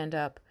please stand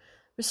up?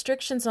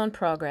 Restrictions on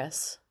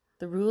progress.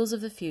 The rules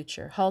of the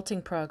future.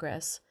 Halting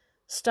progress.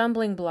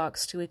 Stumbling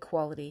blocks to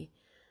equality.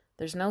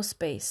 There's no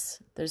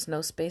space. There's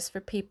no space for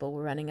people.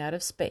 We're running out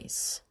of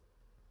space.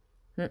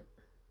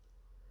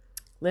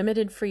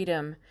 Limited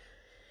freedom.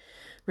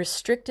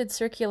 Restricted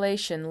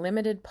circulation.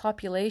 Limited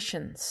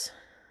populations.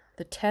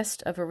 The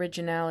test of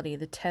originality,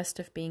 the test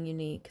of being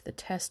unique, the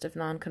test of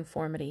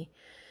nonconformity.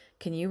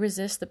 Can you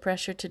resist the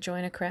pressure to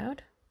join a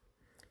crowd?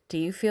 Do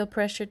you feel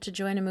pressured to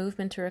join a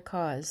movement or a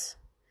cause?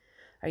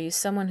 Are you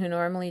someone who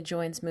normally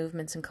joins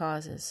movements and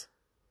causes?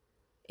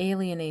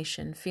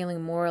 Alienation,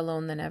 feeling more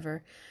alone than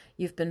ever.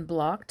 You've been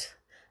blocked,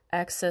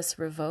 access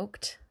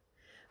revoked.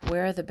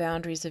 Where are the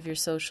boundaries of your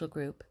social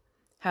group?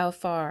 How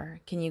far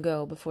can you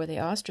go before they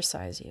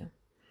ostracize you?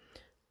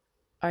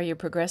 Are your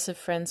progressive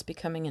friends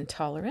becoming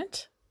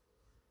intolerant?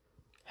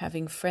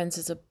 Having friends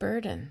is a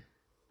burden.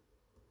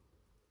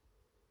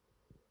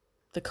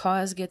 The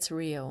cause gets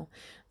real,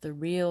 the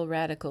real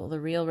radical, the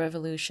real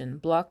revolution.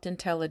 Blocked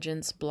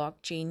intelligence,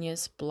 blocked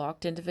genius,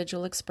 blocked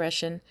individual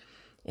expression,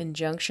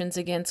 injunctions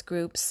against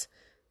groups,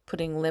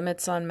 putting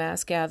limits on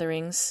mass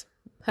gatherings.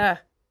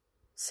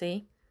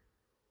 See?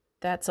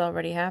 That's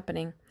already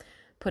happening.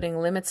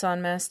 Putting limits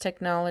on mass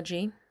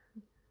technology.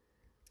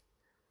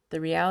 The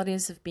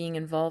realities of being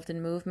involved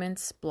in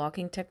movements,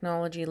 blocking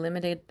technology,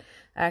 limited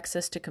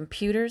access to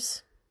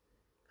computers.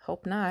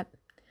 Hope not.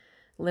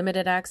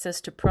 Limited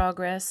access to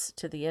progress,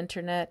 to the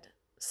internet,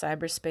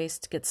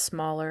 cyberspace gets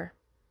smaller.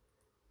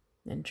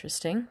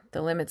 Interesting.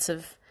 The limits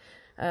of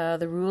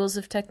the rules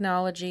of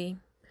technology,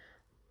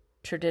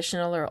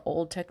 traditional or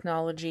old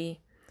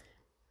technology,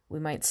 We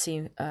might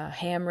see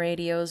ham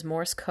radios,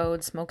 Morse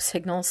code, smoke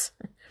signals,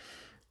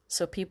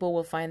 so people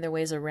will find their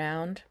ways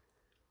around.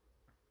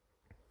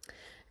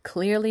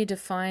 Clearly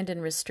defined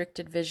and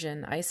restricted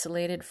vision,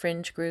 isolated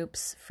fringe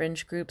groups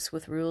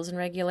with rules and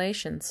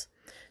regulations.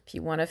 If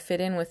you want to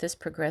fit in with this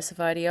progressive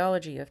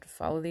ideology, you have to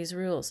follow these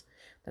rules.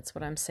 That's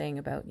what I'm saying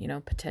about,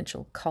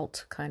 potential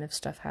cult kind of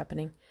stuff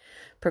happening.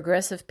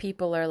 Progressive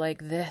people are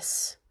like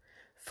this.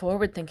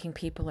 Forward-thinking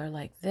people are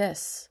like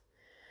this.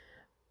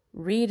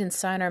 Read and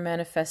sign our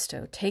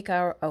manifesto, take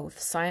our oath,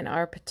 sign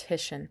our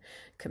petition,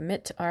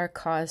 commit to our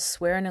cause,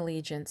 swear an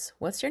allegiance.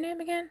 What's your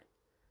name again?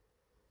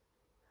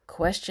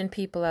 Question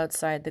people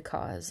outside the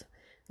cause.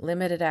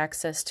 Limited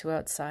access to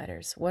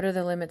outsiders. What are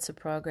the limits of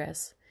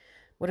progress?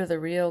 What are the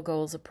real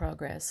goals of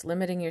progress?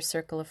 Limiting your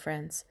circle of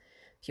friends.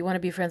 If you want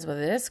to be friends with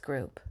this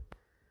group,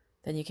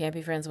 then you can't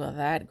be friends with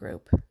that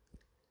group.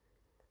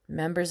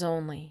 Members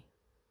only.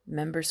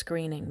 Member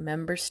screening.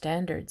 Member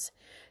standards.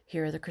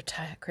 Here are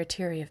the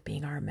criteria of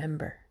being our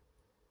member.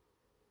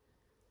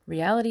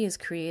 Reality is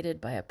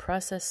created by a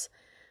process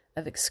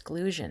of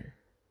exclusion,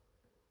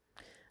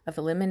 of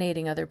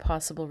eliminating other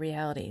possible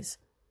realities.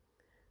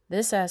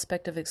 This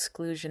aspect of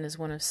exclusion is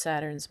one of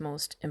Saturn's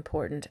most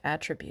important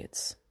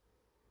attributes.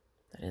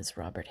 That is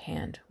Robert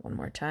Hand, one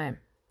more time.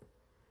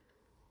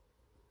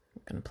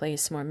 I'm going to play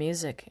some more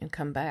music and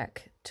come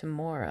back to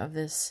more of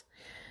this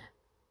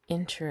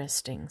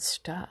interesting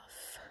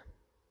stuff.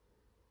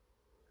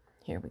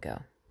 Here we go.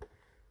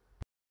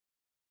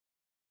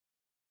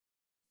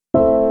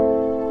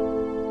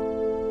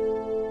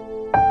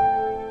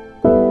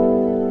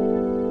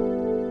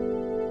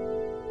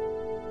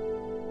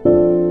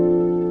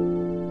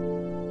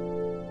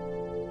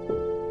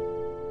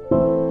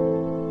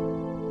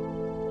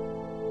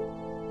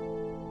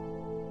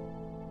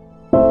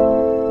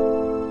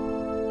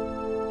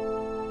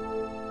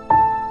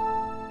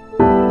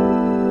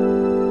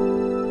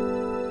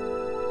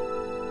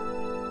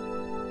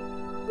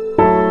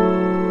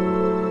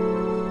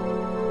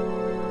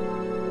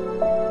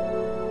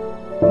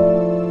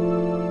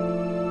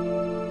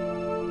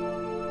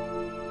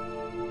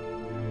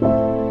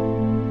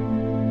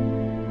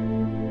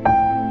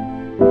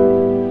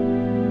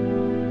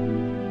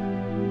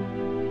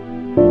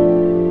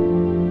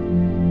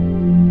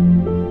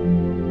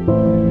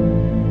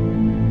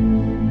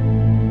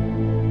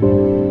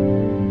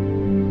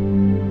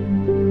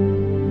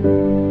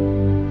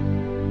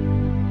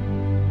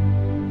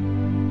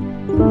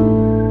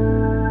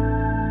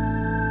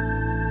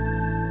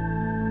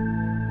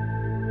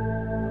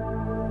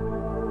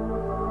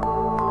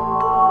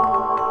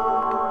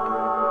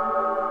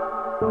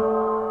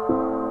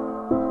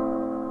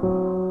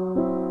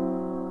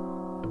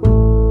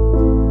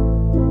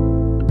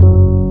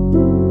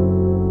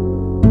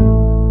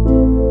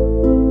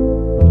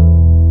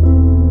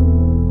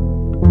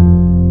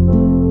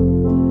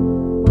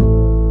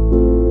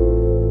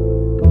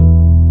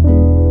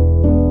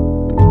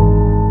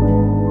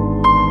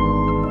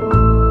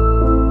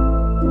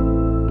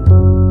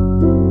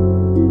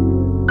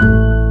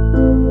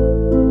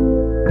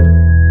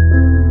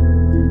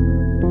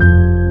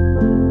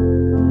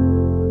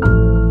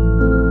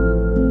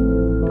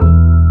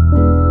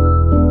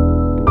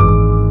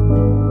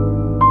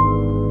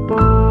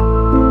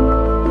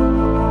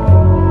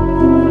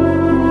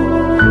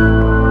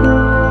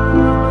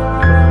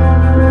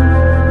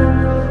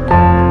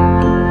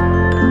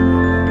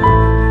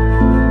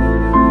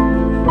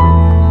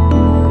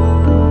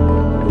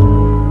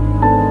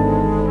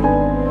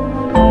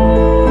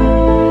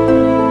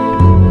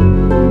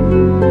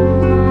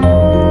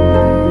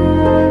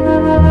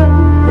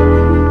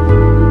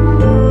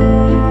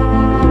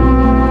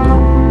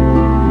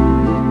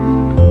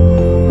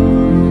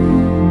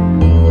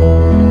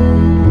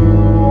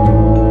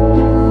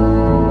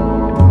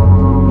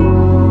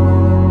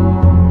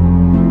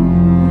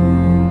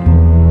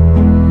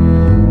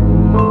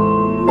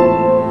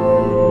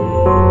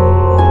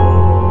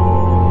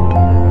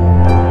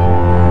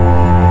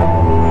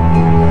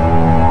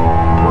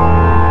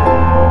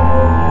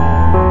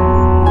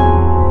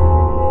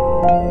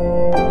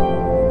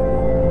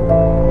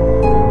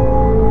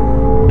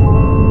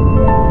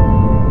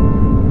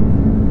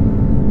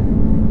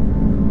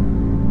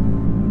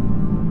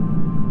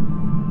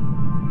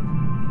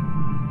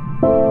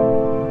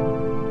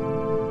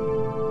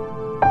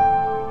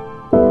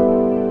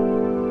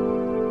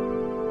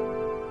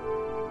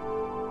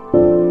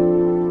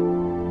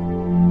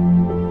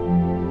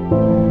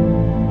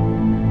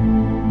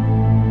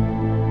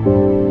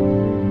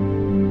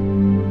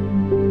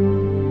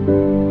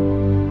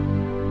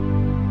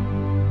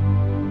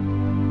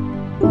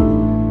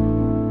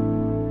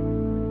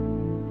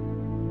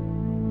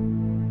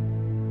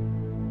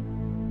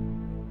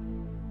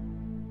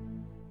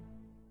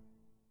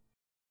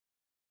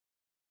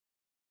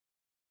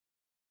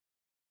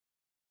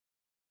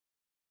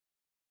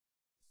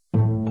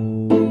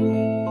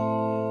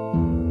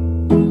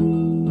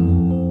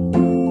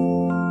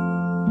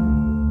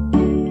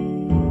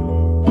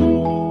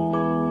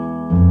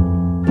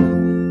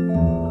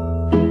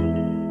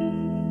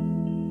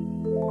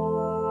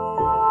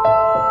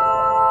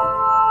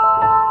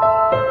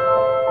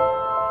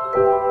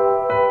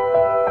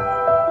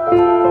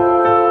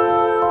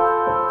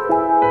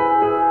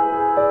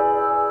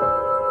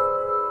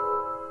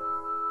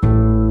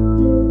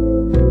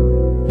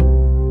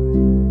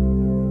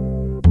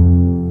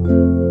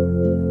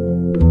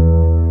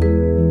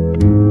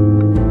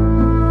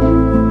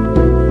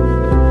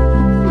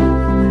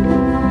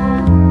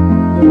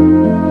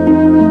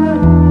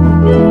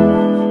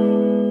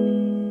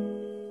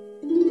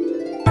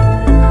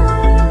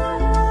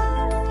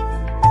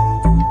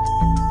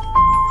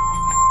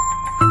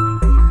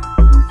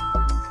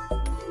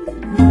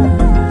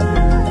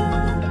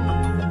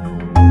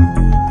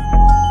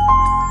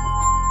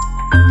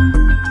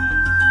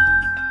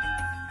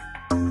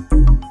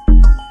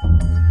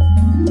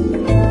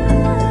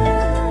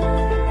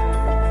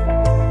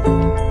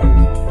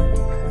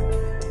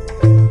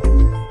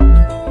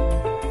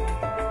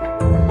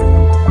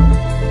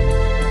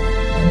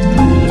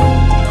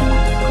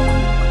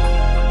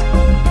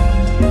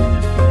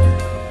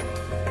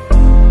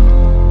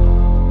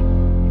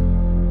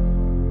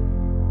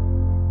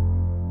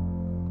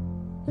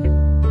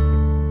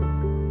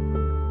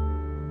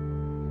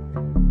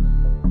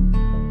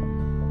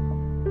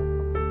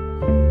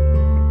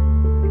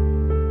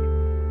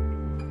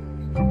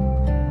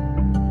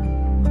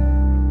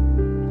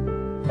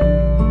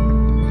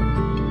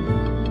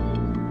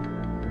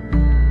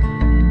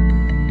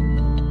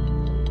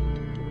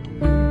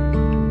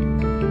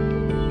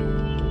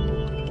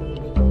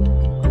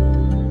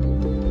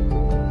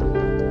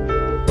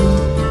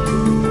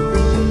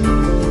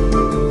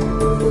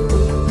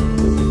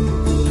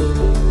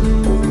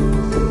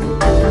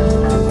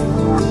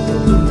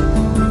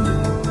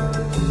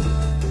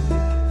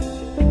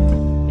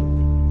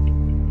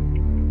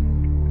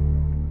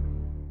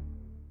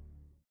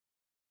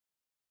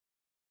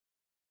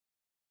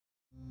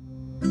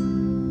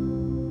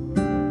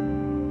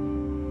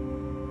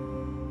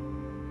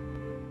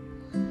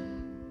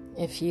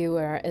 If you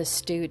are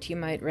astute, you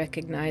might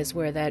recognize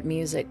where that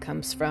music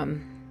comes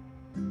from.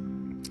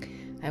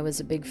 I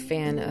was a big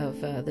fan of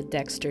the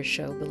Dexter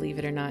show, believe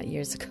it or not,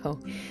 years ago,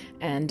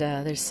 and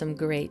there's some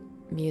great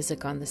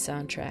music on the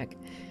soundtrack,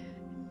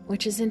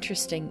 which is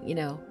interesting. You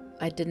know,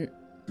 I didn't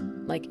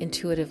like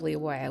intuitively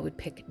why I would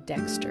pick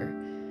Dexter,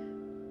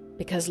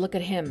 because look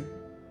at him,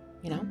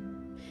 you know,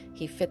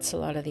 he fits a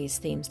lot of these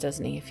themes,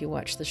 doesn't he, if you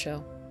watch the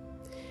show?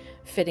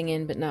 Fitting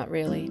in, but not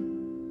really.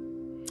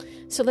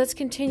 So let's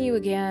continue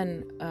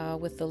again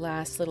with the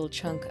last little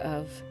chunk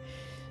of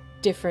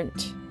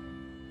different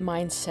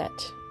mindset,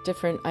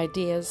 different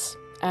ideas,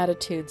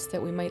 attitudes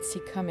that we might see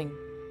coming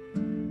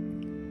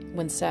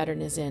when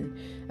Saturn is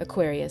in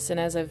Aquarius. And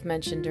as I've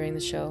mentioned during the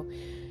show,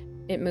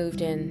 it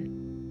moved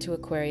in to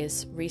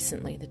Aquarius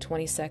recently, the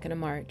 22nd of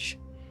March,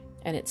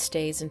 and it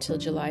stays until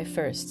July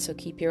 1st. So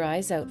keep your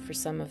eyes out for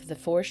some of the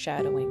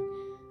foreshadowing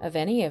of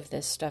any of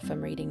this stuff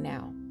I'm reading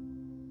now.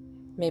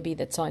 Maybe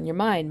that's on your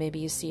mind. Maybe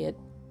you see it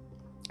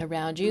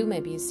around you.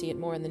 Maybe you see it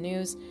more in the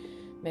news.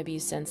 Maybe you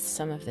sense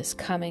some of this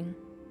coming.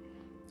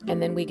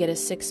 And then we get a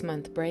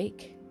 6-month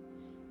break.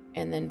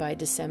 And then by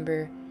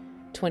December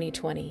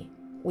 2020,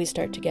 we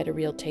start to get a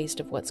real taste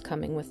of what's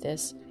coming with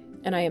this.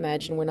 And I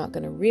imagine we're not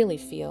going to really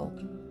feel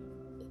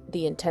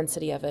the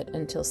intensity of it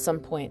until some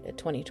point at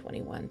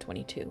 2021,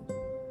 22.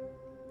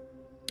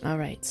 All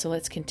right, so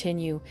let's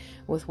continue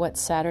with what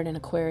Saturn in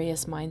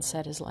Aquarius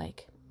mindset is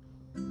like.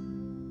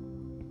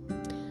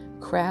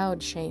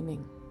 Crowd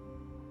shaming.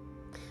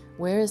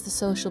 Where is the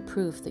social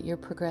proof that you're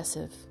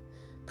progressive?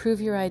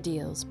 Prove your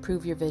ideals,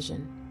 prove your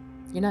vision.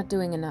 You're not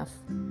doing enough.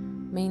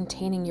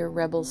 Maintaining your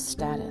rebel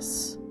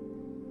status.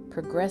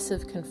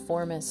 Progressive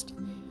conformist.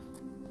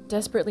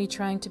 Desperately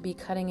trying to be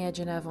cutting edge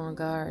and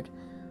avant-garde.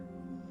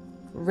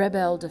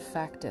 Rebel de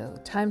facto.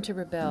 Time to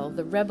rebel.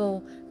 The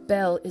rebel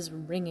bell is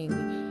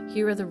ringing.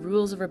 Here are the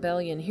rules of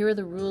rebellion. Here are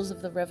the rules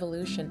of the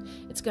revolution.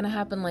 It's going to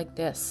happen like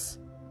this.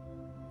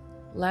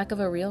 Lack of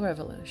a real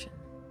revolution.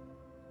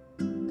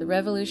 The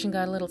revolution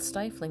got a little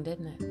stifling,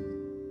 didn't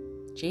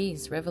it?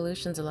 Geez,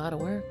 revolution's a lot of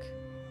work.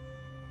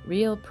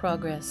 Real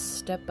progress,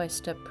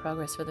 step-by-step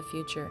progress for the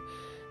future,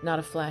 not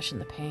a flash in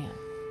the pan.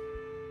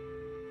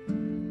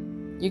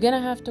 You're going to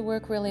have to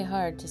work really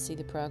hard to see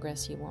the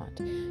progress you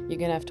want. You're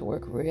going to have to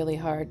work really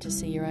hard to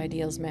see your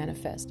ideals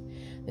manifest.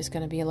 There's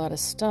going to be a lot of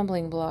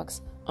stumbling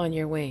blocks on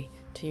your way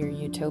to your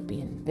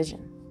utopian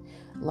vision.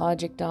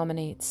 Logic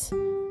dominates.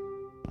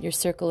 Your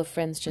circle of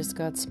friends just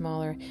got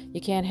smaller.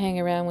 You can't hang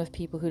around with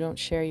people who don't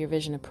share your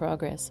vision of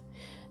progress.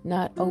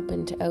 Not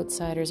open to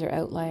outsiders or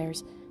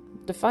outliers.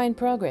 Define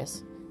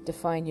progress.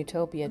 Define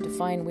utopia.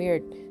 Define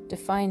weird.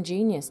 Define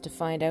genius.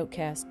 Define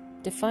outcast.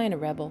 Define a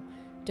rebel.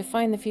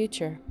 Define the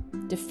future.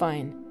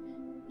 Define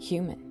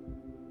human.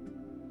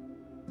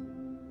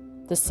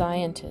 The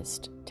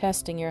scientist,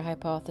 testing your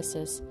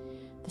hypothesis.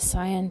 The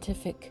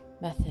scientific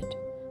method.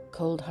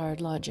 Cold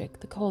hard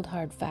logic. The cold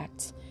hard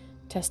facts.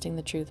 Testing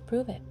the truth.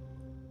 Prove it.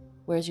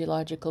 Where's your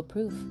logical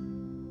proof?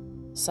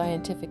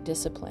 Scientific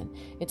discipline.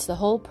 It's the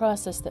whole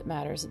process that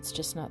matters. It's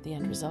just not the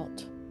end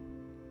result.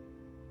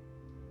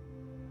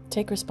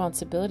 Take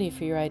responsibility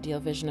for your ideal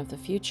vision of the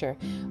future.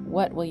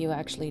 What will you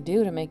actually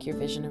do to make your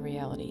vision a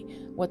reality?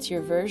 What's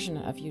your version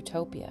of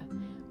utopia?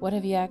 What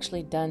have you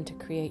actually done to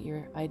create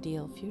your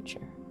ideal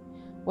future?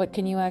 What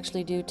can you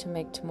actually do to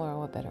make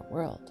tomorrow a better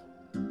world?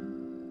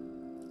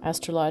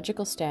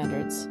 Astrological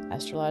standards,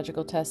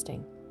 astrological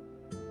testing.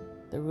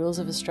 The rules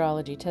of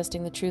astrology,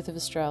 testing the truth of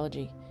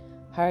astrology.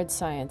 Hard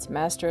science,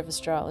 master of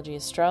astrology.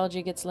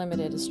 Astrology gets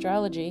limited.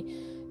 Astrology,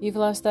 you've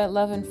lost that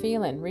love and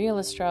feeling. Real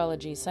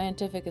astrology,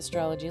 scientific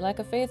astrology, lack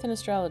of faith in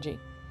astrology.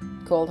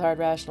 Cold, hard,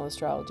 rational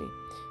astrology.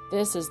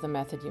 This is the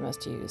method you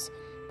must use.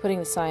 Putting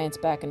the science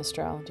back in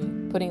astrology.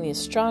 Putting the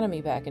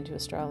astronomy back into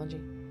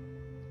astrology.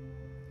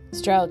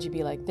 Astrology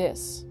be like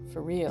this,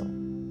 for real.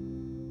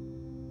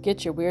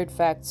 Get your weird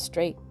facts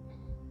straight.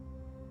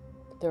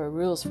 There are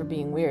rules for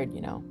being weird, you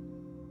know.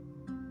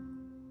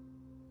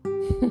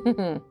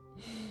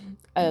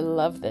 I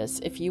love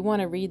this. If you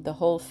want to read the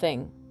whole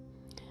thing,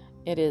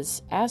 it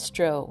is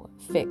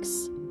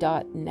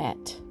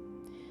astrofix.net.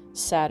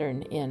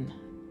 Saturn in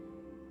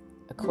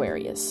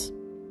Aquarius.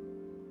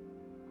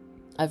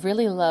 I've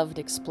really loved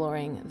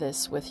exploring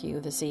this with you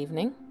this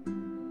evening.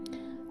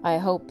 I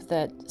hope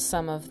that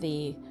some of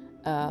the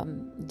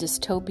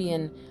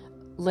dystopian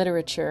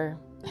literature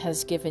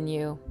has given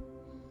you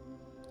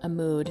a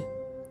mood,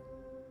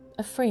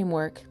 a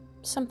framework,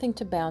 something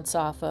to bounce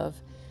off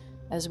of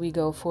as we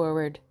go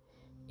forward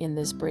in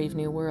this brave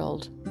new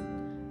world,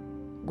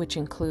 which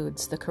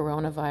includes the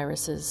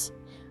coronaviruses,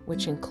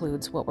 which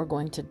includes what we're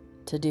going to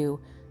do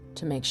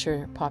to make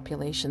sure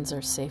populations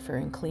are safer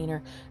and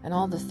cleaner, and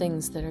all the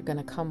things that are going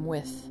to come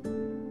with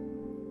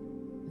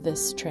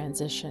this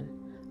transition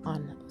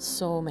on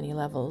so many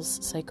levels,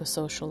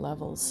 psychosocial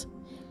levels.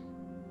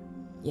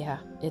 Yeah,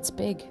 it's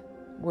big.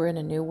 We're in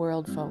a new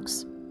world,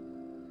 folks.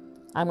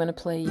 I'm going to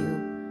play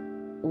you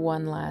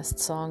one last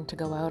song to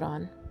go out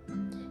on,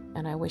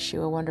 and I wish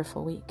you a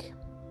wonderful week.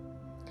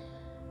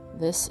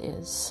 This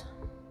is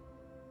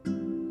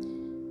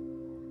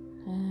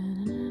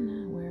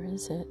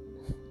is it?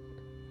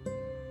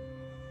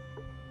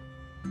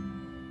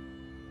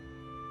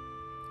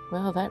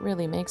 Well, that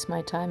really makes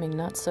my timing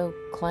not so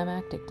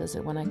climactic, does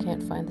it, when I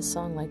can't find the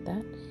song like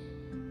that?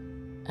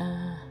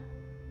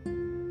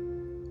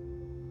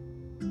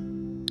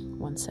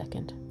 1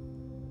 second.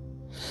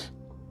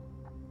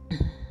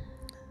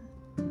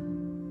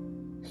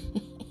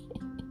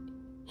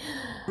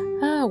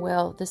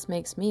 Well, this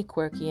makes me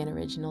quirky and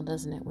original,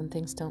 doesn't it, when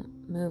things don't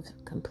move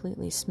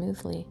completely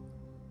smoothly.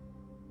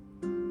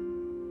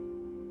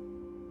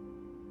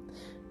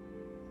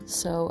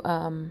 So,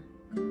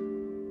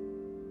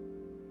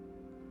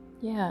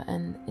 yeah,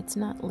 and it's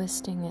not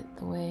listing it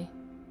the way,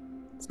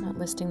 it's not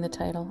listing the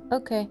title.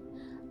 Okay,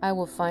 I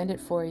will find it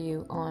for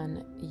you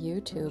on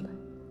YouTube.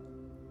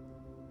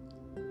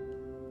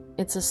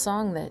 It's a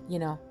song that,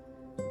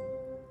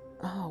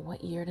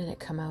 what year did it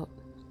come out?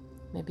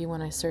 Maybe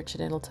when I search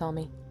it, it'll tell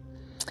me.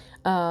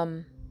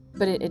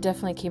 But it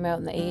definitely came out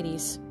in the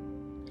 80s.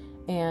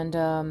 And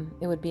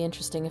it would be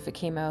interesting if it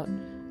came out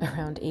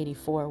around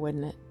 84,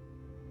 wouldn't it?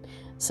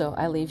 So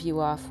I leave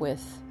you off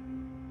with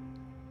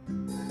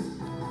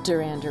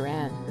Duran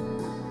Duran.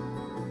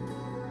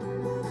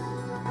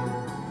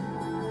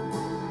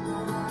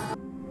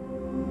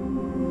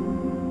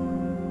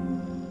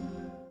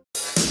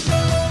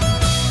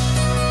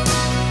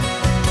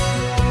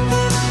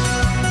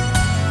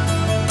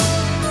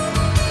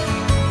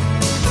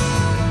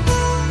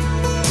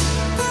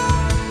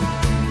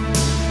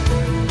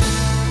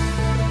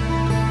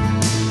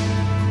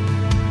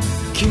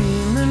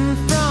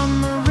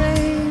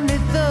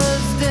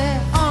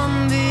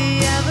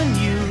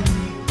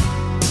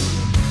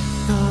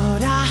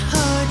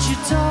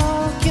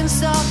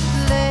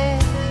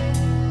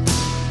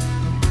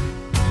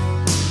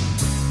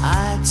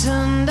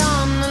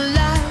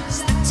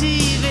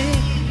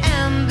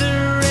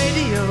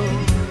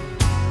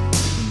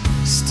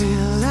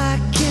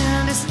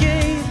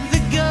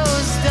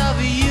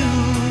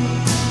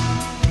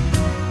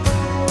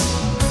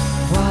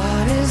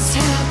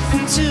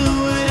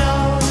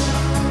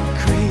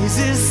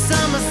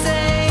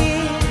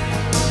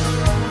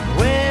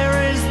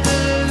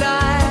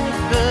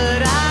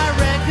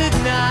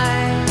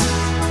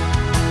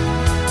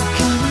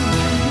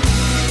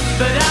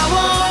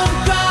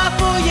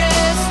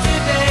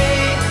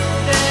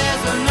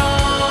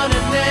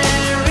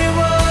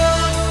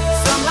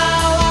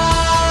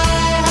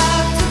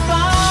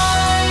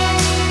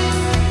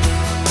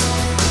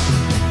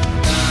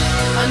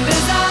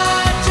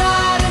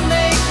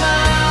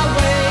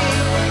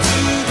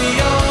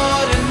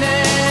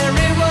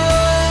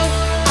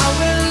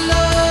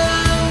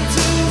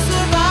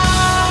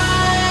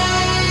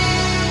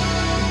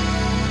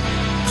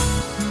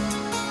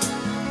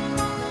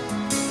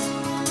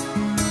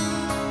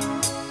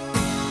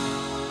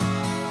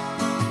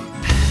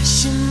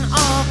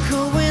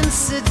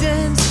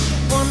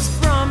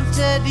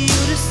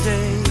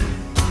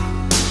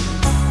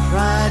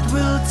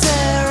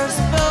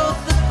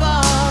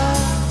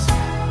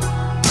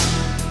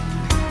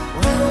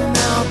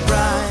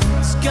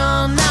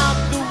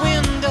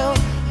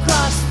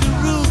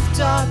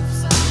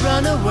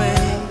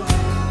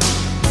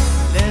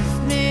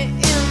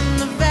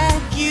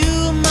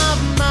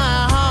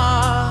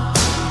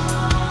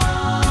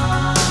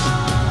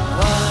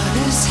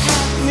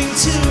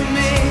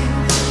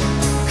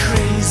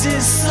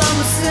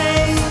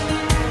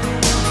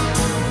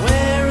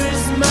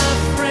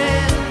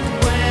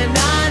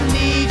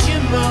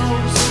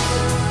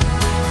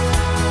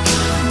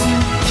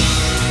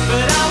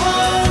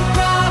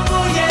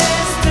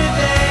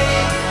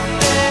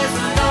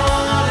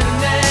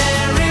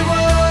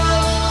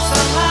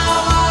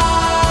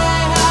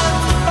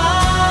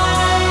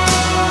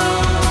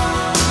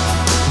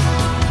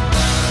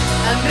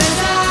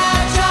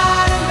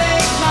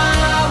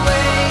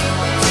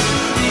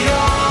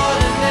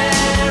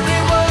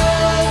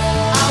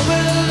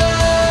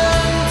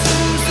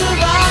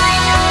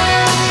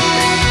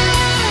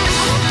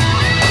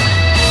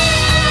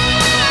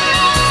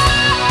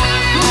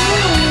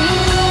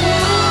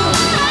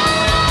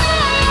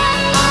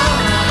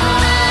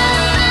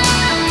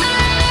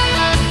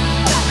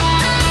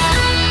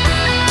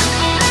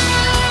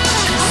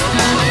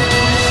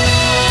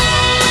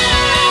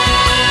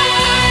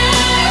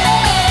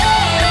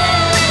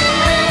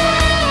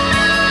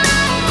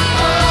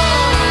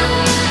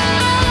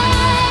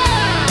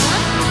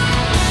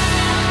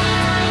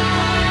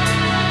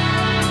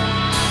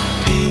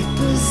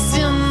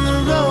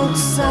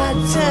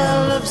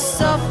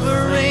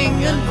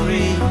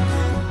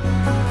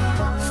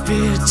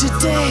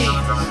 Today,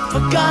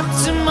 forgot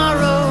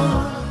tomorrow.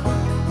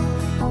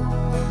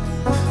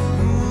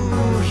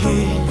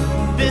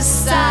 Here,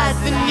 beside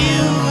the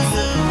news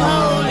of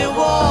holy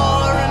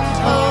war and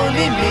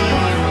holy me,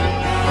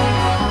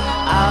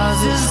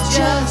 ours is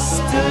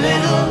just a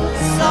little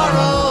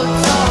sorrow.